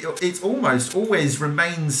it almost always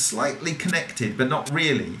remains slightly connected, but not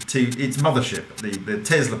really, to its mothership, the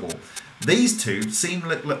Tesla ball. These two seem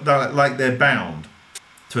like they're bound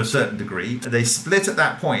to a certain degree. They split at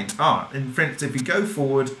that point. And for instance, if you go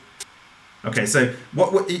forward, okay, so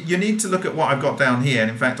what you need to look at what I've got down here, and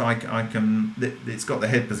in fact I can, it's got the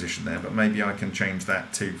head position there, but maybe I can change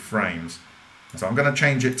that to frames. So I'm going to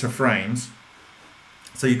change it to frames,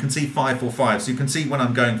 so you can see 545, so you can see when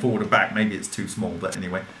I'm going forward or back. Maybe it's too small, but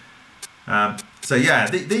anyway. So yeah,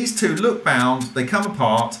 these two look bound, they come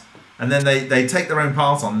apart, and then they take their own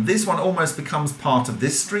path on. This one almost becomes part of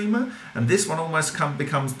this streamer, and this one almost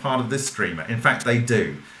becomes part of this streamer. In fact, they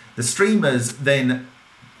do. The streamers then,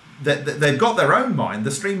 they've got their own mind. The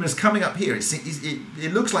streamer's coming up here.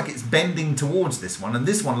 It looks like it's bending towards this one, and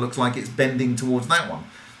this one looks like it's bending towards that one.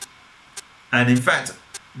 And in fact,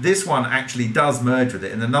 this one actually does merge with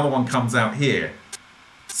it, and another one comes out here.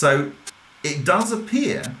 So it does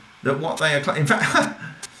appear that what they are, in fact,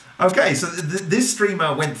 okay, so this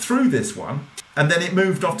streamer went through this one, and then it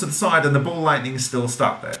moved off to the side, and the ball lightning is still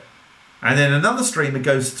stuck there. And then another streamer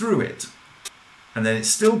goes through it, and then it's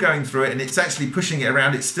still going through it, and it's actually pushing it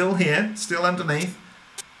around. It's still here, still underneath,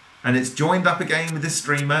 and it's joined up again with this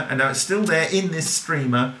streamer, and now it's still there in this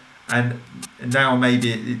streamer, and now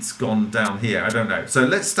maybe it's gone down here. I don't know. So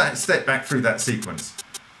let's step back through that sequence.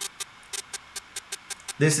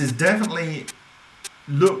 This is definitely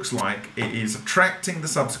looks like it is attracting the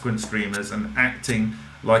subsequent streamers and acting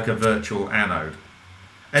like a virtual anode.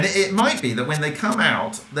 And it might be that when they come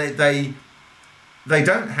out, they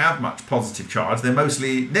don't have much positive charge. They're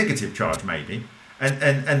mostly negative charge, maybe.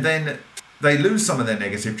 And then they lose some of their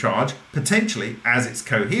negative charge, potentially, as it's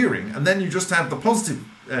cohering. And then you just have the positive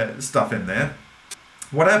stuff in there.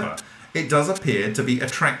 Whatever. It does appear to be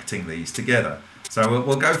attracting these together. So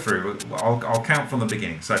we'll go through. I'll count from the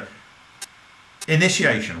beginning. So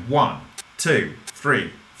initiation: 1, 2,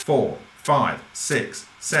 3, 4, 5, 6,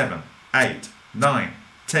 7, 8, 9,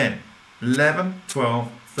 10, 11,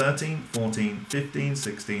 12, 13, 14, 15,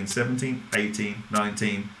 16, 17, 18,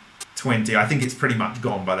 19, 20. I think it's pretty much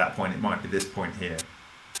gone by that point. It might be this point here.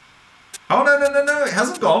 Oh, no, it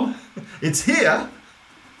hasn't gone. It's here.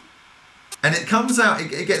 And it comes out,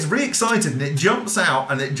 it gets re-excited, and it jumps out,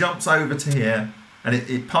 and it jumps over to here, and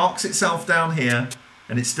it parks itself down here,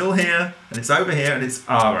 and it's still here, and it's over here, and it's,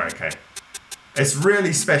 right, okay. It's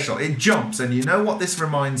really special. It jumps, and you know what this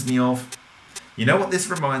reminds me of? You know what this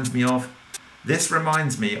reminds me of? This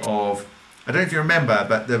reminds me of, I don't know if you remember,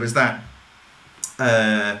 but there was that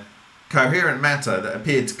coherent matter that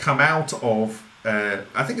appeared to come out of,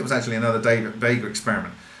 I think it was actually another Vega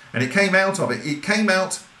experiment, and it came out of it. It came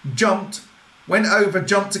out, jumped, went over,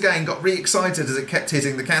 jumped again, got re-excited as it kept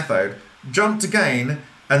hitting the cathode, jumped again,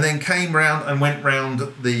 and then came round and went round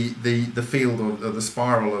the field or the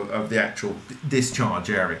spiral of the actual discharge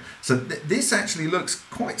area. So this actually looks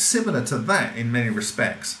quite similar to that in many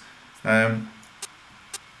respects. So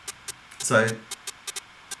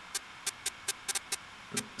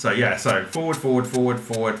yeah, so forward, forward, forward,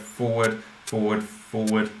 forward, forward, forward,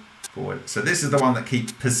 forward, forward. So this is the one that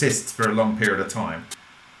persists for a long period of time.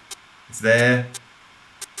 It's there.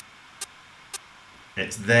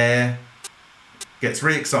 It's there. Gets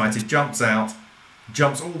re-excited, jumps out,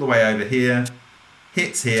 jumps all the way over here,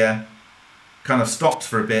 hits here, kind of stops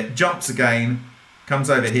for a bit, jumps again, comes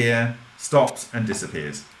over here, stops and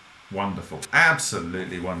disappears. Wonderful.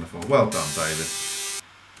 Absolutely wonderful. Well done, David.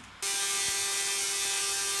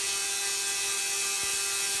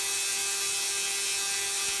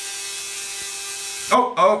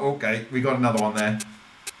 Oh, okay. We got another one there.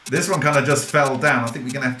 This one kind of just fell down. I think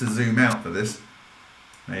we're going to have to zoom out for this.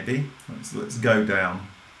 Maybe. Let's go down.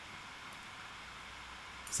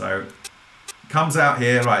 So, comes out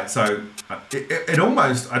here. Right, so it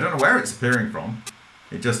almost, I don't know where it's appearing from.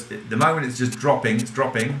 The moment it's just dropping, it's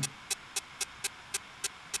dropping.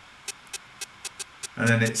 And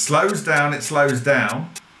then it slows down,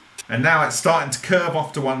 and now it's starting to curve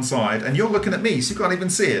off to one side, and you're looking at me, so you can't even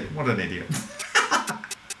see it. What an idiot.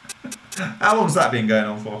 How long's that been going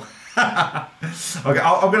on for? Okay,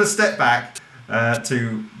 I'm going to step back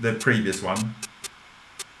to the previous one.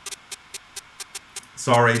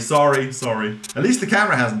 Sorry. At least the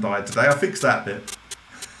camera hasn't died today. I fixed that bit.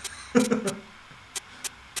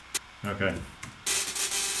 Okay.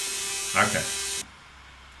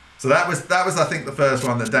 So that was I think the first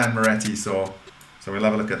one that Dan Moretti saw. So we'll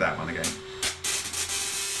have a look at that one again.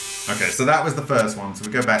 Okay, so that was the first one. So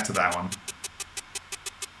we go back to that one.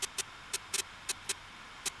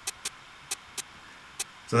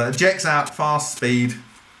 So that ejects out fast speed.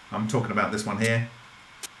 I'm talking about this one here.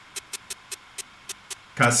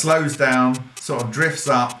 Kind of slows down, sort of drifts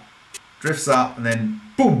up, and then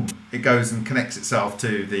boom, it goes and connects itself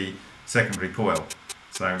to the secondary coil.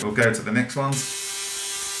 So we'll go to the next ones.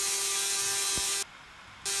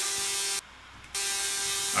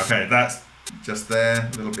 Okay, that's just there,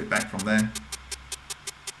 a little bit back from there.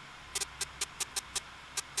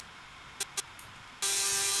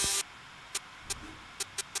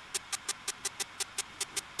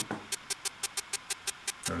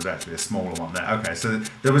 There was actually a smaller one there. Okay, so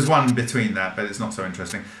there was one between that, but it's not so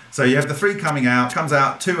interesting. So you have the 3 coming out, comes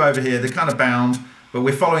out, 2 over here, they're kind of bound, but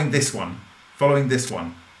we're following this one.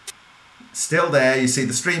 Still there, you see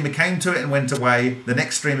the streamer came to it and went away. The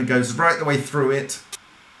next streamer goes right the way through it.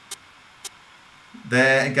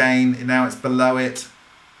 There again, now it's below it.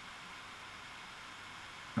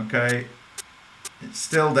 Okay, it's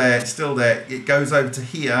still there, It goes over to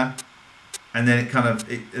here, and then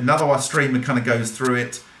another streamer kind of goes through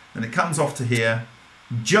it, and it comes off to here,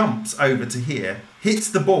 jumps over to here, hits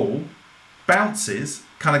the ball, bounces,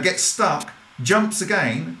 kind of gets stuck, jumps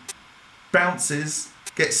again, bounces,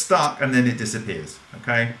 gets stuck, and then it disappears.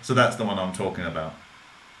 Okay, so that's the one I'm talking about.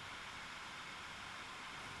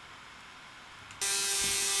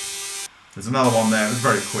 There's another one there, it was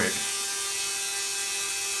very quick.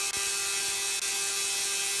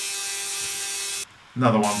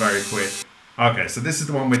 Another one very quick. Okay, so this is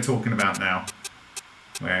the one we're talking about now,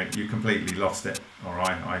 where you completely lost it, or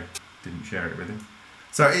I didn't share it with you.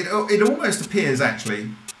 So it almost appears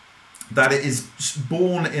actually that it is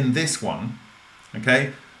born in this one,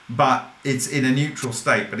 okay, but it's in a neutral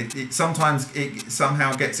state, but it sometimes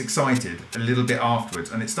somehow gets excited a little bit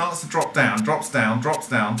afterwards, and it starts to drop down, drops down.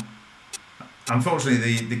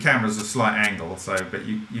 Unfortunately, the camera's a slight angle, but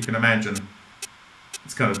you can imagine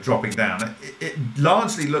it's kind of dropping down. It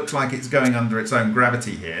largely looks like it's going under its own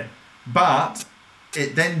gravity here, but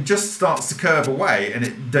it then just starts to curve away, and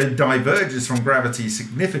it diverges from gravity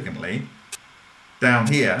significantly down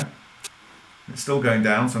here. It's still going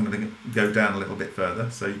down, so I'm going to go down a little bit further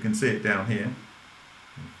so you can see it down here.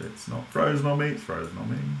 If it's not frozen on me, it's frozen on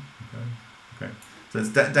me. Okay. So it's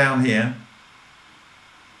down here.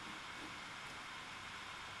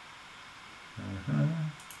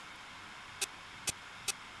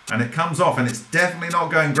 And it comes off, and it's definitely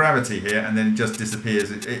not going gravity here, and then it just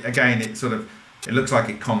disappears. Again, it looks like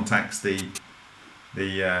it contacts the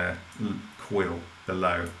coil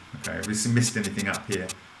below. Okay, have we missed anything up here?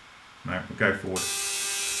 No, we'll go forward.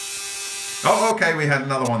 Oh, okay, we had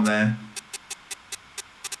another one there.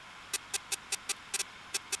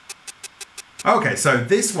 Okay, so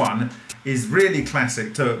this one is really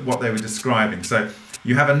classic to what they were describing. So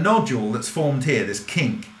you have a nodule that's formed here, this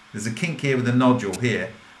kink. There's a kink here with a nodule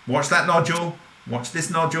here. Watch that nodule, watch this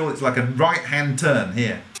nodule, it's like a right-hand turn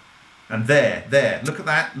here. And there, look at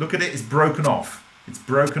that, look at it, it's broken off. It's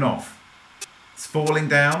broken off. It's falling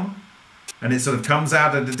down, and it sort of comes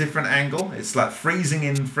out at a different angle. It's like freezing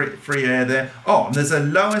in free air there. Oh, and there's a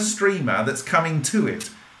lower streamer that's coming to it.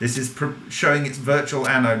 This is showing its virtual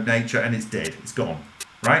anode nature, and it's dead, it's gone,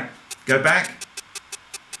 right? Go back.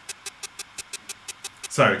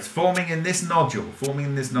 So it's forming in this nodule, forming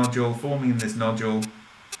in this nodule, forming in this nodule.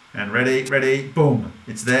 And ready, boom.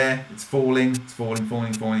 It's there, it's falling,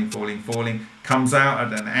 falling. Comes out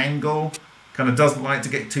at an angle, kind of doesn't like to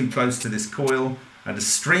get too close to this coil. And a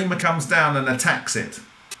streamer comes down and attacks it.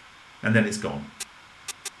 And then it's gone.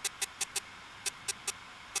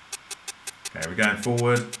 Okay, we're going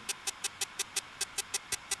forward.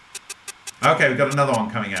 Okay, we've got another one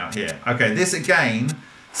coming out here. Okay, this again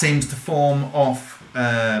seems to form off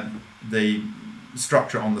the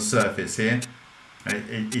structure on the surface here.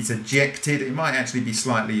 It's ejected. It might actually be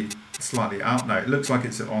slightly out. No, it looks like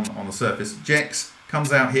it's on the surface. Ejects,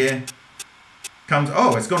 comes out here.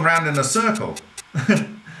 Oh, it's gone round in a circle.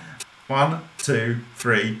 1, 2,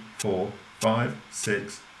 3, 4, 5,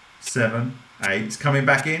 6, 7, 8. It's coming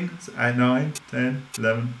back in. 8, 9, 10,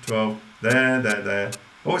 11, 12. There.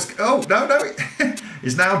 Oh, no.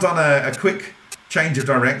 It's now done a quick change of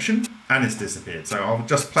direction and it's disappeared. So I'll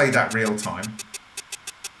just play that real time.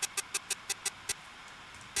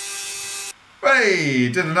 Hey,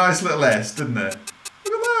 did a nice little S, didn't it?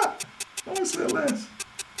 Look at that. Nice little S.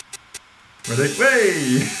 Ready?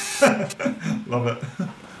 Hey! Love it.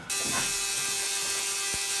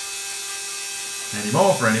 Any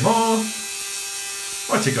more for any more?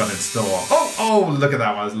 What you got in store? Oh, look at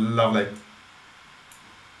that one. It's lovely.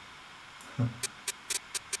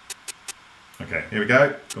 Okay, here we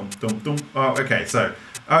go. Dum. Oh, okay, so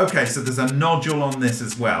there's a nodule on this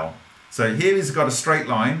as well. So here he's got a straight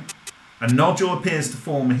line. A nodule appears to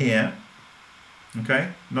form here. Okay,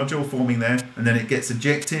 nodule forming there, and then it gets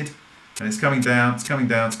ejected, and it's coming down, it's coming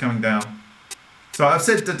down. So I've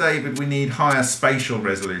said to David we need higher spatial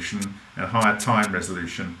resolution and higher time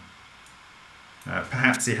resolution.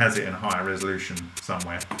 Perhaps he has it in higher resolution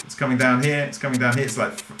somewhere. It's coming down here, it's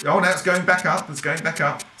like, oh, now it's going back up,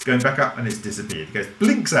 and it's disappeared. It goes,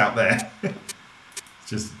 blinks out there. It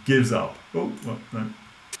just gives up. Oh, what? No.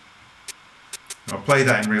 I'll play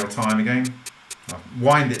that in real time again. I'll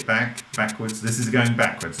wind it backwards. This is going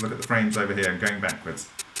backwards. Look at the frames over here, going backwards.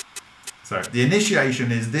 So the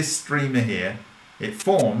initiation is this streamer here. It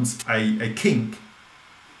forms a kink,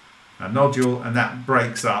 a nodule, and that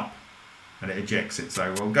breaks up and it ejects it.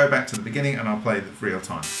 So we'll go back to the beginning and I'll play the real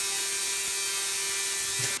time.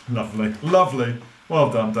 Lovely. Well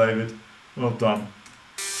done, David. Well done.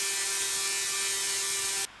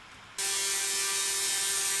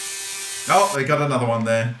 Oh, they got another one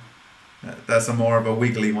there. That's a more of a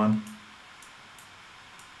wiggly one.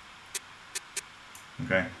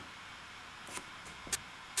 Okay.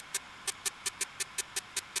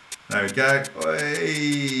 There we go.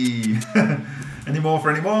 Hey. Any more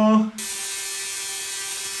for any more?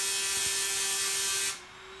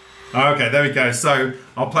 Okay, there we go. So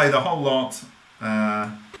I'll play the whole lot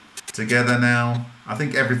together now. I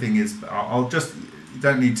think everything is, I'll just, you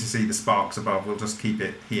don't need to see the sparks above. We'll just keep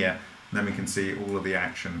it here. And then we can see all of the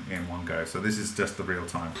action in one go. So this is just the real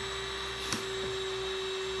time.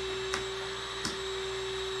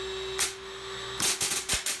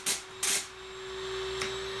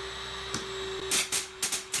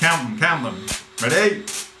 Count them. Ready?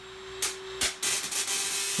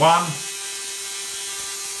 1,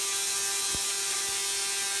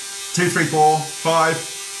 2, 3, 4, 5.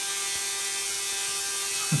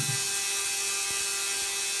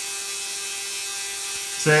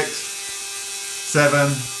 6,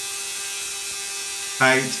 7,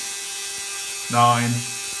 8, 9,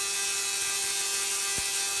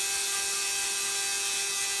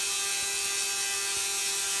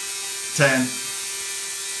 10,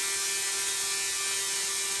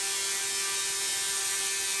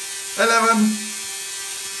 11.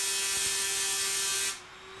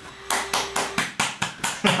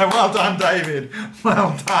 Well done, David.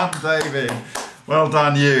 Well done, David. Well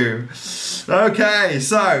done, you. Okay,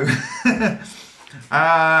 so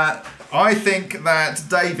I think that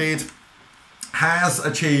David has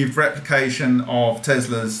achieved replication of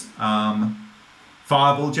Tesla's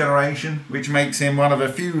fireball generation, which makes him one of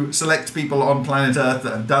a few select people on planet Earth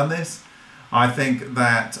that have done this. I think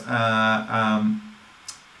that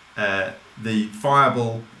the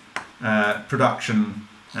fireball production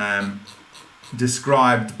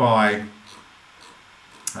described by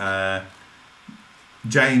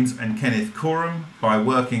James and Kenneth Coram by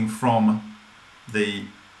working from the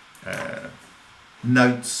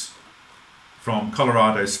notes from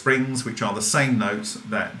Colorado Springs, which are the same notes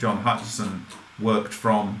that John Hutchison worked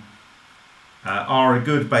from, are a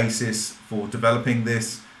good basis for developing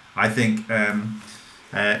this. I think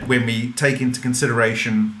when we take into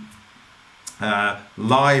consideration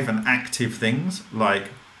live and active things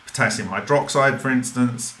like potassium hydroxide, for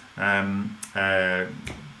instance,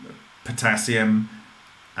 potassium,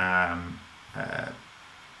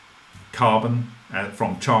 carbon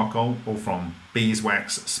from charcoal or from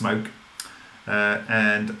beeswax smoke,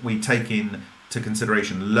 and we take into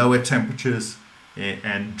consideration lower temperatures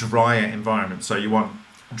and drier environments. So you want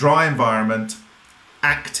dry environment,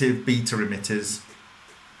 active beta emitters,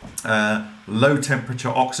 low temperature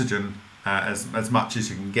oxygen as much as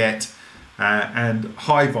you can get, and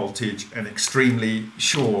high voltage and extremely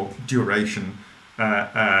short duration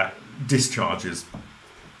discharges.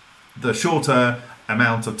 The shorter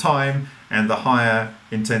amount of time and the higher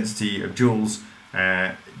intensity of joules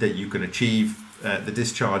that you can achieve the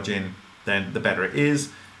discharge in, then the better it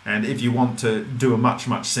is. And if you want to do a much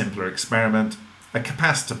simpler experiment, a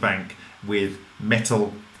capacitor bank with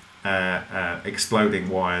metal exploding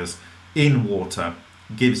wires in water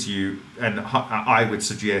gives you, and I would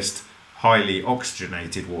suggest, highly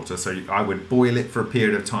oxygenated water. So I would boil it for a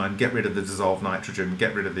period of time, get rid of the dissolved nitrogen,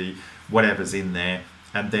 get rid of the whatever's in there,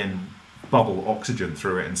 and then bubble oxygen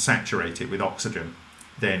through it and saturate it with oxygen.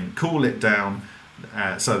 Then cool it down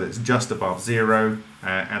so that it's just above zero,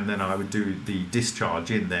 and then I would do the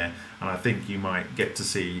discharge in there, and I think you might get to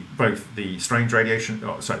see both the strange radiation,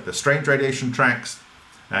 the strange radiation tracks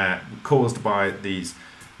caused by these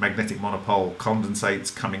magnetic monopole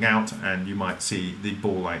condensates coming out, and you might see the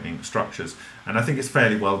ball lightning structures. And I think it's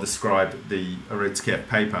fairly well described, the Oritsky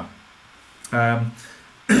paper.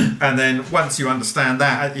 And then once you understand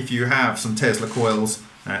that, if you have some Tesla coils,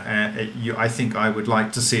 I think I would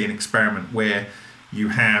like to see an experiment where you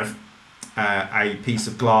have a piece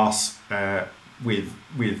of glass with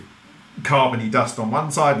carbony dust on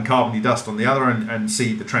one side and carbony dust on the other, and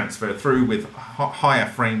see the transfer through with higher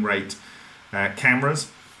frame rate cameras.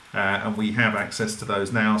 And we have access to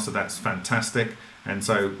those now, so that's fantastic. And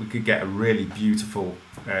so we could get a really beautiful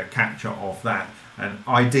capture of that, and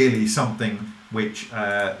ideally something which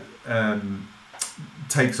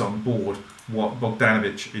takes on board what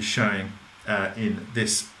Bogdanovich is showing in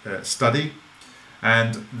this study.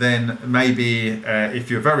 And then maybe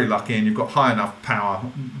if you're very lucky and you've got high enough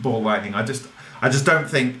power ball lightning, I just don't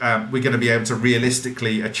think we're going to be able to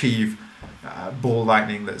realistically achieve ball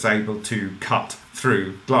lightning that's able to cut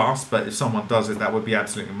through glass, but if someone does it, that would be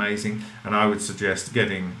absolutely amazing. And I would suggest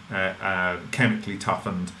getting chemically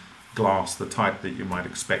toughened glass, the type that you might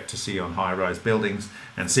expect to see on high-rise buildings,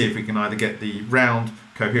 and see if we can either get the round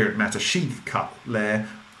coherent matter sheath cut layer,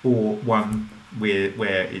 or one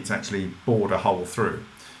where it's actually bored a hole through.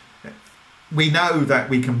 We know that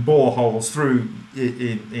we can bore holes through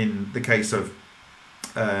in the case of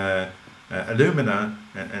alumina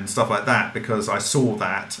and stuff like that, because I saw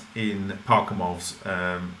that in Parkhomov's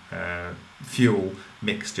fuel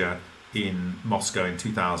mixture in Moscow in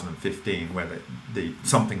 2015, where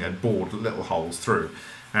something had bored little holes through.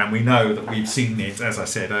 And we know that we've seen it, as I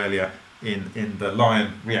said earlier, in the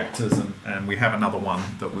Lion reactors, and we have another one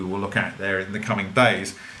that we will look at there in the coming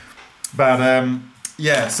days. But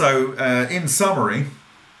yeah, so in summary,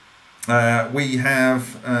 we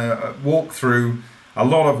have walked through a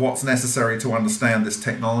lot of what's necessary to understand this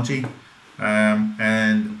technology,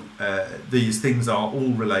 and these things are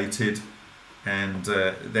all related, and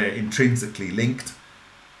they're intrinsically linked,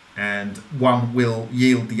 and one will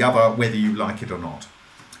yield the other whether you like it or not.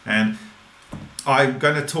 And I'm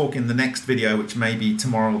going to talk in the next video, which may be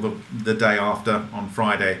tomorrow, the day after, on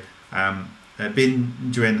Friday.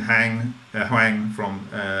 Bin Juan Huang from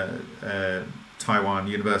Taiwan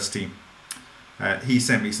University, he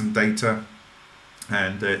sent me some data,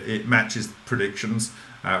 and it matches predictions,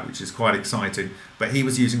 which is quite exciting. But he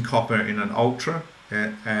was using copper in an ultra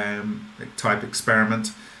type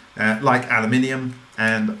experiment, like aluminium.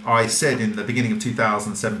 And I said in the beginning of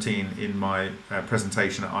 2017 in my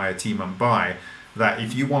presentation at IIT Mumbai that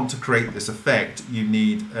if you want to create this effect, you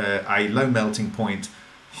need a low melting point,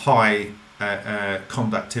 high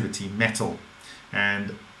conductivity metal.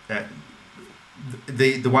 And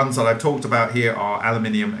the ones that I've talked about here are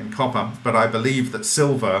aluminium and copper, but I believe that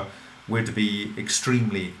silver would be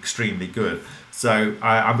extremely good. So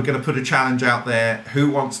I'm going to put a challenge out there. Who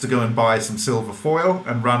wants to go and buy some silver foil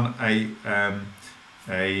and run a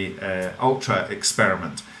ultra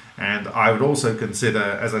experiment? And I would also consider,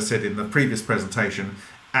 as I said in the previous presentation,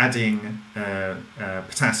 adding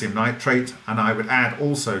potassium nitrate, and I would add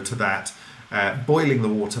also to that boiling the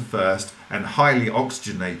water first and highly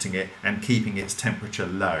oxygenating it and keeping its temperature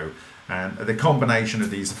low. And the combination of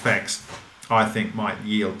these effects, I think, might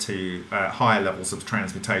yield to higher levels of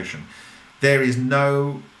transmutation. There is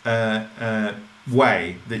no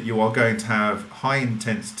way that you are going to have high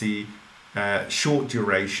intensity, short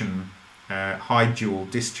duration, high joule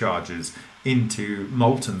discharges into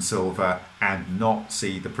molten silver and not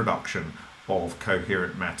see the production of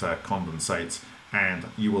coherent matter condensates, and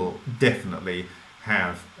you will definitely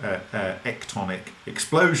have ectonic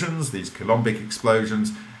explosions, these coulombic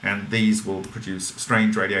explosions, and these will produce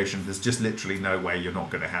strange radiation. There's just literally no way you're not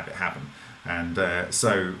going to have it happen. And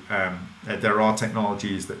so there are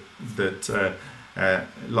technologies that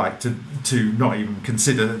like to not even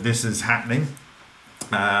consider that this is happening,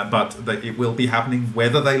 but that it will be happening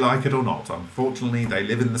whether they like it or not. Unfortunately, they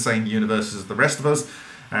live in the same universe as the rest of us,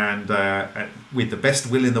 and with the best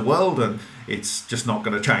will in the world, and it's just not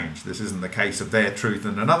going to change. This isn't the case of their truth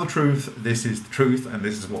and another truth. This is the truth, and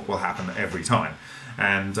this is what will happen every time.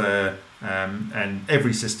 And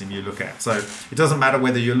every system you look at. So it doesn't matter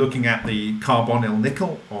whether you're looking at the carbonyl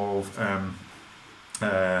nickel of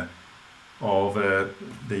the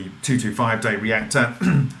 225-day reactor,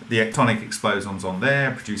 the ectonic explosions on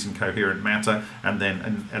there, producing coherent matter, and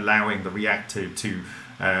then allowing the reactor to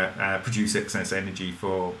produce excess energy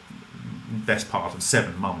for best part of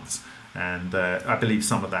 7 months. And I believe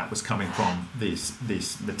some of that was coming from this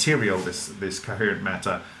material, this coherent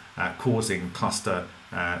matter, causing cluster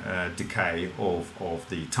decay of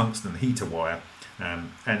the tungsten heater wire,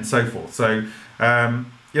 and so forth. So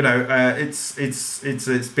you know,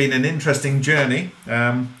 it's been an interesting journey. We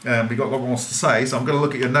got a lot more to say, so I'm going to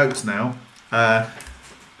look at your notes now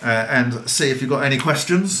and see if you've got any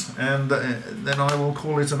questions, and then I will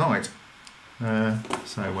call it a night.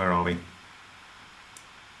 So where are we?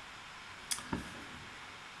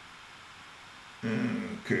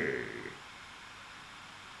 Okay.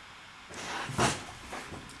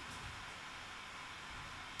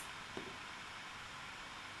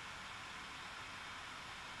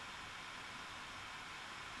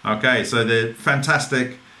 Okay, so the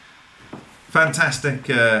fantastic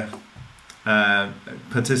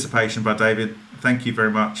participation by David. Thank you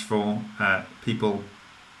very much for people.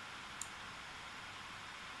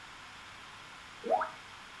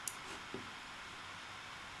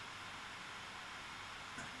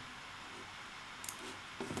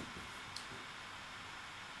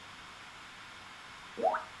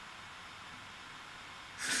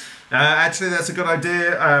 Actually, that's a good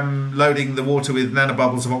idea. Loading the water with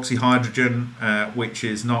nanobubbles of oxyhydrogen, which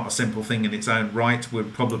is not a simple thing in its own right,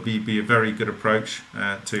 would probably be a very good approach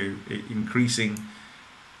to increasing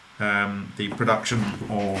the production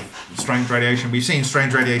of strange radiation. We've seen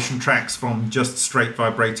strange radiation tracks from just straight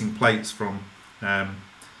vibrating plates from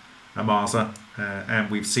AMASA, and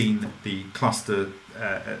we've seen the cluster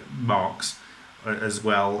marks as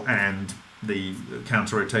well, and the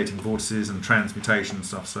counter-rotating vortices and transmutation and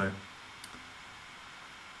stuff. So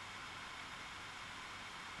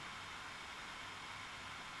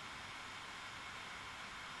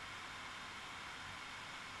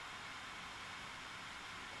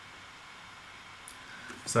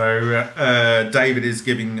David is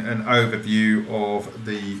giving an overview of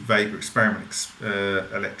the Vega experiment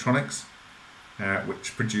electronics,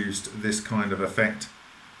 which produced this kind of effect,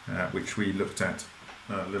 which we looked at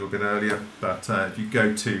a little bit earlier. But if you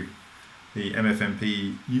go to the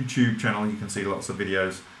MFMP YouTube channel, you can see lots of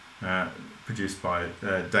videos produced by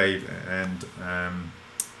Dave and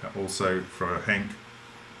also for Henk.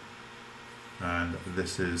 And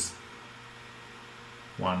this is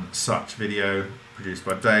one such video produced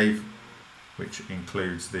by Dave, which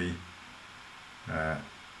includes the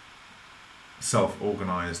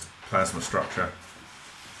self-organized plasma structure.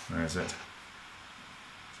 Where is it?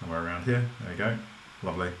 Somewhere around here. There you go.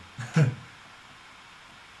 Lovely.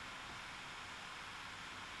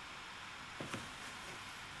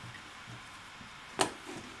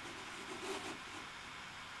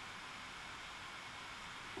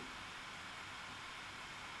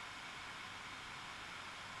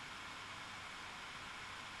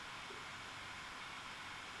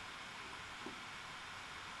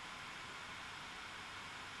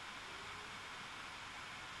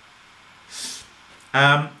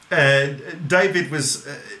 David was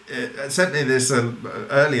sent me this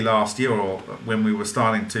early last year, or when we were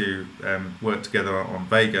starting to work together on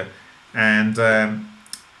Vega, and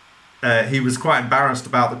he was quite embarrassed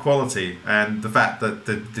about the quality and the fact that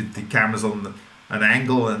the camera's on an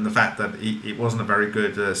angle, and the fact that it wasn't a very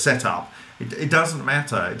good setup. It doesn't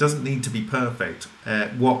matter. It doesn't need to be perfect.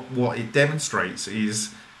 What it demonstrates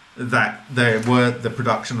is that there were the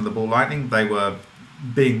production of the ball lightning. They were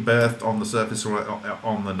being berthed on the surface or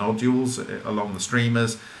on the nodules along the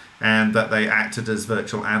streamers, and that they acted as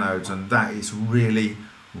virtual anodes, and that is really,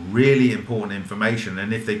 really important information.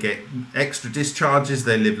 And if they get extra discharges,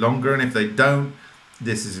 they live longer, and if they don't,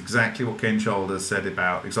 this is exactly what Ken Shoulders said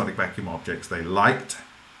about exotic vacuum objects. They liked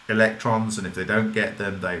electrons, and if they don't get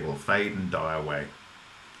them, they will fade and die away,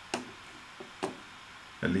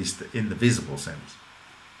 at least in the visible sense.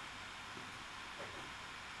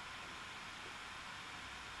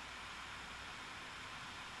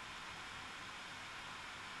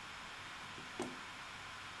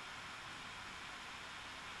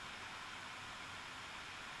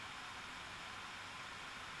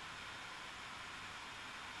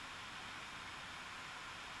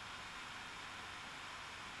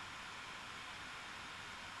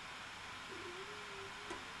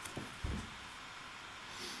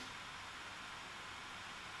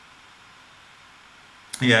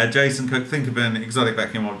 Yeah, Jason Cook, think of an exotic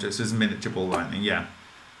vacuum object as miniature ball lightning. Yeah,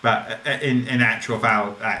 but in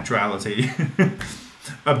actuality,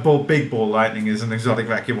 big ball lightning is an exotic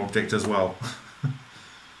vacuum object as well.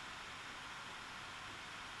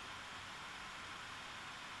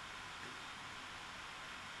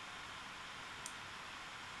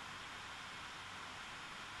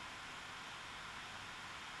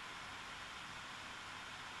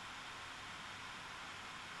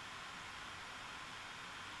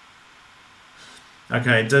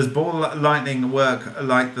 Okay, does ball lightning work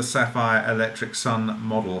like the Sapphire Electric Sun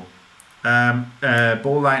model?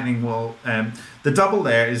 Ball lightning will... the double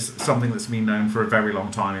there is something that's been known for a very long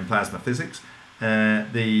time in plasma physics.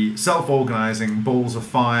 The self-organizing balls of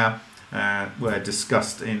fire were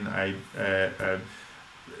discussed in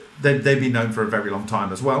they've been known for a very long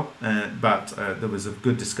time as well, but there was a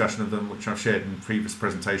good discussion of them, which I've shared in a previous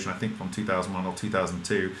presentation, I think from 2001 or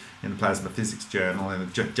 2002, in the Plasma Physics Journal, in the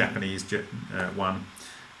Japanese one.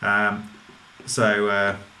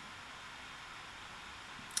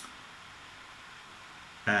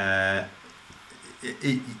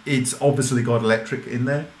 It's obviously got electric in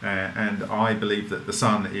there, and I believe that the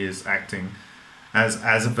sun is acting as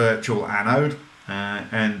a virtual anode,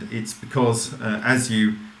 and it's because as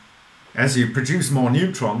you produce more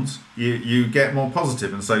neutrons, you get more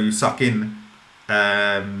positive, and so you suck in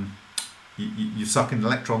you suck in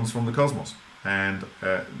electrons from the cosmos, and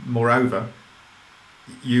moreover,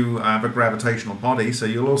 you have a gravitational body, so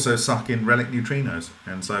you'll also suck in relic neutrinos,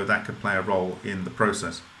 and so that could play a role in the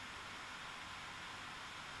process.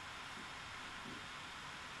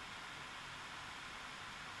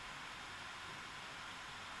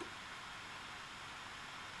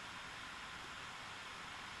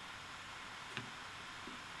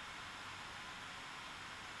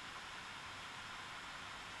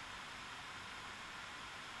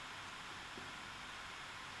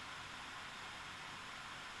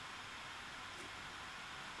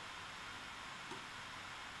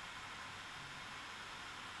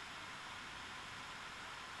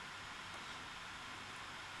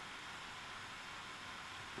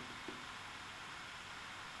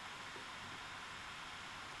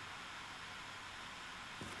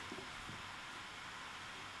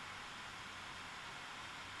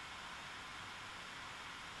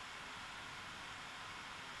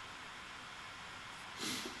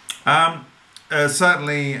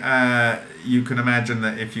 Certainly, you can imagine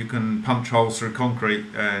that if you can punch holes through concrete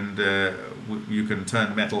and you can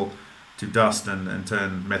turn metal to dust and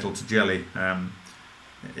turn metal to jelly,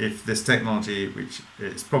 if this technology, which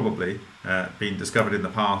it's probably been discovered in the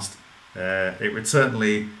past, it would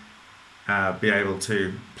certainly be able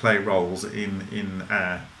to play roles in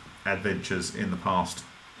adventures in the past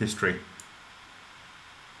history.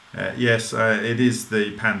 Yes, it is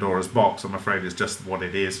the Pandora's box. I'm afraid it's just what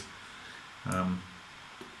it is.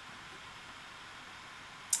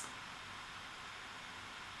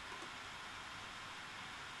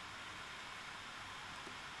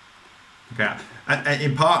 Okay, and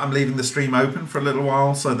in part I'm leaving the stream open for a little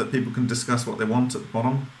while so that people can discuss what they want at the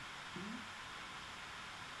bottom.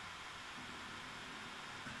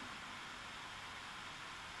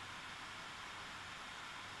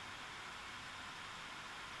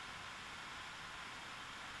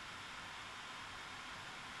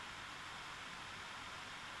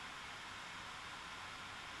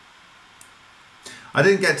 I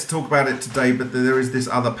didn't get to talk about it today, but there is this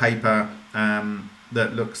other paper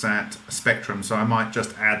that looks at spectrum, so I might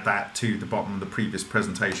just add that to the bottom of the previous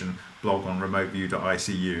presentation blog on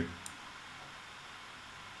remoteview.icu.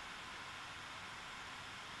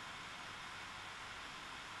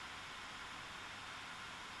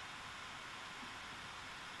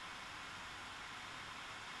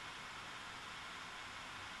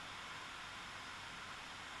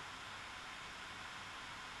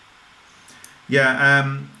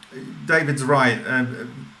 Yeah, David's right.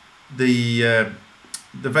 The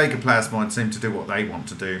Vega plasmoids seem to do what they want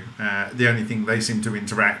to do. The only thing they seem to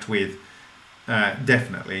interact with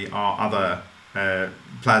definitely are other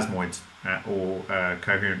plasmoids or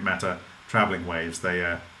coherent matter travelling waves.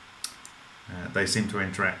 They seem to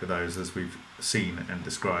interact with those, as we've seen and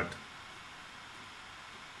described.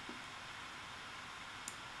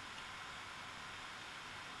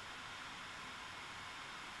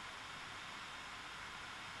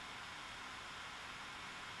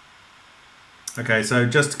 Okay, so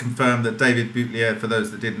just to confirm that David Boutelier, for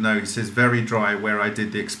those that didn't know, he says very dry where I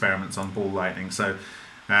did the experiments on ball lightning. So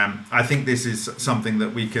I think this is something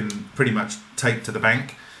that we can pretty much take to the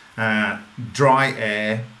bank. Dry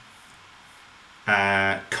air,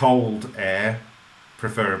 cold air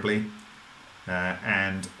preferably,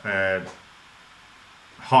 and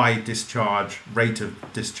high discharge, rate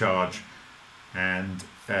of discharge, and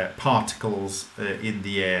particles in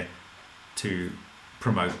the air to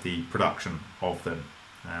promote the production of them.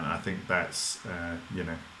 And I think that's you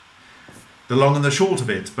know, the long and the short of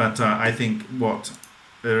it. But I think what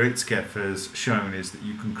Ritzkeff has shown is that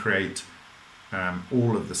you can create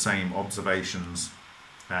all of the same observations,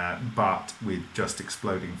 but with just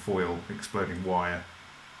exploding foil, exploding wire,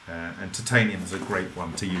 and titanium is a great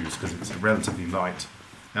one to use because it's a relatively light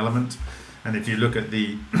element. And if you look at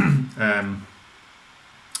the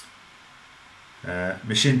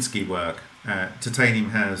Mashinsky work, titanium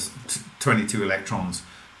has 22 electrons,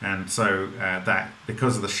 and so that,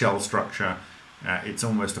 because of the shell structure, it's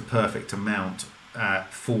almost a perfect amount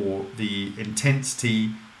for the intensity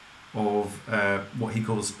of what he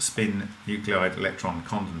calls spin nuclide electron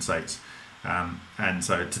condensates. And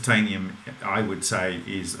so titanium, I would say,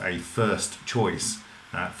 is a first choice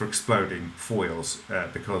for exploding foils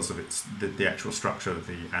because of the actual structure of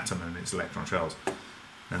the atom and its electron shells.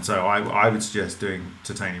 And so I would suggest doing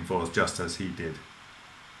titanium foils just as he did.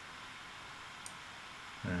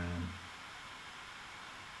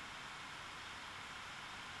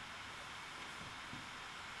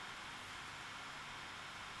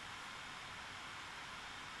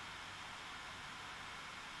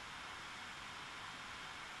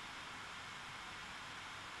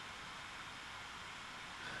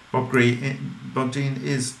 Bob Jean,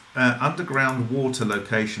 is underground water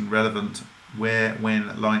location relevant where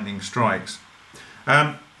when lightning strikes?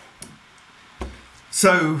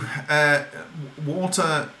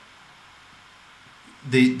 Water,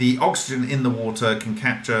 the oxygen in the water can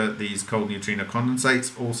capture these cold neutrino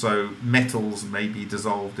condensates. Also, metals may be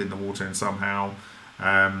dissolved in the water and somehow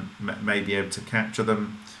may be able to capture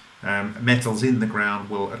them. Metals in the ground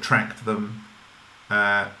will attract them.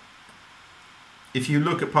 If you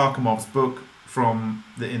look at Parkhomov's book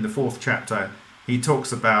in the 4th chapter, he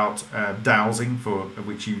talks about dowsing,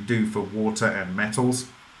 which you do for water and metals,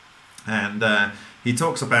 and he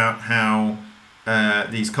talks about how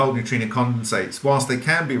these cold neutrino condensates, whilst they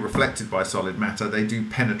can be reflected by solid matter, they do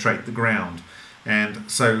penetrate the ground,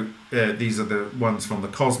 and so these are the ones from the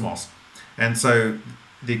cosmos. And so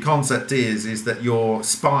the concept is that your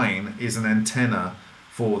spine is an antenna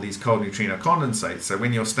for these cold neutrino condensates. So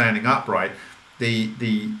when you're standing upright, the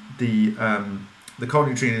cold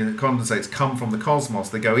neutrino condensates come from the cosmos.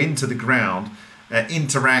 They go into the ground,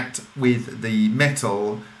 interact with the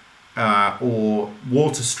metal or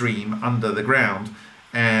water stream under the ground,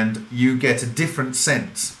 and you get a different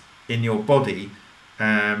sense in your body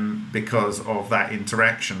because of that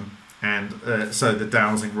interaction. And so the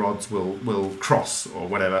dowsing rods will cross or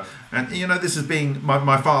whatever. And you know, this is being,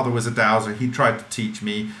 my father was a dowser. He tried to teach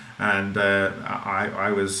me, and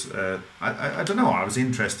I was I don't know, I was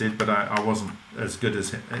interested, but I wasn't as good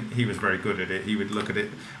as him. He was very good at it. He would look at it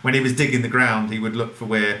when he was digging the ground. He would look for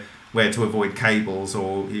where to avoid cables,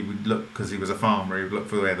 or he would look, because he was a farmer, he would look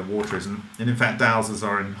for where the water is. And in fact, dowsers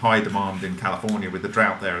are in high demand in California with the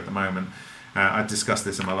drought there at the moment. I discussed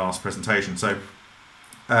this in my last presentation. So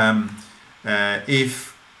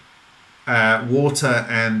if water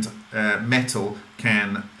and metal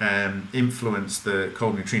can influence the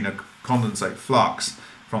cold neutrino condensate flux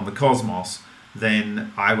from the cosmos,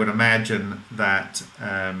 then I would imagine that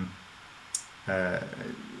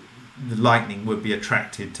the lightning would be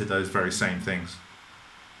attracted to those very same things,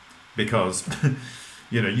 because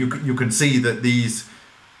you know, you can see that these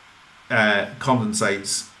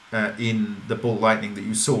condensates in the ball lightning that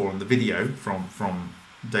you saw on the video from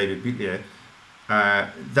David Boutelier,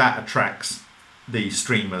 that attracts the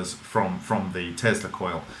streamers from the Tesla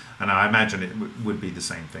coil, and I imagine it would be the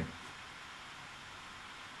same thing.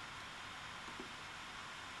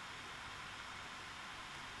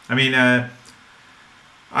 I mean,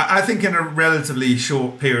 I think in a relatively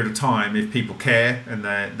short period of time, if people care and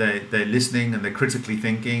they're listening and they're critically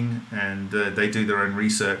thinking and they do their own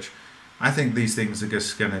research, I think these things are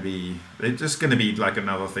just going to be, they're just going to be like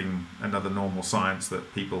another thing, another normal science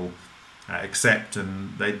that people accept,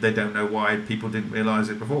 and they don't know why people didn't realise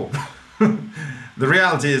it before. The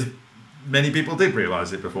reality is many people did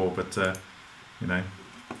realise it before, but you know,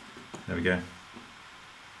 there we go.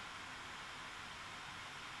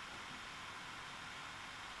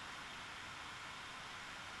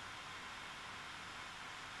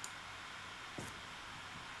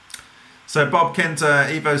 So Bob Kent,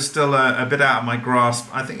 Evo's still a bit out of my grasp.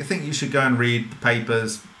 I think you should go and read the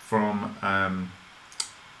papers from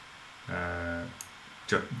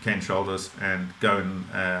Ken Shoulders and go and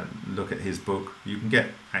look at his book. You can get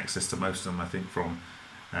access to most of them, I think, from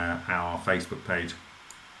our Facebook page.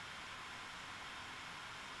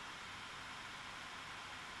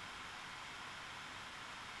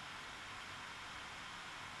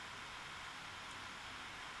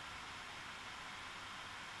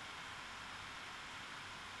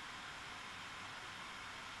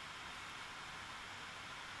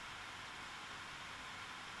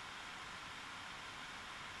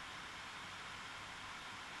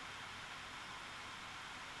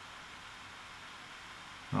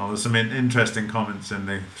 Oh, there's some interesting comments in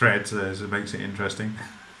the thread, so it makes it interesting.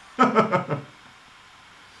 Okay,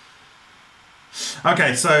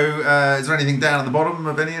 so is there anything down at the bottom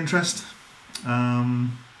of any interest? Right.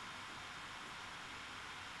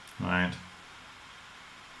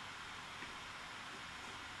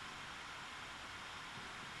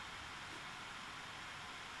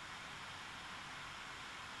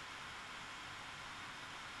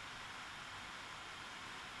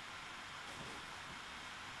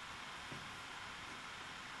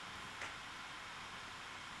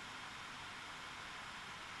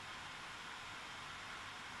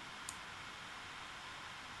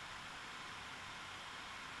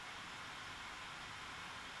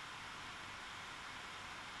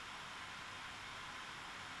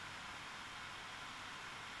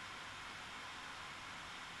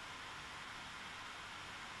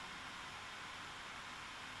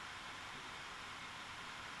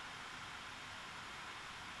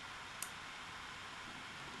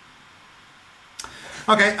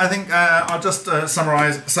 Okay, I think I'll just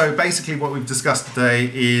summarize. So basically what we've discussed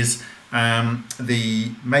today is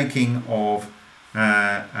the making of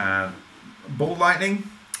ball lightning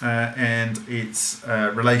and its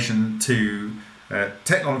relation to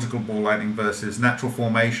technological ball lightning versus natural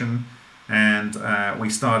formation. And we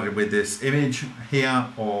started with this image here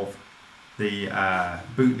of the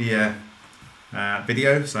bootlier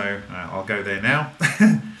video, so I'll go there now.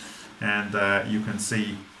 And you can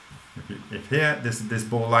see if here, this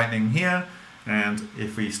ball lightning here, and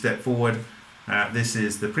if we step forward, this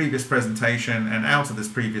is the previous presentation, and out of this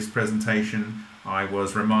previous presentation I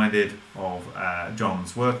was reminded of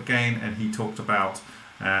John's work again, and he talked about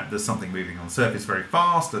there's something moving on the surface very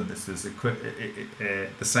fast, and this is the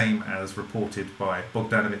same as reported by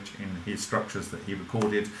Bogdanovich in his structures that he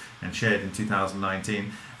recorded and shared in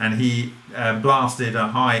 2019. And he blasted a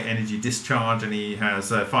high energy discharge, and he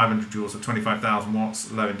has 500 joules at 25,000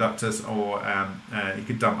 watts low inductors, or he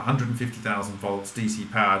could dump 150,000 volts DC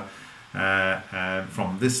powered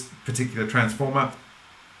from this particular transformer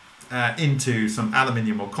into some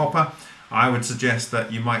aluminium or copper. I would suggest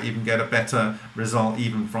that you might even get a better result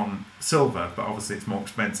even from silver, but obviously it's more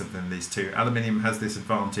expensive than these two. Aluminium has this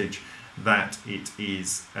advantage that it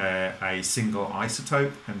is a single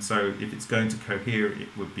isotope, and so if it's going to cohere, it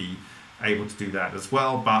would be able to do that as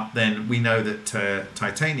well. But then we know that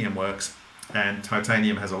titanium works, and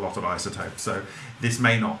titanium has a lot of isotopes, so this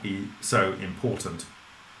may not be so important.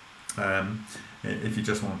 If you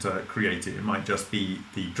just want to create it, it might just be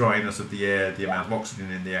the dryness of the air, the amount of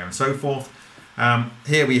oxygen in the air, and so forth.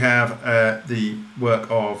 Here we have the work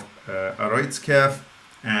of Arroytskerf,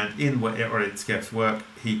 and in Arroytskerf's work,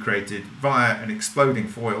 he created via an exploding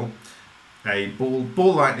foil a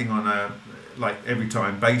ball lightning on a every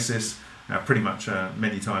time basis, pretty much a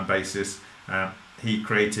many time basis. He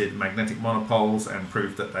created magnetic monopoles and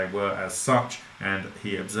proved that they were as such, and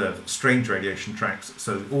he observed strange radiation tracks.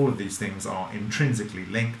 So all of these things are intrinsically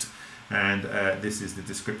linked, and this is the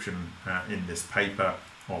description in this paper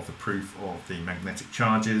of the proof of the magnetic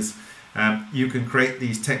charges. You can create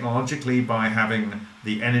these technologically by having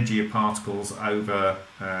the energy of particles over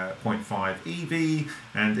 0.5 eV,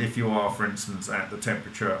 and if you are, for instance, at the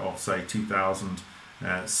temperature of, say,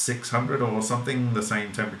 2600 or something, the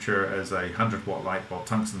same temperature as a 100-watt light bulb,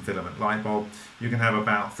 tungsten filament light bulb, you can have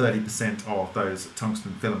about 30% of those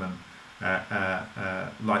tungsten filament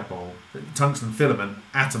light bulb, tungsten filament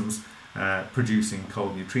atoms producing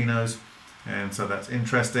cold neutrinos. And so that's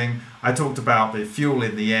interesting. I talked about the fuel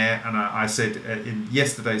in the air, and I said in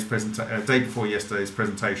yesterday's day before yesterday's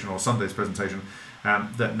presentation, or Sunday's presentation,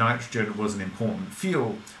 that nitrogen was an important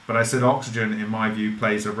fuel, but I said oxygen, in my view,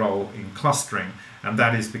 plays a role in clustering, and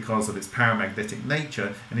that is because of its paramagnetic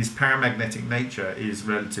nature, and its paramagnetic nature is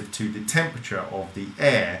relative to the temperature of the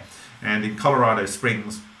air. And in Colorado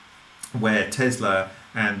Springs, where Tesla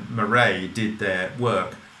and Murray did their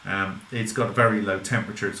work, it's got a very low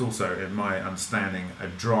temperature. It's also, in my understanding, a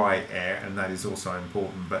dry air, and that is also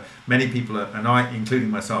important. But many people, and I, including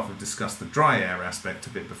myself, have discussed the dry air aspect a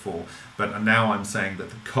bit before, but now I'm saying that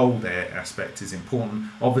the cold air aspect is important.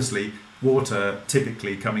 Obviously, water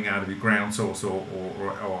typically coming out of your ground source or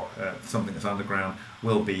something that's underground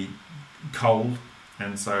will be cold,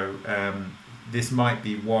 and so this might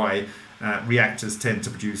be why reactors tend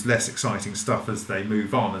to produce less exciting stuff as they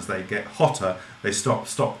move on. As they get hotter, they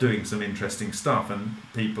stop doing some interesting stuff, and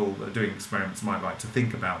people doing experiments might like to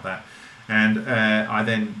think about that. And I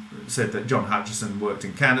then said that John Hutchison worked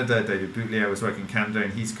in Canada, David Boutlier was working in Canada,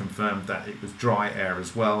 and he's confirmed that it was dry air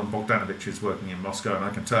as well, and Bogdanovich is working in Moscow, and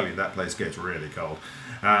I can tell you that place gets really cold.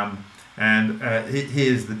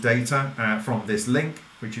 Here's the data from this link,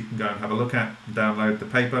 which you can go and have a look at, download the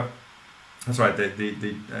paper. That's right,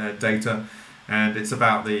 the data, and it's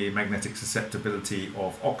about the magnetic susceptibility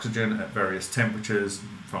of oxygen at various temperatures,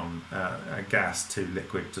 from gas to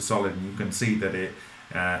liquid to solid, and you can see that it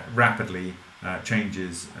rapidly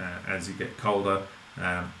changes as you get colder.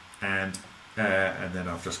 And then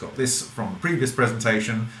I've just got this from the previous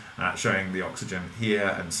presentation showing the oxygen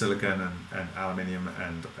here, and silicon and aluminium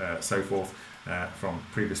and so forth from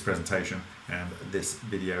previous presentation, and this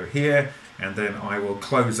video here. And then I will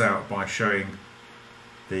close out by showing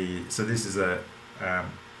so this is a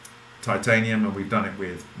titanium, and we've done it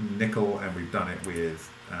with nickel, and we've done it with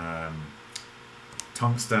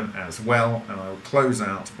tungsten as well, and I will close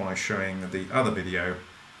out by showing the other video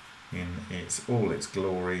in all its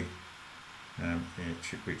glory,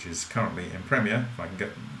 which is currently in Premiere, if I can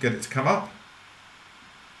get it to come up.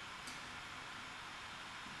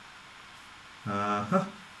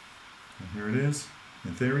 And here it is,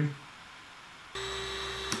 in theory.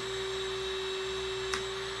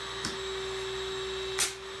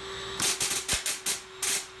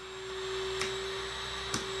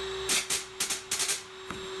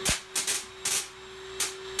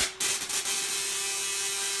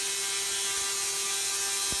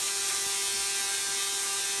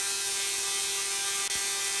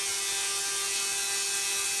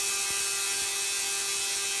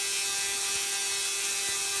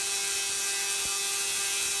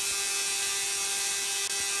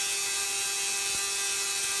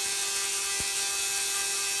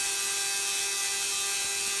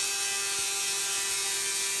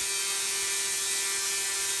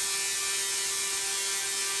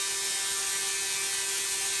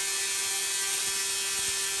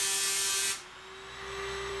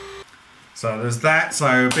 So there's that.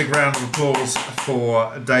 So a big round of applause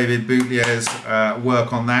for David Boutlier's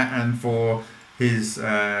work on that, and for his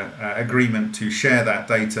agreement to share that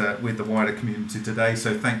data with the wider community today.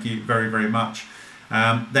 So thank you very, very much.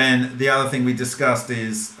 Then the other thing we discussed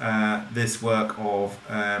is this work of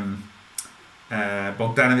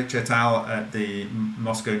Bogdanovich et al. At the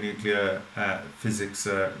Moscow Nuclear Physics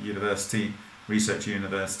University, Research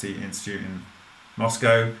University Institute in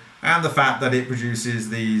Moscow, and the fact that it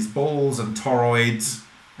produces these balls and toroids,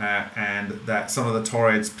 and that some of the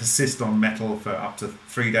toroids persist on metal for up to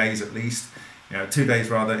 3 days at least, 2 days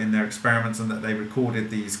rather, in their experiments, and that they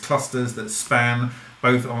recorded these clusters that span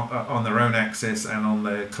both on their own axis and on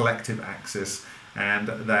the collective axis, and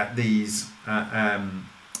that these are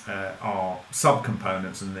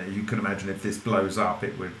subcomponents, and that you can imagine if this blows up,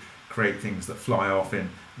 it would create things that fly off in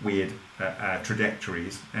weird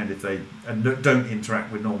trajectories, and if they don't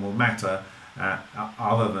interact with normal matter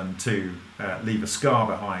other than to leave a scar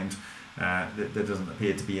behind, there doesn't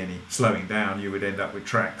appear to be any slowing down, you would end up with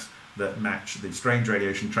tracks that match the strange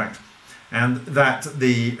radiation tracks. And that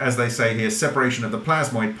as they say here, separation of the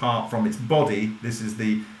plasmoid part from its body, this is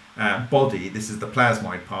the body, this is the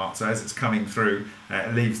plasmoid part, so as it's coming through,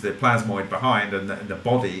 it leaves the plasmoid behind, and the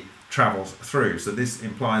body travels through. So this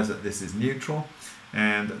implies that this is neutral,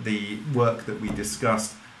 and the work that we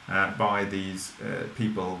discussed by these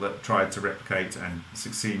people that tried to replicate and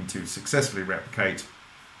succeed to successfully replicate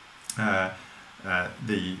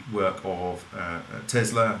the work of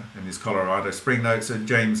Tesla in his Colorado Spring notes, and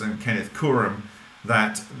James and Kenneth Coram,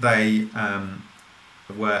 that they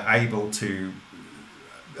were able to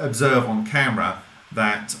observe on camera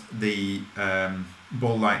that the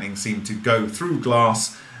ball lightning seemed to go through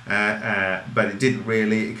glass, but it didn't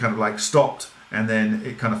really. It kind of like stopped, and then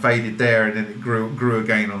it kind of faded there, and then it grew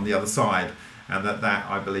again on the other side. And that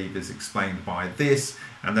I believe is explained by this.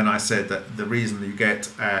 And then I said that the reason that you get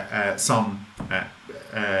some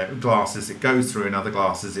glasses it goes through, in other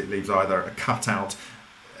glasses it leaves either a cutout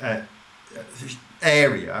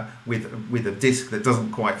area with a disc that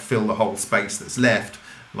doesn't quite fill the whole space that's left,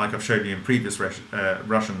 like I've shown you in previous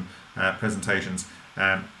Russian presentations,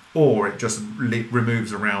 or it just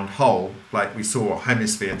removes a round hole, like we saw a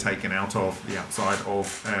hemisphere taken out of the outside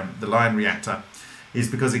of the line reactor, is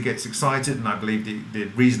because it gets excited. And I believe the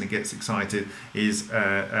reason it gets excited is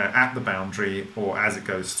at the boundary, or as it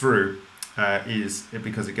goes through, is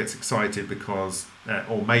because it gets excited because,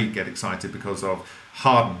 or may get excited because of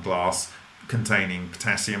hardened glass containing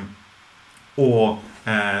potassium, or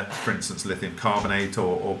for instance lithium carbonate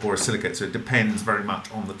or borosilicate. So it depends very much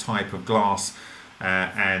on the type of glass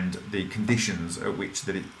and the conditions at which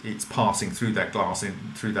that it's passing through that glass,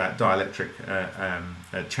 through that dielectric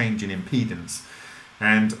change in impedance.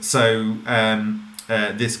 And so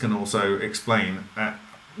this can also explain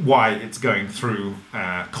why it's going through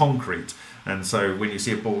concrete. And so when you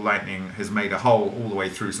see a ball lightning has made a hole all the way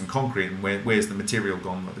through some concrete, and where's the material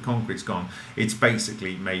gone, where the concrete's gone, it's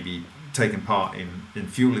basically maybe taken part in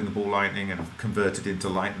fueling the ball lightning and converted into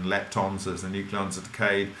light and leptons as the nucleons are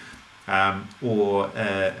decayed, or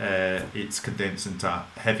it's condensed into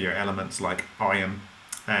heavier elements like iron,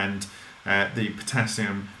 and the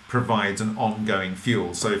potassium provides an ongoing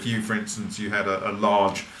fuel. So if you, for instance, you had a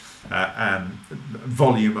large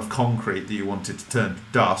volume of concrete that you wanted to turn to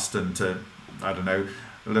dust and to, I don't know,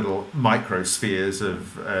 little microspheres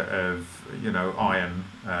of you know, iron,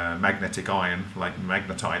 magnetic iron, like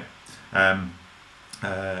magnetite,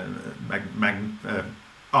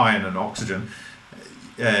 iron and oxygen,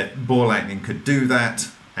 ball lightning could do that,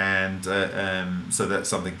 and so that's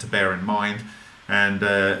something to bear in mind. And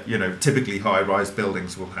you know, typically high-rise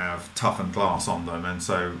buildings will have toughened glass on them, and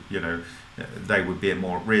so you know, they would be at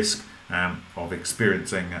more risk of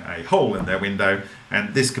experiencing a hole in their window.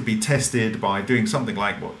 And this could be tested by doing something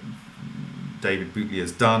like what David Boutillier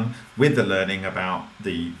has done, with the learning about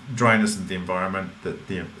the dryness of the environment,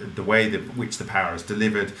 the way that which the power is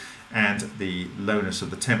delivered, and the lowness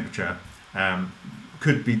of the temperature.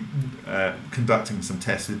 Could be conducting some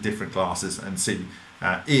tests with different glasses and see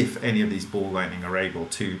if any of these ball lightning are able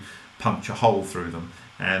to punch a hole through them.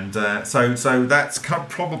 And so that's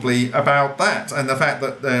probably about that. And the fact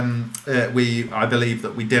that I believe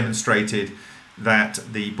that we demonstrated that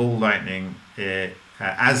the ball lightning,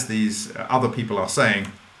 as these other people are saying,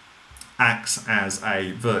 acts as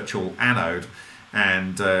a virtual anode,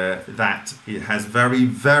 and that it has very,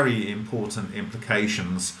 very important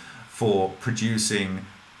implications for producing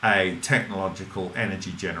a technological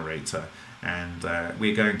energy generator. And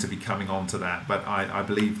we're going to be coming on to that, but I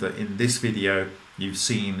believe that in this video you've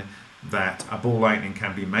seen that a ball lightning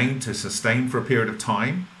can be made to sustain for a period of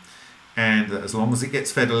time, and that as long as it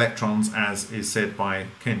gets fed electrons, as is said by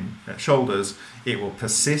Ken Shoulders, it will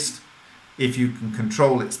persist. If you can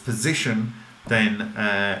control its position, then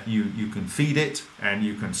you can feed it, and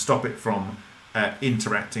you can stop it from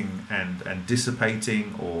interacting and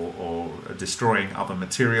dissipating or destroying other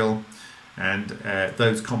material. And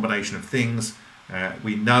those combination of things,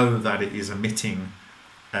 we know that it is emitting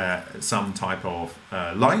some type of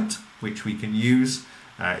light which we can use.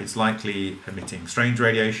 It's likely emitting strange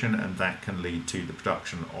radiation, and that can lead to the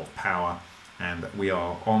production of power, and we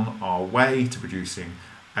are on our way to producing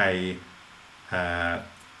a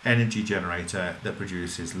energy generator that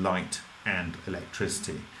produces light and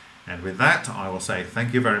electricity. And with that, I will say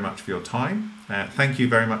thank you very much for your time. Thank you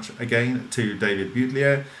very much again to David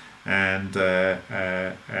Boutillier, and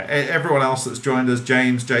everyone else that's joined us: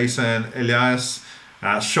 James, Jason, Elias,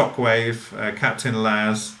 Shockwave, Captain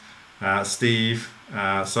Laz, Steve.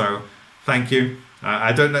 So thank you.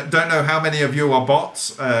 I don't know how many of you are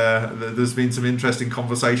bots. There's been some interesting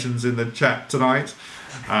conversations in the chat tonight.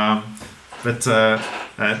 But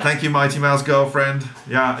thank you, Mighty Mouse Girlfriend.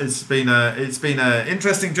 Yeah, it's been an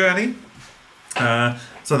interesting journey.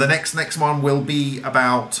 So the next one will be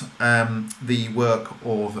about the work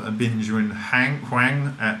of Binjun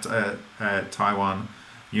Huang at Taiwan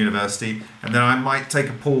University, and then I might take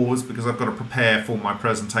a pause because I've got to prepare for my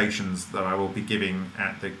presentations that I will be giving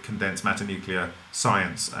at the Condensed Matter Nuclear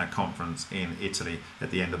Science Conference in Italy at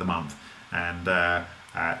the end of the month, and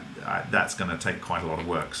that's going to take quite a lot of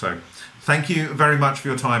work. So thank you very much for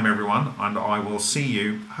your time, everyone, and I will see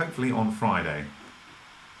you hopefully on Friday.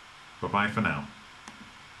 Bye bye for now.